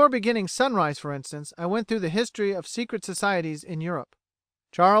 Before beginning Sunrise, for instance, I went through the history of secret societies in Europe.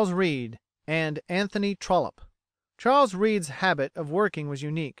 Charles Reade and Anthony Trollope. Charles Reade's habit of working was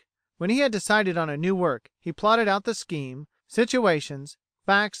unique. When he had decided on a new work, he plotted out the scheme, situations,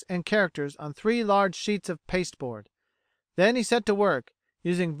 facts, and characters on 3 large sheets of pasteboard. Then he set to work,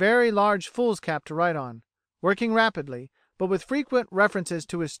 using very large foolscap to write on, working rapidly, but with frequent references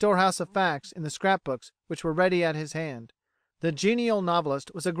to his storehouse of facts in the scrapbooks which were ready at his hand. The genial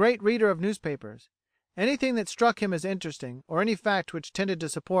novelist was a great reader of newspapers. Anything that struck him as interesting, or any fact which tended to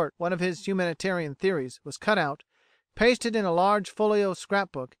support one of his humanitarian theories, was cut out, pasted in a large folio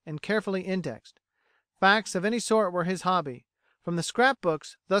scrapbook, and carefully indexed. Facts of any sort were his hobby. From the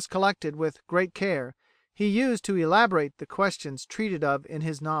scrapbooks thus collected with great care, he used to elaborate the questions treated of in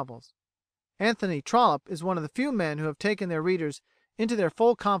his novels. Anthony Trollope is one of the few men who have taken their readers into their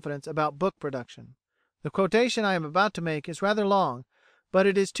full confidence about book production. The quotation I am about to make is rather long, but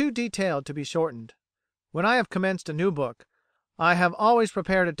it is too detailed to be shortened. When I have commenced a new book, I have always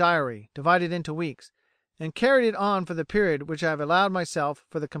prepared a diary, divided into weeks, and carried it on for the period which I have allowed myself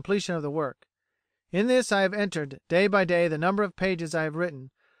for the completion of the work. In this I have entered day by day the number of pages I have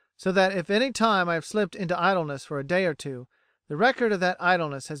written, so that if any time I have slipped into idleness for a day or two, the record of that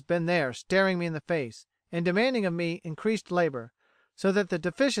idleness has been there staring me in the face, and demanding of me increased labour, so that the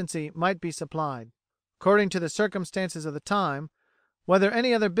deficiency might be supplied, according to the circumstances of the time, whether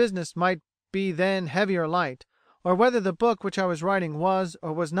any other business might be then heavy or light, or whether the book which I was writing was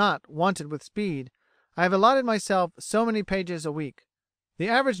or was not wanted with speed. I have allotted myself so many pages a week. The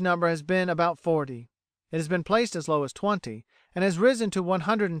average number has been about 40. It has been placed as low as 20, and has risen to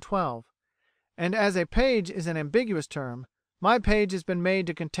 112. And as a page is an ambiguous term, my page has been made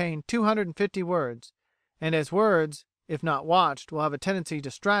to contain 250 words, and as words, if not watched, will have a tendency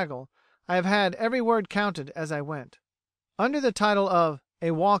to straggle, I have had every word counted as I went. Under the title of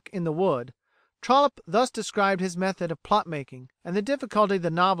A Walk in the Wood, Trollope thus described his method of plot making and the difficulty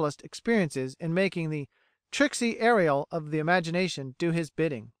the novelist experiences in making the tricksy Ariel of the imagination do his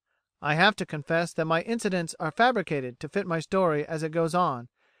bidding. I have to confess that my incidents are fabricated to fit my story as it goes on,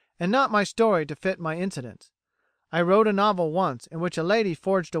 and not my story to fit my incidents. I wrote a novel once in which a lady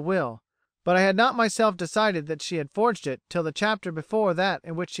forged a will, but I had not myself decided that she had forged it till the chapter before that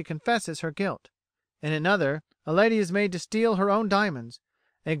in which she confesses her guilt. In another, a lady is made to steal her own diamonds,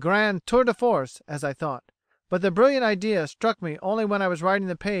 a grand tour de force, as I thought, but the brilliant idea struck me only when I was writing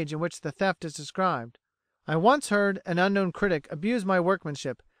the page in which the theft is described. I once heard an unknown critic abuse my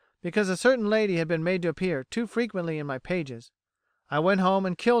workmanship because a certain lady had been made to appear too frequently in my pages. I went home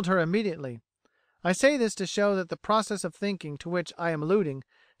and killed her immediately. I say this to show that the process of thinking to which I am alluding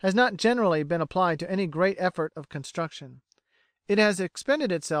has not generally been applied to any great effort of construction. It has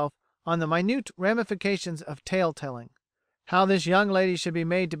expended itself on the minute ramifications of tale telling. How this young lady should be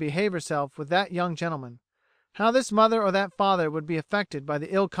made to behave herself with that young gentleman. How this mother or that father would be affected by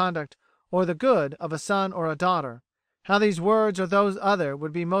the ill conduct or the good of a son or a daughter. How these words or those other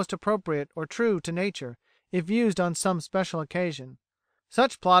would be most appropriate or true to nature if used on some special occasion.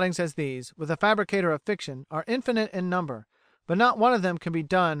 Such plottings as these, with a fabricator of fiction, are infinite in number, but not one of them can be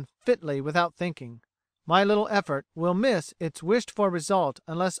done fitly without thinking. My little effort will miss its wished for result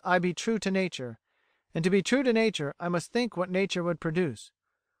unless I be true to nature, and to be true to nature I must think what nature would produce.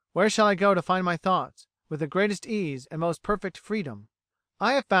 Where shall I go to find my thoughts, with the greatest ease and most perfect freedom?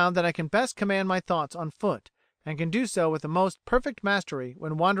 I have found that I can best command my thoughts on foot, and can do so with the most perfect mastery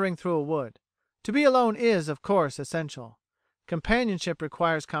when wandering through a wood. To be alone is, of course, essential. Companionship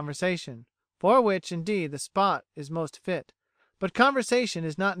requires conversation, for which, indeed, the spot is most fit, but conversation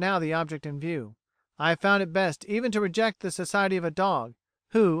is not now the object in view. I have found it best even to reject the society of a dog,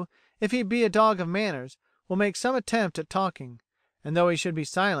 who, if he be a dog of manners, will make some attempt at talking, and though he should be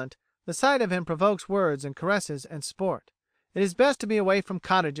silent, the sight of him provokes words and caresses and sport. It is best to be away from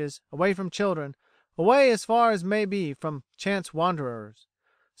cottages, away from children, away as far as may be from chance wanderers.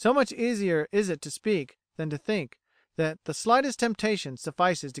 So much easier is it to speak than to think that the slightest temptation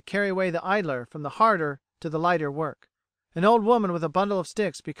suffices to carry away the idler from the harder to the lighter work. An old woman with a bundle of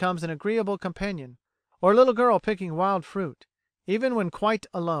sticks becomes an agreeable companion, or a little girl picking wild fruit. Even when quite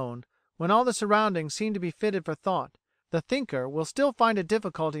alone, when all the surroundings seem to be fitted for thought, the thinker will still find a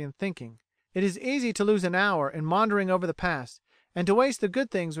difficulty in thinking. It is easy to lose an hour in maundering over the past, and to waste the good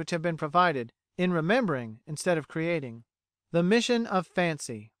things which have been provided, in remembering instead of creating. The mission of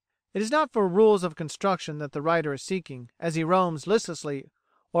fancy. It is not for rules of construction that the writer is seeking as he roams listlessly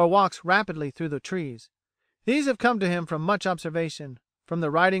or walks rapidly through the trees. These have come to him from much observation, from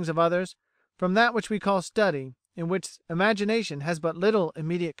the writings of others, from that which we call study, in which imagination has but little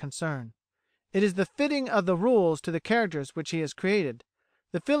immediate concern. It is the fitting of the rules to the characters which he has created,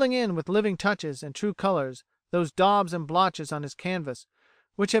 the filling in with living touches and true colours those daubs and blotches on his canvas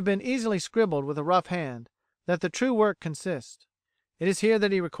which have been easily scribbled with a rough hand, that the true work consists. It is here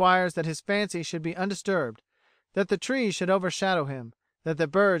that he requires that his fancy should be undisturbed, that the trees should overshadow him, that the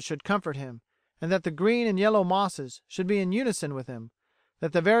birds should comfort him, and that the green and yellow mosses should be in unison with him,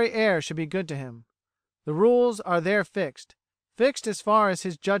 that the very air should be good to him. The rules are there fixed as far as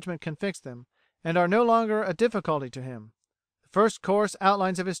his judgment can fix them, and are no longer a difficulty to him. The first coarse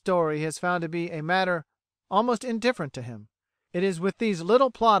outlines of his story he has found to be a matter almost indifferent to him. It is with these little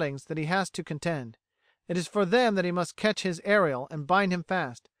plottings that he has to contend. It is for them that he must catch his Ariel and bind him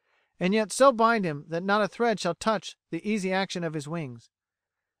fast, and yet so bind him that not a thread shall touch the easy action of his wings.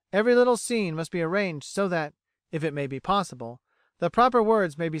 Every little scene must be arranged so that, if it may be possible, the proper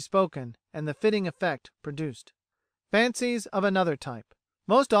words may be spoken and the fitting effect produced. Fancies of another type.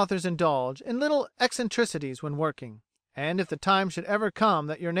 Most authors indulge in little eccentricities when working, and if the time should ever come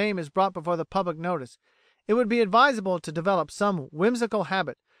that your name is brought before the public notice, it would be advisable to develop some whimsical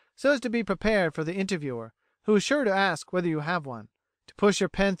habit so as to be prepared for the interviewer, who is sure to ask whether you have one. To push your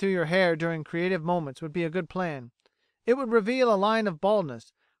pen through your hair during creative moments would be a good plan. It would reveal a line of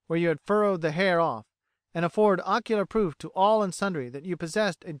baldness where you had furrowed the hair off, and afford ocular proof to all and sundry that you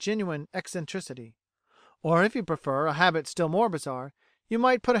possessed a genuine eccentricity. Or, if you prefer a habit still more bizarre, you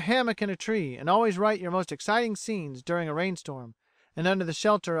might put a hammock in a tree and always write your most exciting scenes during a rainstorm and under the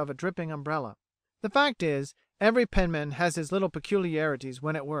shelter of a dripping umbrella. The fact is, every penman has his little peculiarities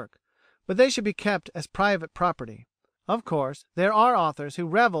when at work, but they should be kept as private property. Of course, there are authors who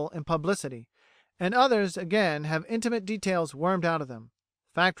revel in publicity, and others again have intimate details wormed out of them.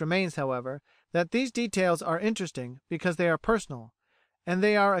 The fact remains, however, that these details are interesting because they are personal, and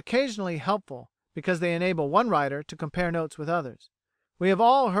they are occasionally helpful because they enable one writer to compare notes with others. We have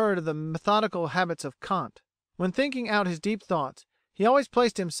all heard of the methodical habits of Kant. When thinking out his deep thoughts, he always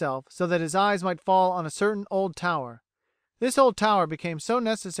placed himself so that his eyes might fall on a certain old tower. This old tower became so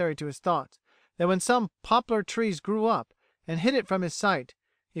necessary to his thoughts that when some poplar trees grew up and hid it from his sight,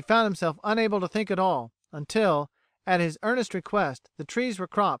 he found himself unable to think at all until, at his earnest request, the trees were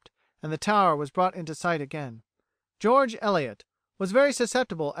cropped and the tower was brought into sight again. George Eliot was very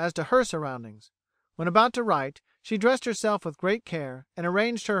susceptible as to her surroundings. When about to write, she dressed herself with great care, and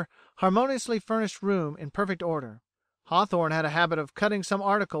arranged her harmoniously furnished room in perfect order. Hawthorne had a habit of cutting some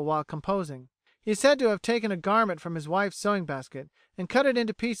article while composing. He is said to have taken a garment from his wife's sewing basket and cut it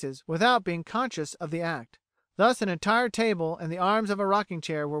into pieces without being conscious of the act. Thus an entire table and the arms of a rocking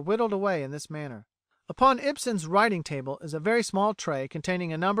chair were whittled away in this manner. Upon Ibsen's writing table is a very small tray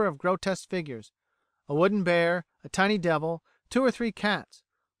containing a number of grotesque figures, a wooden bear, a tiny devil, 2 or 3 cats,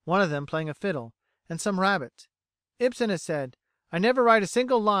 one of them playing a fiddle, and some rabbits. Ibsen has said, "I never write a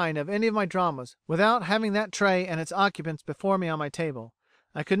single line of any of my dramas without having that tray and its occupants before me on my table.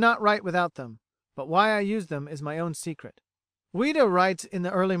 I could not write without them, but why I use them is my own secret." Ouida writes in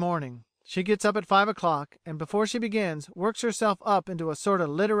the early morning. She gets up at 5 o'clock, and before she begins works herself up into a sort of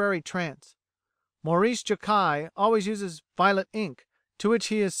literary trance. Maurice Jokai always uses violet ink, to which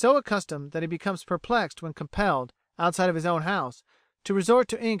he is so accustomed that he becomes perplexed when compelled, outside of his own house, to resort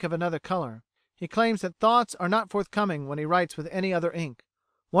to ink of another colour. He claims that thoughts are not forthcoming when he writes with any other ink.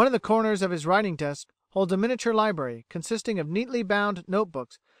 One of the corners of his writing desk holds a miniature library consisting of neatly bound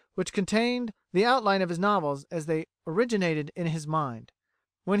notebooks which contained the outline of his novels as they originated in his mind.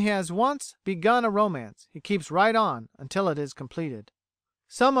 When he has once begun a romance, he keeps right on until it is completed.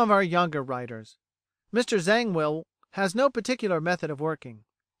 Some of our younger writers. Mr Zangwill has no particular method of working.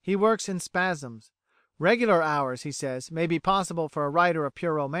 He works in spasms. Regular hours, he says, may be possible for a writer of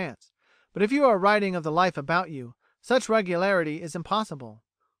pure romance, but if you are writing of the life about you, such regularity is impossible.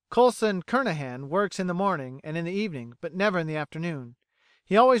 Coulson Kernahan works in the morning and in the evening, but never in the afternoon.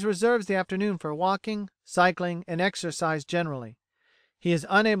 He always reserves the afternoon for walking, cycling, and exercise generally. He is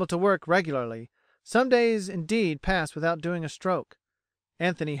unable to work regularly, Some days indeed pass without doing a stroke.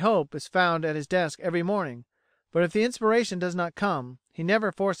 Anthony Hope is found at his desk every morning, but if the inspiration does not come, he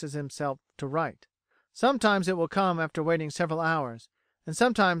never forces himself to write. Sometimes it will come after waiting several hours, and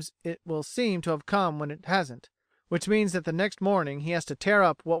sometimes it will seem to have come when it hasn't, which means that the next morning he has to tear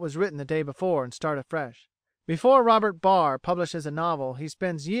up what was written the day before and start afresh. Before Robert Barr publishes a novel he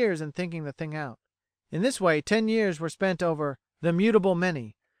spends years in thinking the thing out. In this way 10 years were spent over The Mutable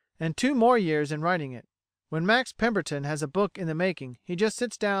Many, and 2 more years in writing it. When Max Pemberton has a book in the making he just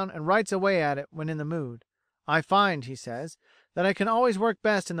sits down and writes away at it when in the mood. "I find," he says, "that I can always work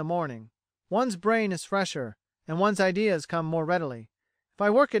best in the morning. One's brain is fresher, and one's ideas come more readily. If I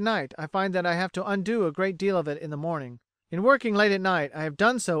work at night I find that I have to undo a great deal of it in the morning. In working late at night I have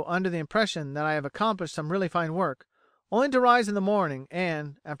done so under the impression that I have accomplished some really fine work, only to rise in the morning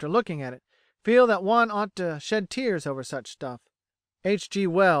and, after looking at it, feel that one ought to shed tears over such stuff." H. G.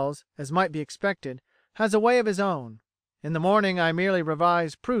 Wells, as might be expected, has a way of his own. "In the morning I merely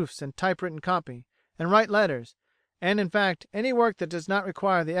revise proofs and typewritten copy, and write letters, and in fact any work that does not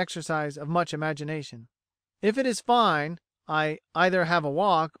require the exercise of much imagination. If it is fine I either have a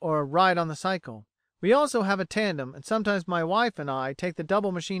walk or ride on the cycle. We also have a tandem, and sometimes my wife and I take the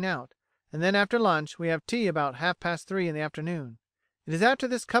double machine out, and then after lunch we have tea about 3:30 in the afternoon. It is after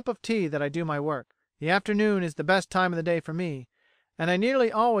this cup of tea that I do my work. The afternoon is the best time of the day for me, and I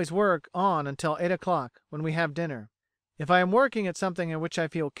nearly always work on until 8 o'clock, when we have dinner. If I am working at something in which I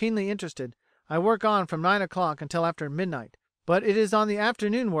feel keenly interested, I work on from 9 o'clock until after midnight, but it is on the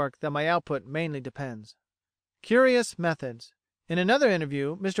afternoon work that my output mainly depends." Curious methods. In another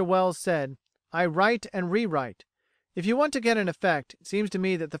interview Mr Wells said, "I write and rewrite. If you want to get an effect, it seems to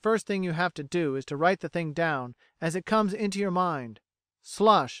me that the first thing you have to do is to write the thing down as it comes into your mind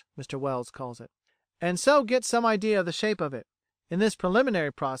 'slush,' Mr Wells calls it, and so get some idea of the shape of it. In this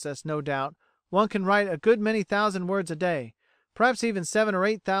preliminary process, no doubt, one can write a good many thousand words a day, perhaps even 7 or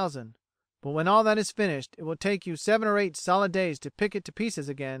 8 thousand, but when all that is finished it will take you 7 or 8 solid days to pick it to pieces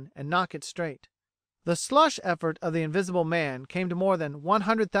again and knock it straight." The slush effort of The Invisible Man came to more than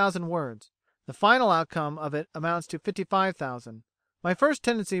 100,000 words. The final outcome of it amounts to 55,000. My first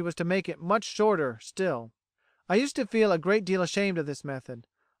tendency was to make it much shorter still. I used to feel a great deal ashamed of this method.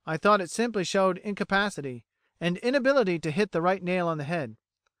 I thought it simply showed incapacity, and inability to hit the right nail on the head.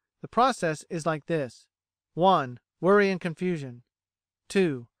 The process is like this: 1. Worry and confusion.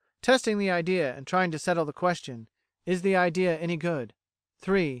 2. Testing the idea and trying to settle the question, is the idea any good?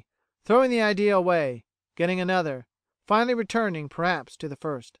 3. Throwing the idea away, getting another, finally returning perhaps to the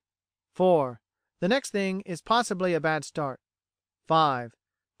first. 4. The next thing is possibly a bad start. 5.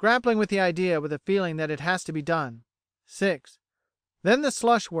 Grappling with the idea with a feeling that it has to be done. 6. Then the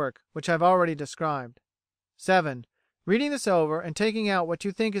slush work which I have already described. 7. Reading this over and taking out what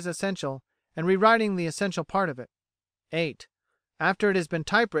you think is essential and rewriting the essential part of it. 8. After it has been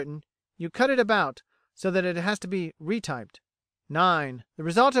typewritten, you cut it about so that it has to be retyped. 9. The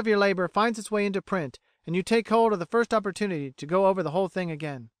result of your labour finds its way into print, and you take hold of the first opportunity to go over the whole thing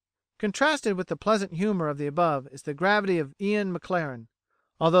again. Contrasted with the pleasant humour of the above is the gravity of Ian Maclaren.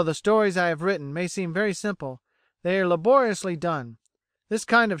 Although the stories I have written may seem very simple, they are laboriously done. This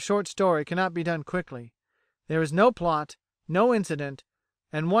kind of short story cannot be done quickly. There is no plot, no incident,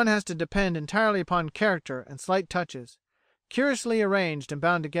 and one has to depend entirely upon character and slight touches, curiously arranged and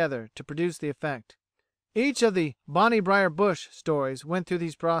bound together, to produce the effect. Each of the Bonnie Briar Bush stories went through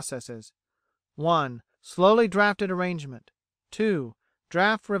these processes: 1. Slowly drafted arrangement. 2.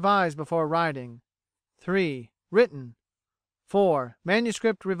 Draft revised before writing. 3. Written. 4.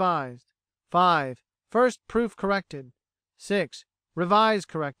 Manuscript revised. 5. First proof corrected. 6. Revised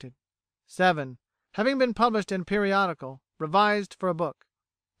corrected. 7. Having been published in a periodical, revised for a book.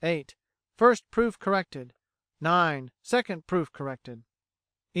 8. First proof corrected. 9. Second proof corrected.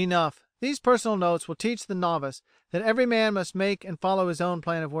 Enough. These personal notes will teach the novice that every man must make and follow his own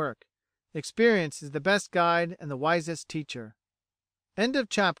plan of work. Experience is the best guide and the wisest teacher. End of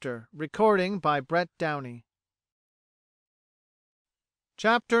chapter. Recording by Brett Downey.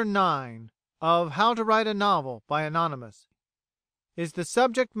 Chapter 9 of How to Write a Novel by Anonymous. Is the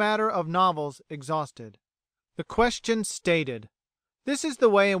subject matter of novels exhausted? The question stated. This is the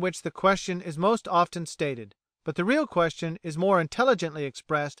way in which the question is most often stated, but the real question is more intelligently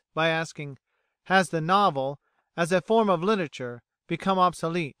expressed by asking, has the novel, as a form of literature, become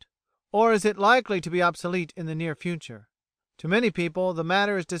obsolete, or is it likely to be obsolete in the near future? To many people the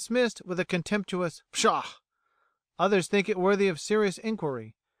matter is dismissed with a contemptuous pshaw. Others think it worthy of serious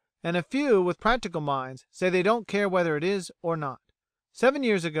inquiry, and a few with practical minds say they don't care whether it is or not. 7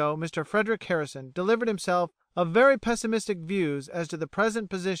 years ago Mr Frederic Harrison delivered himself of very pessimistic views as to the present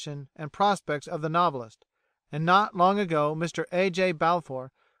position and prospects of the novelist, and not long ago Mr A. J.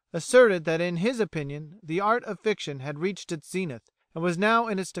 Balfour asserted that in his opinion the art of fiction had reached its zenith and was now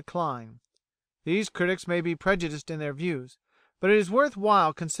in its decline. These critics may be prejudiced in their views, but it is worth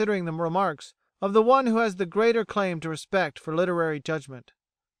while considering the remarks of the one who has the greater claim to respect for literary judgment.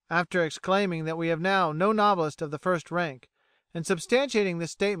 After exclaiming that we have now no novelist of the first rank, and substantiating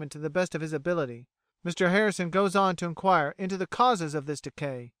this statement to the best of his ability, Mr Harrison goes on to inquire into the causes of this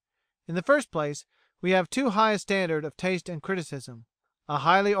decay. In the first place, we have too high a standard of taste and criticism. A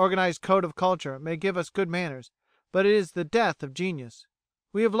highly organised code of culture may give us good manners, but it is the death of genius.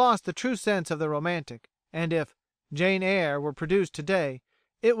 We have lost the true sense of the romantic, and if Jane Eyre were produced to day,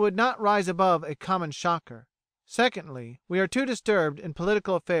 it would not rise above a common shocker. Secondly, we are too disturbed in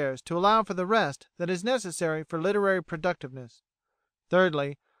political affairs to allow for the rest that is necessary for literary productiveness.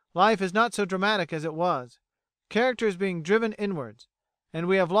 Thirdly, life is not so dramatic as it was. Character is being driven inwards, and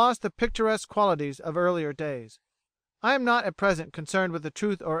we have lost the picturesque qualities of earlier days. I am not at present concerned with the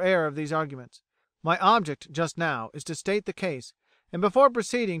truth or error of these arguments. My object just now is to state the case, and before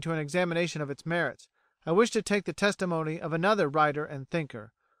proceeding to an examination of its merits, I wish to take the testimony of another writer and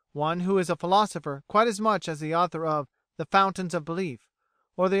thinker, one who is a philosopher quite as much as the author of The Fountains of Belief,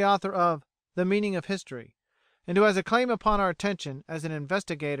 or the author of The Meaning of History, and who has a claim upon our attention as an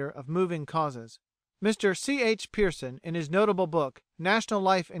investigator of moving causes. Mr C. H. Pearson, in his notable book National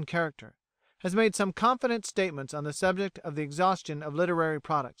Life and Character, has made some confident statements on the subject of the exhaustion of literary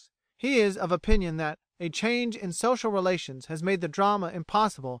products. He is of opinion that a change in social relations has made the drama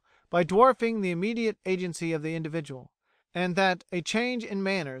impossible by dwarfing the immediate agency of the individual, and that a change in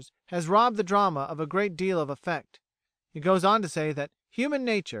manners has robbed the drama of a great deal of effect. He goes on to say that human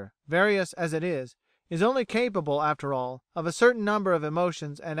nature, various as it is only capable, after all, of a certain number of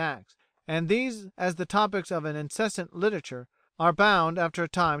emotions and acts, and these, as the topics of an incessant literature, are bound after a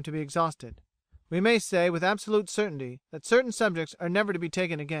time to be exhausted. We may say with absolute certainty that certain subjects are never to be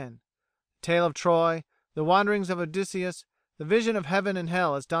taken again. The tale of Troy, the wanderings of Odysseus, the vision of heaven and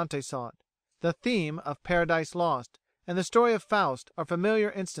hell as Dante saw it, the theme of Paradise Lost, and the story of Faust are familiar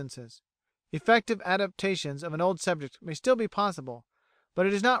instances. Effective adaptations of an old subject may still be possible, but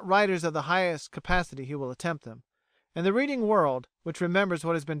it is not writers of the highest capacity who will attempt them, and the reading world, which remembers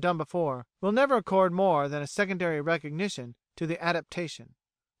what has been done before, will never accord more than a secondary recognition to the adaptation.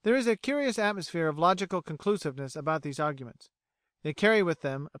 There is a curious atmosphere of logical conclusiveness about these arguments. They carry with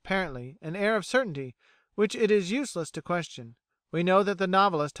them, apparently, an air of certainty which it is useless to question. We know that the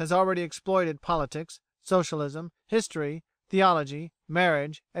novelist has already exploited politics, socialism, history, theology,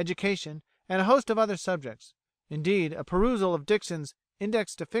 marriage, education, and a host of other subjects. Indeed, a perusal of Dixon's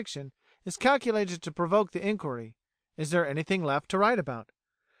Index to Fiction is calculated to provoke the inquiry, is there anything left to write about?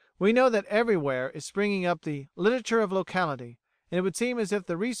 We know that everywhere is springing up the literature of locality, and it would seem as if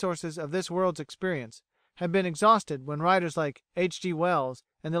the resources of this world's experience had been exhausted when writers like H. G. Wells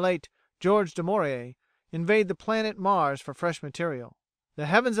and the late George du Maurier invade the planet Mars for fresh material. The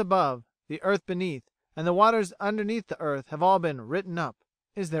heavens above, the earth beneath, and the waters underneath the earth have all been written up.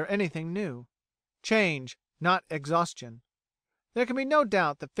 Is there anything new? Change, not exhaustion. There can be no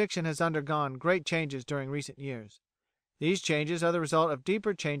doubt that fiction has undergone great changes during recent years. These changes are the result of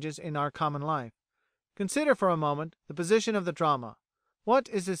deeper changes in our common life. Consider for a moment the position of the drama. What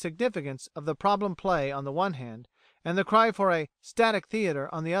is the significance of the problem play on the one hand, and the cry for a static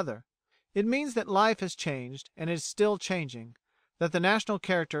theatre on the other? It means that life has changed and is still changing, that the national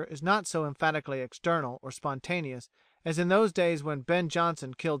character is not so emphatically external or spontaneous as in those days when Ben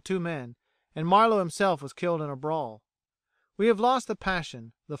Jonson killed 2 men, and Marlowe himself was killed in a brawl. We have lost the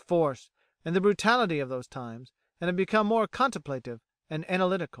passion, the force, and the brutality of those times, and have become more contemplative and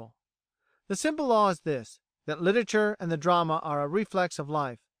analytical. The simple law is this, that literature and the drama are a reflex of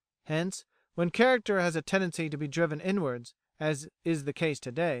life. Hence, when character has a tendency to be driven inwards, as is the case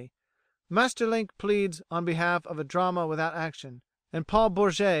today, Maeterlinck pleads on behalf of a drama without action, and Paul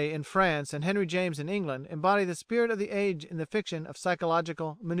Bourget in France and Henry James in England embody the spirit of the age in the fiction of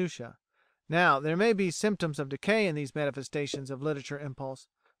psychological minutiae. Now, there may be symptoms of decay in these manifestations of literature impulse,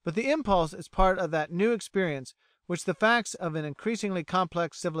 but the impulse is part of that new experience which the facts of an increasingly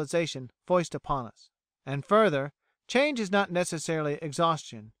complex civilization foist upon us. And further, change is not necessarily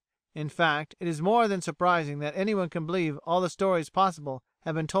exhaustion. In fact, it is more than surprising that anyone can believe all the stories possible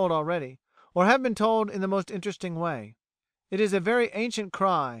have been told already, or have been told in the most interesting way. It is a very ancient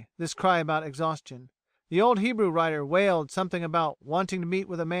cry, this cry about exhaustion. The old Hebrew writer wailed something about wanting to meet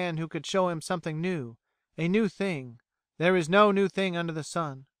with a man who could show him something new, a new thing. There is no new thing under the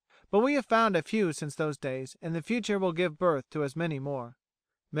sun. But we have found a few since those days, and the future will give birth to as many more.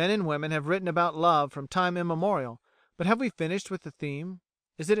 Men and women have written about love from time immemorial, but have we finished with the theme?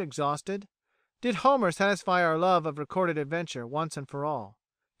 Is it exhausted? Did Homer satisfy our love of recorded adventure once and for all?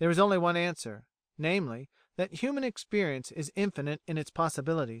 There is only one answer, namely, that human experience is infinite in its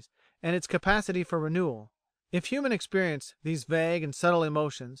possibilities and its capacity for renewal. If human experience, these vague and subtle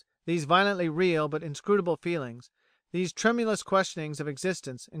emotions, these violently real but inscrutable feelings, these tremulous questionings of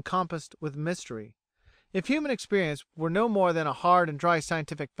existence encompassed with mystery, if human experience were no more than a hard and dry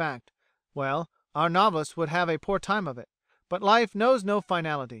scientific fact, well, our novelists would have a poor time of it. But life knows no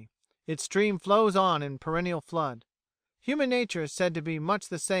finality. Its stream flows on in perennial flood. Human nature is said to be much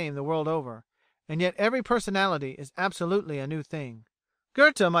the same the world over, and yet every personality is absolutely a new thing.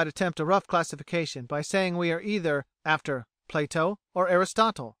 Goethe might attempt a rough classification by saying we are either after Plato or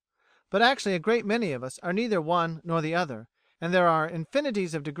Aristotle, but actually a great many of us are neither one nor the other, and there are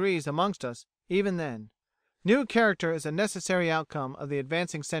infinities of degrees amongst us even then. New character is a necessary outcome of the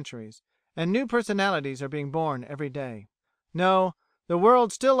advancing centuries, and new personalities are being born every day. No, the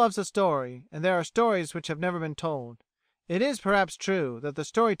world still loves a story, and there are stories which have never been told. It is perhaps true that the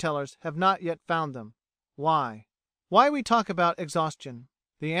storytellers have not yet found them. Why? Why we talk about exhaustion?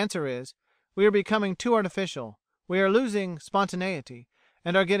 The answer is, we are becoming too artificial, we are losing spontaneity,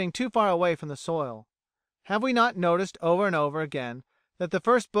 and are getting too far away from the soil. Have we not noticed over and over again that the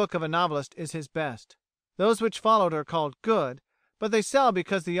first book of a novelist is his best? Those which followed are called good, but they sell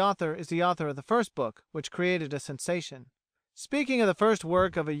because the author is the author of the first book which created a sensation. Speaking of the first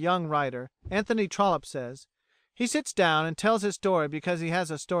work of a young writer, Anthony Trollope says, "He sits down and tells his story because he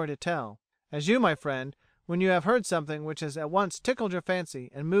has a story to tell, as you, my friend, when you have heard something which has at once tickled your fancy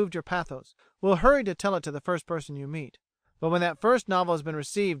and moved your pathos, will hurry to tell it to the first person you meet. But when that first novel has been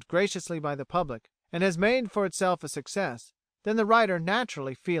received graciously by the public, and has made for itself a success, then the writer,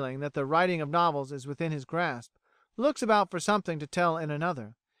 naturally feeling that the writing of novels is within his grasp, looks about for something to tell in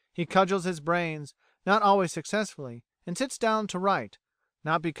another. He cudgels his brains, not always successfully, and sits down to write,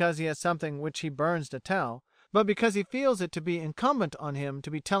 not because he has something which he burns to tell, but because he feels it to be incumbent on him to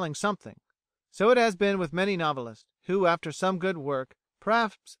be telling something. So it has been with many novelists, who after some good work,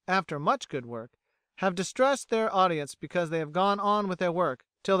 perhaps after much good work, have distressed their audience because they have gone on with their work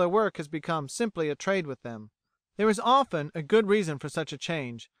till their work has become simply a trade with them. There is often a good reason for such a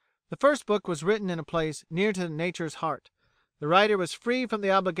change. The first book was written in a place near to nature's heart. The writer was free from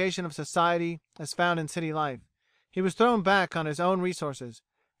the obligation of society as found in city life. He was thrown back on his own resources,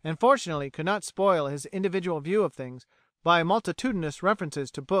 and fortunately could not spoil his individual view of things by multitudinous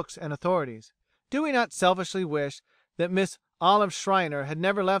references to books and authorities. Do we not selfishly wish that Miss Olive Schreiner had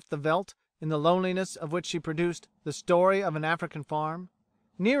never left the veldt in the loneliness of which she produced The Story of an African Farm?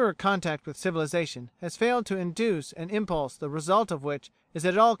 Nearer contact with civilization has failed to induce an impulse the result of which is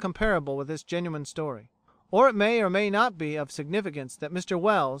at all comparable with this genuine story. Or it may or may not be of significance that Mr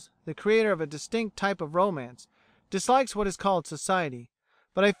Wells, the creator of a distinct type of romance, dislikes what is called society,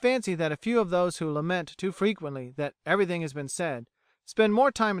 but I fancy that a few of those who lament too frequently that everything has been said, spend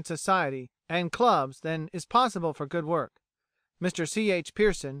more time in society and clubs than is possible for good work. Mr C. H.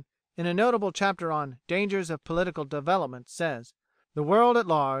 Pearson, in a notable chapter on Dangers of Political Development, says, "The world at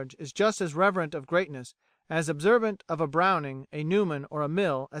large is just as reverent of greatness, as observant of a Browning, a Newman, or a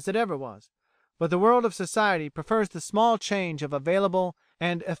Mill as it ever was, but the world of society prefers the small change of available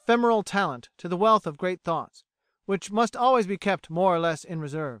and ephemeral talent to the wealth of great thoughts, which must always be kept more or less in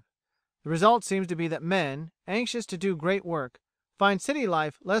reserve. The result seems to be that men, anxious to do great work, find city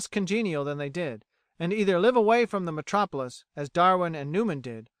life less congenial than they did, and either live away from the metropolis, as Darwin and Newman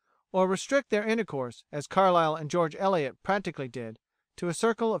did, or restrict their intercourse, as Carlyle and George Eliot practically did, to a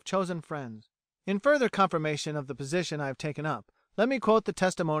circle of chosen friends." In further confirmation of the position I have taken up, let me quote the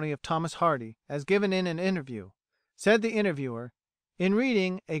testimony of Thomas Hardy, as given in an interview. Said the interviewer, "In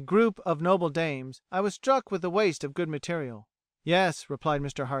reading A Group of Noble Dames, I was struck with the waste of good material." "Yes," replied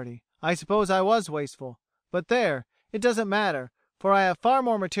Mr Hardy, "I suppose I was wasteful, but there, it doesn't matter, for I have far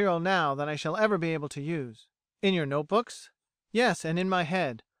more material now than I shall ever be able to use." "In your notebooks?" "Yes, and in my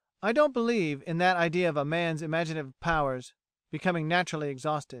head. I don't believe in that idea of a man's imaginative powers becoming naturally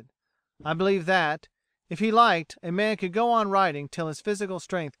exhausted. I believe that, if he liked, a man could go on writing till his physical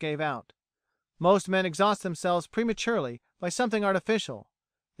strength gave out. Most men exhaust themselves prematurely by something artificial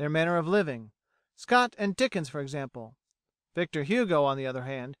their manner of living. Scott and Dickens, for example. Victor Hugo, on the other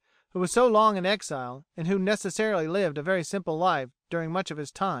hand, who was so long in exile, and who necessarily lived a very simple life during much of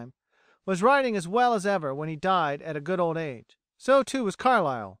his time, was writing as well as ever when he died at a good old age. So too was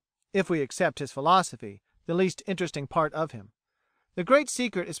Carlyle, if we accept his philosophy, the least interesting part of him. The great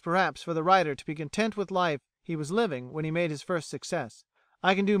secret is perhaps for the writer to be content with life he was living when he made his first success.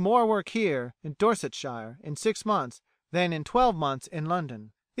 I can do more work here, in Dorsetshire, in 6 months than in 12 months in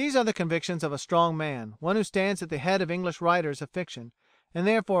London. These are the convictions of a strong man, one who stands at the head of English writers of fiction, and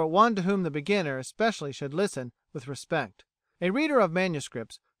therefore one to whom the beginner especially should listen with respect. A reader of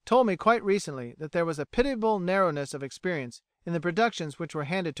manuscripts told me quite recently that there was a pitiable narrowness of experience in the productions which were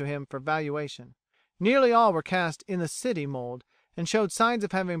handed to him for valuation. Nearly all were cast in the city mould, and showed signs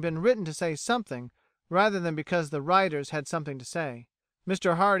of having been written to say something rather than because the writers had something to say.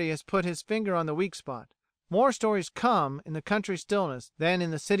 Mr Hardy has put his finger on the weak spot. More stories come in the country stillness than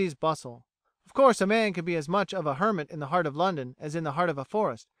in the city's bustle. Of course, a man can be as much of a hermit in the heart of London as in the heart of a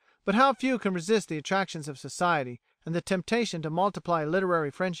forest, but how few can resist the attractions of society and the temptation to multiply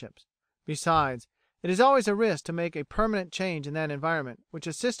literary friendships. Besides, it is always a risk to make a permanent change in that environment which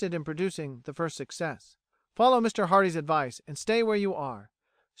assisted in producing the first success. Follow Mr Hardy's advice and stay where you are.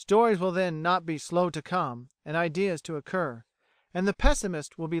 Stories will then not be slow to come, and ideas to occur, and the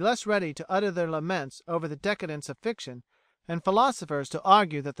pessimist will be less ready to utter their laments over the decadence of fiction, and philosophers to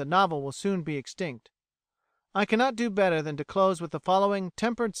argue that the novel will soon be extinct. I cannot do better than to close with the following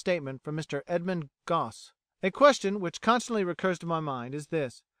tempered statement from Mr Edmund Gosse. A question which constantly recurs to my mind is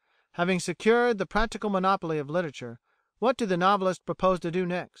this: having secured the practical monopoly of literature, what do the novelists propose to do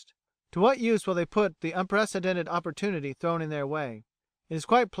next? To what use will they put the unprecedented opportunity thrown in their way? It is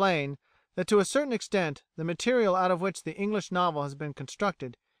quite plain that to a certain extent the material out of which the English novel has been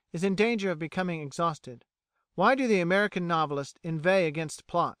constructed is in danger of becoming exhausted. Why do the American novelists inveigh against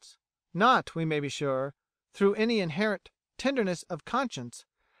plots? Not, we may be sure, through any inherent tenderness of conscience,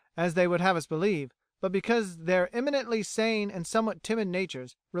 as they would have us believe, but because their eminently sane and somewhat timid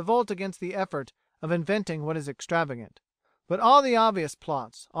natures revolt against the effort of inventing what is extravagant. But all the obvious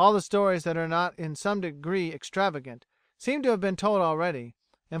plots, all the stories that are not in some degree extravagant, seem to have been told already,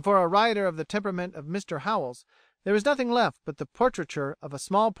 and for a writer of the temperament of Mr Howells there is nothing left but the portraiture of a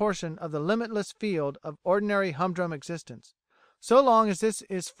small portion of the limitless field of ordinary humdrum existence. So long as this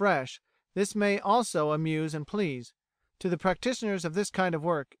is fresh, this may also amuse and please. To the practitioners of this kind of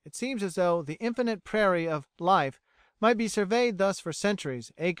work it seems as though the infinite prairie of life might be surveyed thus for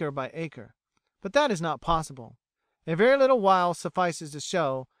centuries, acre by acre. But that is not possible. A very little while suffices to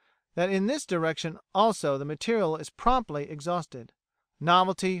show that in this direction also the material is promptly exhausted.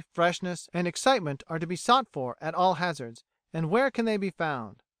 Novelty, freshness, and excitement are to be sought for at all hazards, and where can they be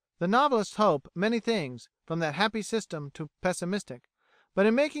found? The novelist hopes many things, from that happy system to pessimistic, but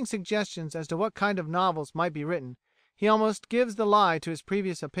in making suggestions as to what kind of novels might be written, he almost gives the lie to his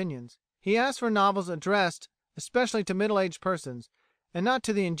previous opinions. He asks for novels addressed especially to middle-aged persons, and not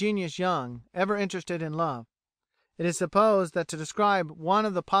to the ingenious young, ever interested in love. It is supposed that to describe one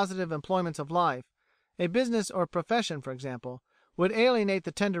of the positive employments of life, a business or profession for example, would alienate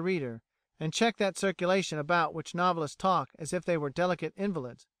the tender reader, and check that circulation about which novelists talk as if they were delicate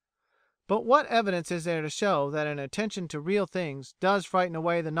invalids. But what evidence is there to show that an attention to real things does frighten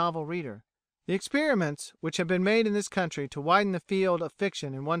away the novel reader? The experiments which have been made in this country to widen the field of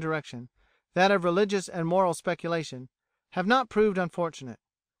fiction in one direction, that of religious and moral speculation, have not proved unfortunate.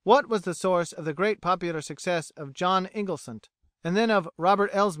 What was the source of the great popular success of John Inglesant, and then of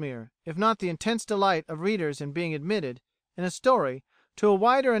Robert Elsmere, if not the intense delight of readers in being admitted, in a story, to a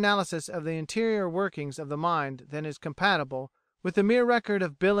wider analysis of the interior workings of the mind than is compatible with the mere record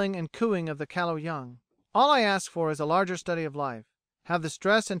of billing and cooing of the callow young? All I ask for is a larger study of life. Have the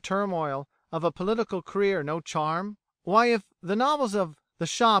stress and turmoil of a political career no charm? Why, if the novels of the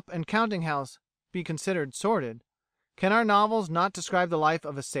shop and counting house be considered sordid, can our novels not describe the life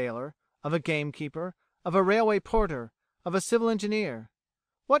of a sailor, of a gamekeeper, of a railway porter, of a civil engineer?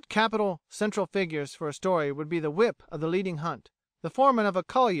 What capital central figures for a story would be the whip of the leading hunt, the foreman of a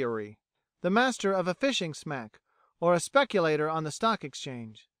colliery, the master of a fishing smack, or a speculator on the stock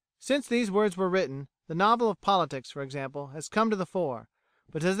exchange? Since these words were written, the novel of politics, for example, has come to the fore,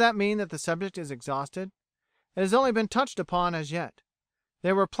 but does that mean that the subject is exhausted? It has only been touched upon as yet.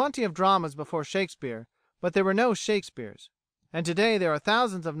 There were plenty of dramas before Shakespeare, but there were no Shakespeares. And today there are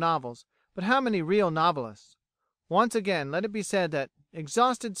thousands of novels, but how many real novelists? Once again let it be said that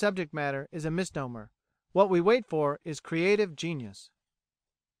exhausted subject matter is a misnomer. What we wait for is creative genius.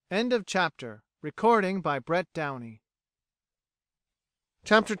 End of chapter. Recording by Brett Downey.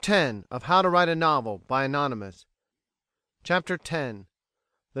 Chapter 10 of How to Write a Novel by Anonymous. Chapter 10.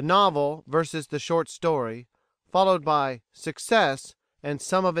 The Novel versus the Short Story, followed by Success and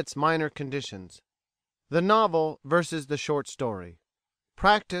some of its minor conditions. The Novel versus the Short Story.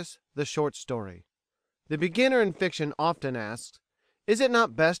 Practice the short story. The beginner in fiction often asks, is it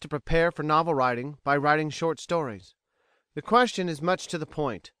not best to prepare for novel writing by writing short stories? The question is much to the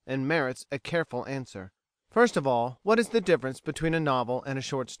point, and merits a careful answer. First of all, what is the difference between a novel and a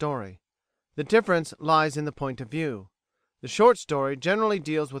short story? The difference lies in the point of view. The short story generally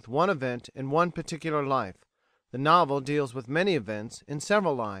deals with one event in one particular life. The novel deals with many events in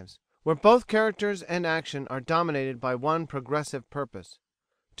several lives, where both characters and action are dominated by one progressive purpose.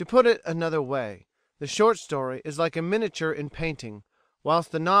 To put it another way, the short story is like a miniature in painting,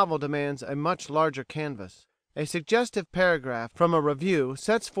 whilst the novel demands a much larger canvas. A suggestive paragraph from a review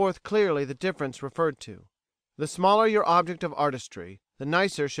sets forth clearly the difference referred to. The smaller your object of artistry, the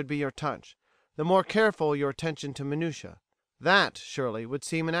nicer should be your touch, the more careful your attention to minutiae. That, surely, would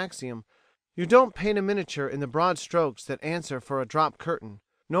seem an axiom. You don't paint a miniature in the broad strokes that answer for a drop curtain,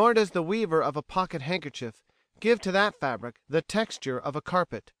 nor does the weaver of a pocket handkerchief give to that fabric the texture of a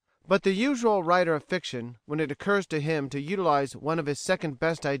carpet. But the usual writer of fiction, when it occurs to him to utilize one of his second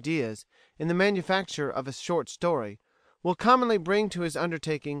best ideas in the manufacture of a short story, will commonly bring to his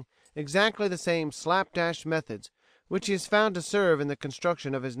undertaking exactly the same slapdash methods which he has found to serve in the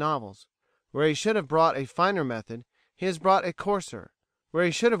construction of his novels. Where he should have brought a finer method, he has brought a coarser. Where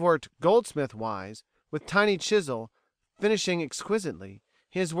he should have worked goldsmith wise, with tiny chisel, finishing exquisitely,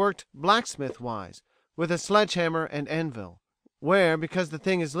 he has worked blacksmith wise, with a sledgehammer and anvil. Where, because the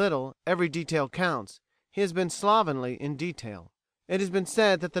thing is little, every detail counts, he has been slovenly in detail. It has been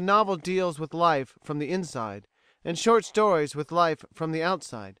said that the novel deals with life from the inside, and short stories with life from the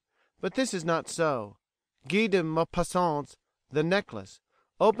outside, but this is not so. Guy de Maupassant's The Necklace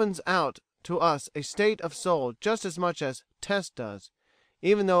opens out to us a state of soul just as much as Tess does,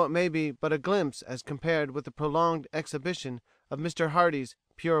 even though it may be but a glimpse as compared with the prolonged exhibition of Mr. Hardy's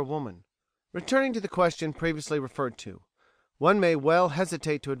Pure Woman. Returning to the question previously referred to, one may well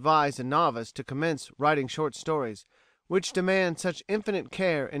hesitate to advise a novice to commence writing short stories which demand such infinite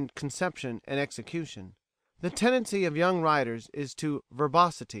care in conception and execution. The tendency of young writers is to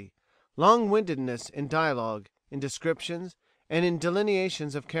verbosity, long-windedness in dialogue, in descriptions, and in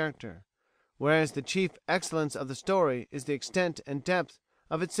delineations of character, whereas the chief excellence of the story is the extent and depth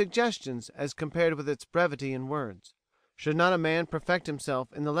of its suggestions as compared with its brevity in words. Should not a man perfect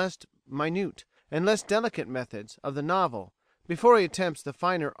himself in the less minute and less delicate methods of the novel before he attempts the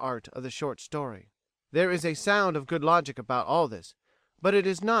finer art of the short story? There is a sound of good logic about all this, but it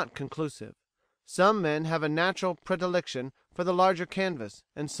is not conclusive. Some men have a natural predilection for the larger canvas,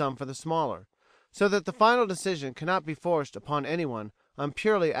 and some for the smaller, so that the final decision cannot be forced upon anyone on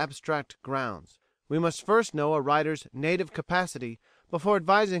purely abstract grounds. We must first know a writer's native capacity before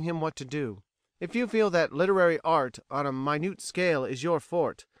advising him what to do. If you feel that literary art on a minute scale is your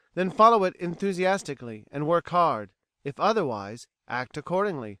forte, then follow it enthusiastically and work hard; if otherwise, act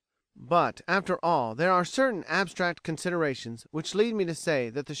accordingly. But, after all, there are certain abstract considerations which lead me to say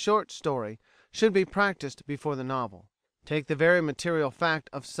that the short story should be practised before the novel. Take the very material fact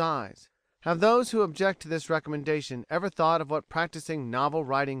of size. Have those who object to this recommendation ever thought of what practising novel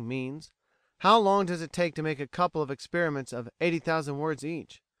writing means? How long does it take to make a couple of experiments of 80,000 words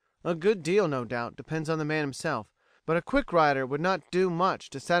each? A good deal, no doubt, depends on the man himself, but a quick writer would not do much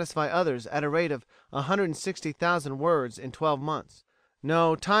to satisfy others at a rate of 160,000 words in 12 months.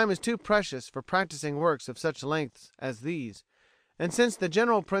 No, time is too precious for practising works of such lengths as these, and since the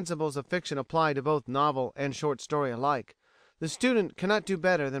general principles of fiction apply to both novel and short story alike, the student cannot do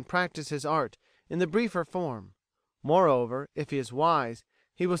better than practise his art in the briefer form. Moreover, if he is wise,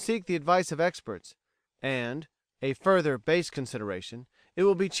 he will seek the advice of experts, and, a further base consideration, it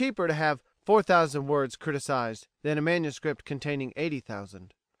will be cheaper to have 4,000 words criticized than a manuscript containing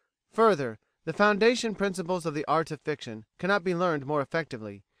 80,000. Further, the foundation principles of the art of fiction cannot be learned more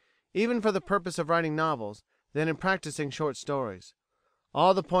effectively, even for the purpose of writing novels, than in practising short stories.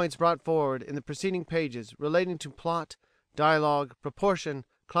 All the points brought forward in the preceding pages relating to plot, dialogue, proportion,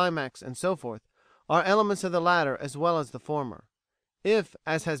 climax, and so forth, are elements of the latter as well as the former. If,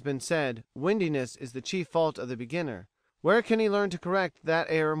 as has been said, windiness is the chief fault of the beginner, where can he learn to correct that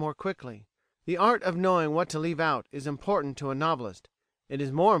error more quickly? The art of knowing what to leave out is important to a novelist; it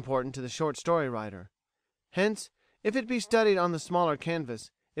is more important to the short story writer. Hence, if it be studied on the smaller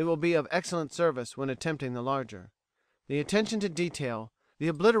canvas, it will be of excellent service when attempting the larger. The attention to detail, the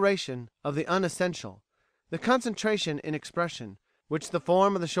obliteration of the unessential, the concentration in expression, which the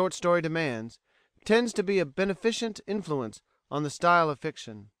form of the short story demands, tends to be a beneficent influence on the style of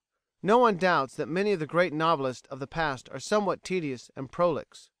fiction. No one doubts that many of the great novelists of the past are somewhat tedious and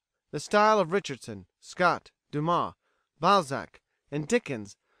prolix. The style of Richardson, Scott, Dumas, Balzac, and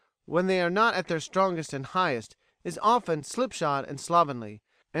Dickens, when they are not at their strongest and highest, is often slipshod and slovenly,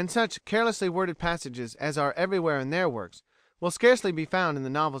 and such carelessly worded passages as are everywhere in their works will scarcely be found in the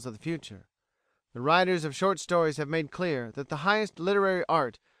novels of the future. The writers of short stories have made clear that the highest literary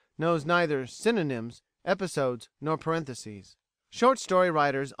art knows neither synonyms, episodes, nor parentheses. Short story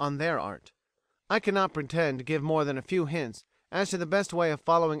writers on their art. I cannot pretend to give more than a few hints as to the best way of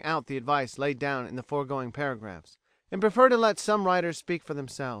following out the advice laid down in the foregoing paragraphs, and prefer to let some writers speak for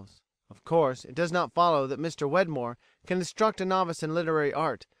themselves. Of course, it does not follow that Mr. Wedmore can instruct a novice in literary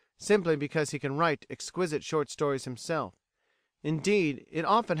art simply because he can write exquisite short stories himself. Indeed, it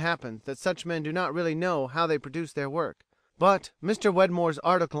often happens that such men do not really know how they produce their work. But Mr. Wedmore's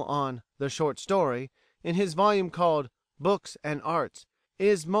article on "The Short Story," in his volume called "Books and Arts,"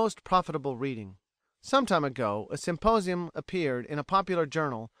 is most profitable reading. Some time ago a symposium appeared in a popular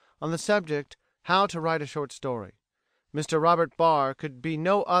journal on the subject "How to Write a Short Story." Mr. Robert Barr could be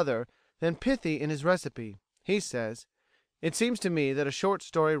no other than pithy in his recipe. He says, "It seems to me that a short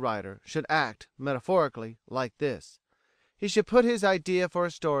story writer should act, metaphorically, like this. He should put his idea for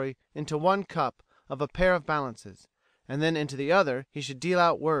a story into one cup of a pair of balances, and then into the other he should deal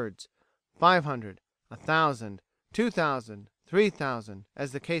out words 500, 1,000, 2,000, 3,000,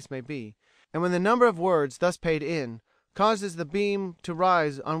 as the case may be, and when the number of words thus paid in causes the beam to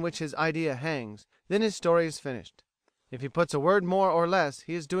rise on which his idea hangs, then his story is finished. If he puts a word more or less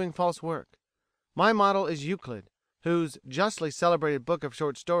he is doing false work. My model is Euclid, whose justly celebrated book of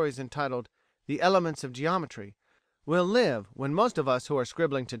short stories entitled 'The Elements of Geometry' will live when most of us who are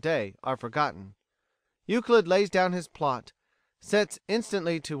scribbling today are forgotten. Euclid lays down his plot, sets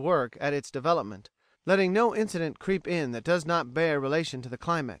instantly to work at its development, letting no incident creep in that does not bear relation to the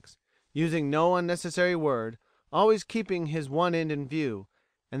climax, using no unnecessary word, always keeping his one end in view,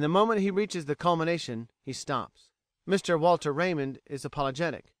 and the moment he reaches the culmination he stops." Mr. Walter Raymond is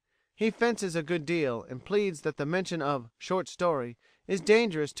apologetic. He fences a good deal, and pleads that the mention of "short story" is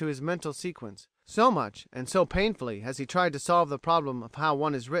dangerous to his mental sequence, so much and so painfully has he tried to solve the problem of how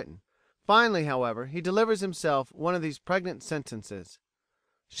one is written. Finally, however, he delivers himself one of these pregnant sentences: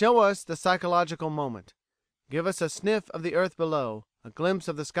 "Show us the psychological moment. Give us a sniff of the earth below, a glimpse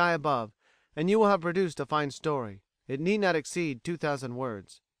of the sky above, and you will have produced a fine story. It need not exceed 2,000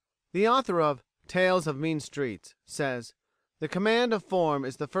 words." The author of "Tales of Mean Streets" says, "The command of form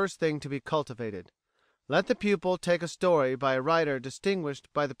is the first thing to be cultivated. Let the pupil take a story by a writer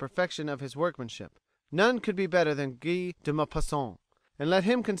distinguished by the perfection of his workmanship none could be better than Guy de Maupassant and let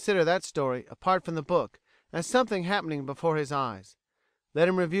him consider that story, apart from the book, as something happening before his eyes. Let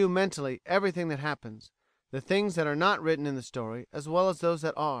him review mentally everything that happens, the things that are not written in the story as well as those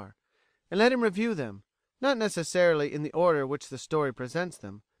that are, and let him review them, not necessarily in the order which the story presents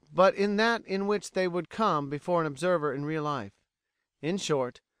them, but in that in which they would come before an observer in real life. In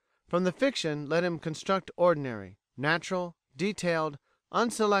short, from the fiction let him construct ordinary, natural, detailed,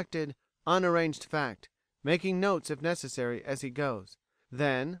 unselected, unarranged fact, making notes if necessary as he goes.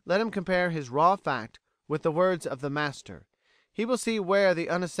 Then let him compare his raw fact with the words of the master. He will see where the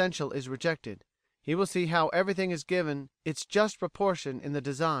unessential is rejected. He will see how everything is given its just proportion in the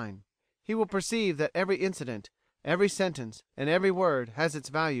design. He will perceive that every incident, every sentence, and every word has its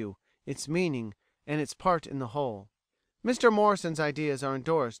value, its meaning, and its part in the whole." Mr. Morrison's ideas are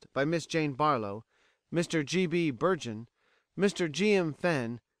endorsed by Miss Jane Barlow, Mr. G. B. Burgin, Mr. G. M.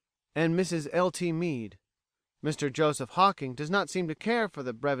 Fenn, and Mrs. L. T. Mead. Mr. Joseph Hocking does not seem to care for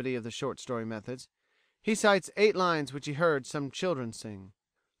the brevity of the short story methods. He cites 8 lines which he heard some children sing: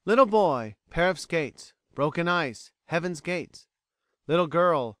 "Little boy, pair of skates, broken ice, heaven's gates. Little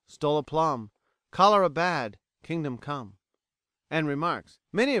girl, stole a plum, cholera bad, kingdom come." And remarks,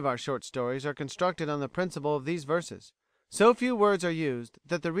 "Many of our short stories are constructed on the principle of these verses. So few words are used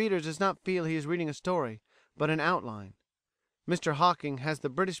that the reader does not feel he is reading a story, but an outline." Mr. Hocking has the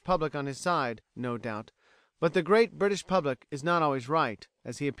British public on his side, no doubt, but the great British public is not always right,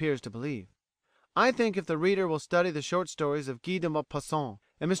 as he appears to believe. I think if the reader will study the short stories of Guy de Maupassant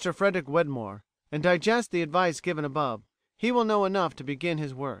and Mr. Frederick Wedmore, and digest the advice given above, he will know enough to begin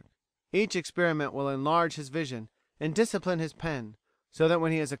his work. Each experiment will enlarge his vision and discipline his pen, so that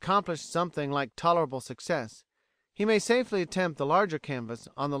when he has accomplished something like tolerable success, he may safely attempt the larger canvas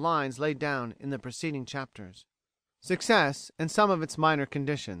on the lines laid down in the preceding chapters. Success and some of its minor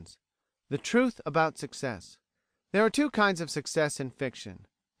conditions. The truth about success. There are 2 kinds of success in fiction,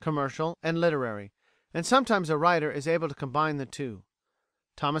 commercial and literary, and sometimes a writer is able to combine the 2.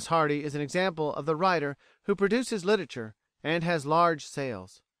 Thomas Hardy is an example of the writer who produces literature and has large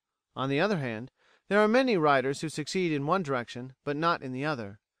sales. On the other hand, there are many writers who succeed in one direction but not in the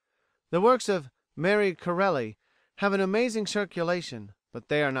other. The works of Marie Corelli have an amazing circulation, but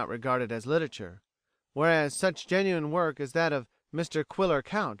they are not regarded as literature, whereas such genuine work as that of Mr. Quiller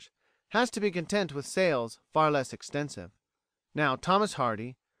Couch has to be content with sales far less extensive. Now Thomas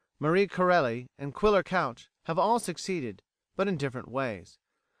Hardy, Marie Corelli, and Quiller Couch have all succeeded, but in different ways.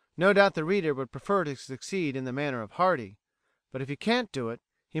 No doubt the reader would prefer to succeed in the manner of Hardy, but if he can't do it,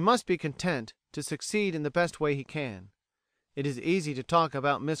 he must be content, to succeed in the best way he can. It is easy to talk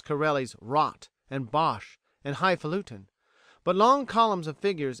about Miss Corelli's rot and bosh and highfalutin, but long columns of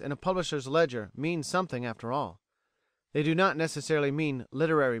figures in a publisher's ledger mean something after all. They do not necessarily mean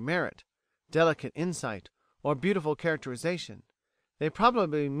literary merit, delicate insight, or beautiful characterization. They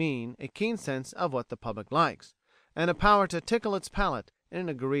probably mean a keen sense of what the public likes, and a power to tickle its palate in an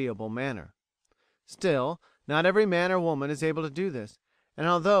agreeable manner. Still, not every man or woman is able to do this, and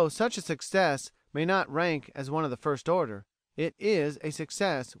although such a success may not rank as one of the first order, it is a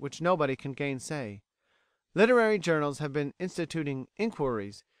success which nobody can gainsay. Literary journals have been instituting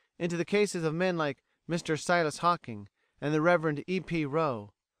inquiries into the cases of men like Mr. Silas Hocking and the Reverend E. P.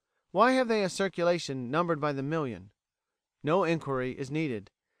 Roe. Why have they a circulation numbered by the million? No inquiry is needed.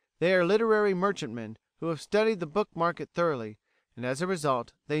 They are literary merchantmen who have studied the book market thoroughly, and as a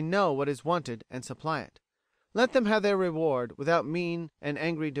result they know what is wanted and supply it. Let them have their reward without mean and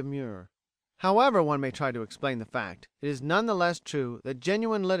angry demur. However one may try to explain the fact, it is none the less true that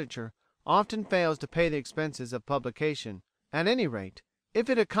genuine literature often fails to pay the expenses of publication. At any rate, if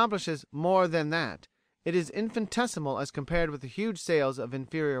it accomplishes more than that, it is infinitesimal as compared with the huge sales of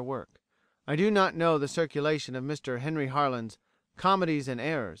inferior work. I do not know the circulation of Mr. Henry Harland's Comedies and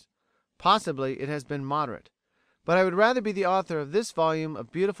Errors. Possibly it has been moderate, but I would rather be the author of this volume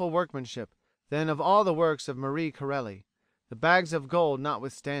of beautiful workmanship than of all the works of Marie Corelli, the bags of gold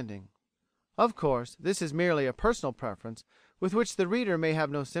notwithstanding. Of course, this is merely a personal preference with which the reader may have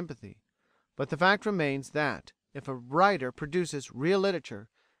no sympathy, but the fact remains that, if a writer produces real literature,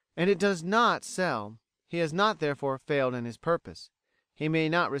 and it does not sell, he has not therefore failed in his purpose. He may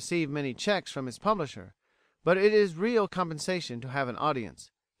not receive many checks from his publisher, but it is real compensation to have an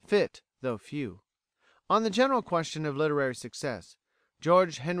audience, fit though few. On the general question of literary success,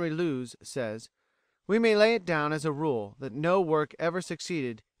 George Henry Lewes says, "We may lay it down as a rule that no work ever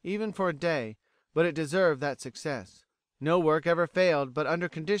succeeded even for a day but it deserved that success. No work ever failed but under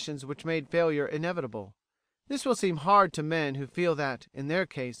conditions which made failure inevitable. This will seem hard to men who feel that, in their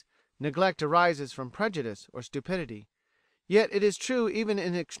case, neglect arises from prejudice or stupidity. Yet it is true even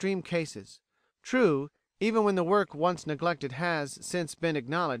in extreme cases; true even when the work once neglected has since been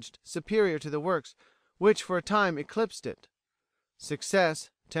acknowledged superior to the works which for a time eclipsed it.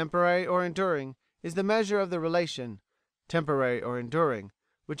 Success, temporary or enduring, is the measure of the relation, temporary or enduring,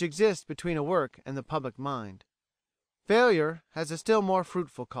 which exists between a work and the public mind. Failure has a still more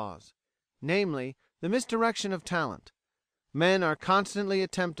fruitful cause, namely, the misdirection of talent. Men are constantly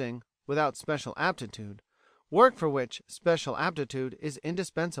attempting, without special aptitude, work for which special aptitude is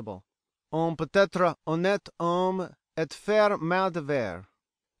indispensable. On peut être honnête homme et faire mal de vers.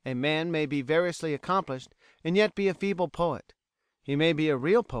 A man may be variously accomplished and yet be a feeble poet. He may be a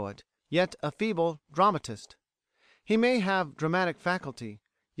real poet, yet a feeble dramatist. He may have dramatic faculty,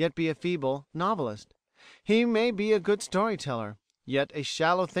 yet be a feeble novelist. He may be a good storyteller, yet a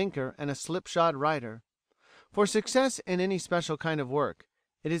shallow thinker and a slipshod writer. For success in any special kind of work,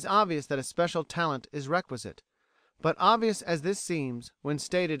 it is obvious that a special talent is requisite; but obvious as this seems, when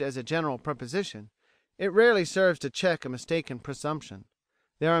stated as a general proposition, it rarely serves to check a mistaken presumption.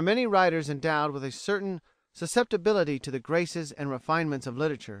 There are many writers endowed with a certain susceptibility to the graces and refinements of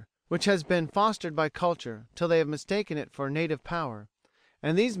literature, which has been fostered by culture till they have mistaken it for native power,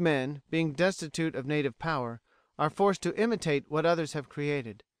 and these men, being destitute of native power, are forced to imitate what others have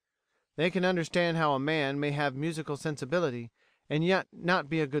created. They can understand how a man may have musical sensibility and yet not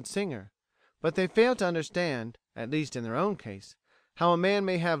be a good singer, but they fail to understand, at least in their own case, how a man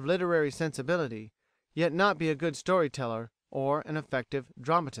may have literary sensibility, yet not be a good storyteller or an effective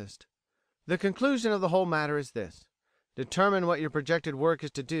dramatist. The conclusion of the whole matter is this: determine what your projected work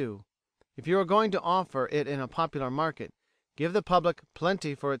is to do. If you are going to offer it in a popular market, give the public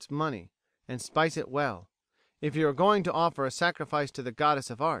plenty for its money, and spice it well. If you are going to offer a sacrifice to the goddess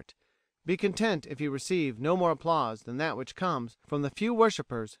of art, be content if you receive no more applause than that which comes from the few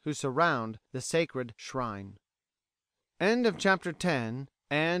worshippers who surround the sacred shrine. End of Chapter 10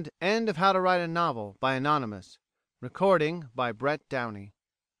 and End of How to Write a Novel by Anonymous. Recording by Brett Downey.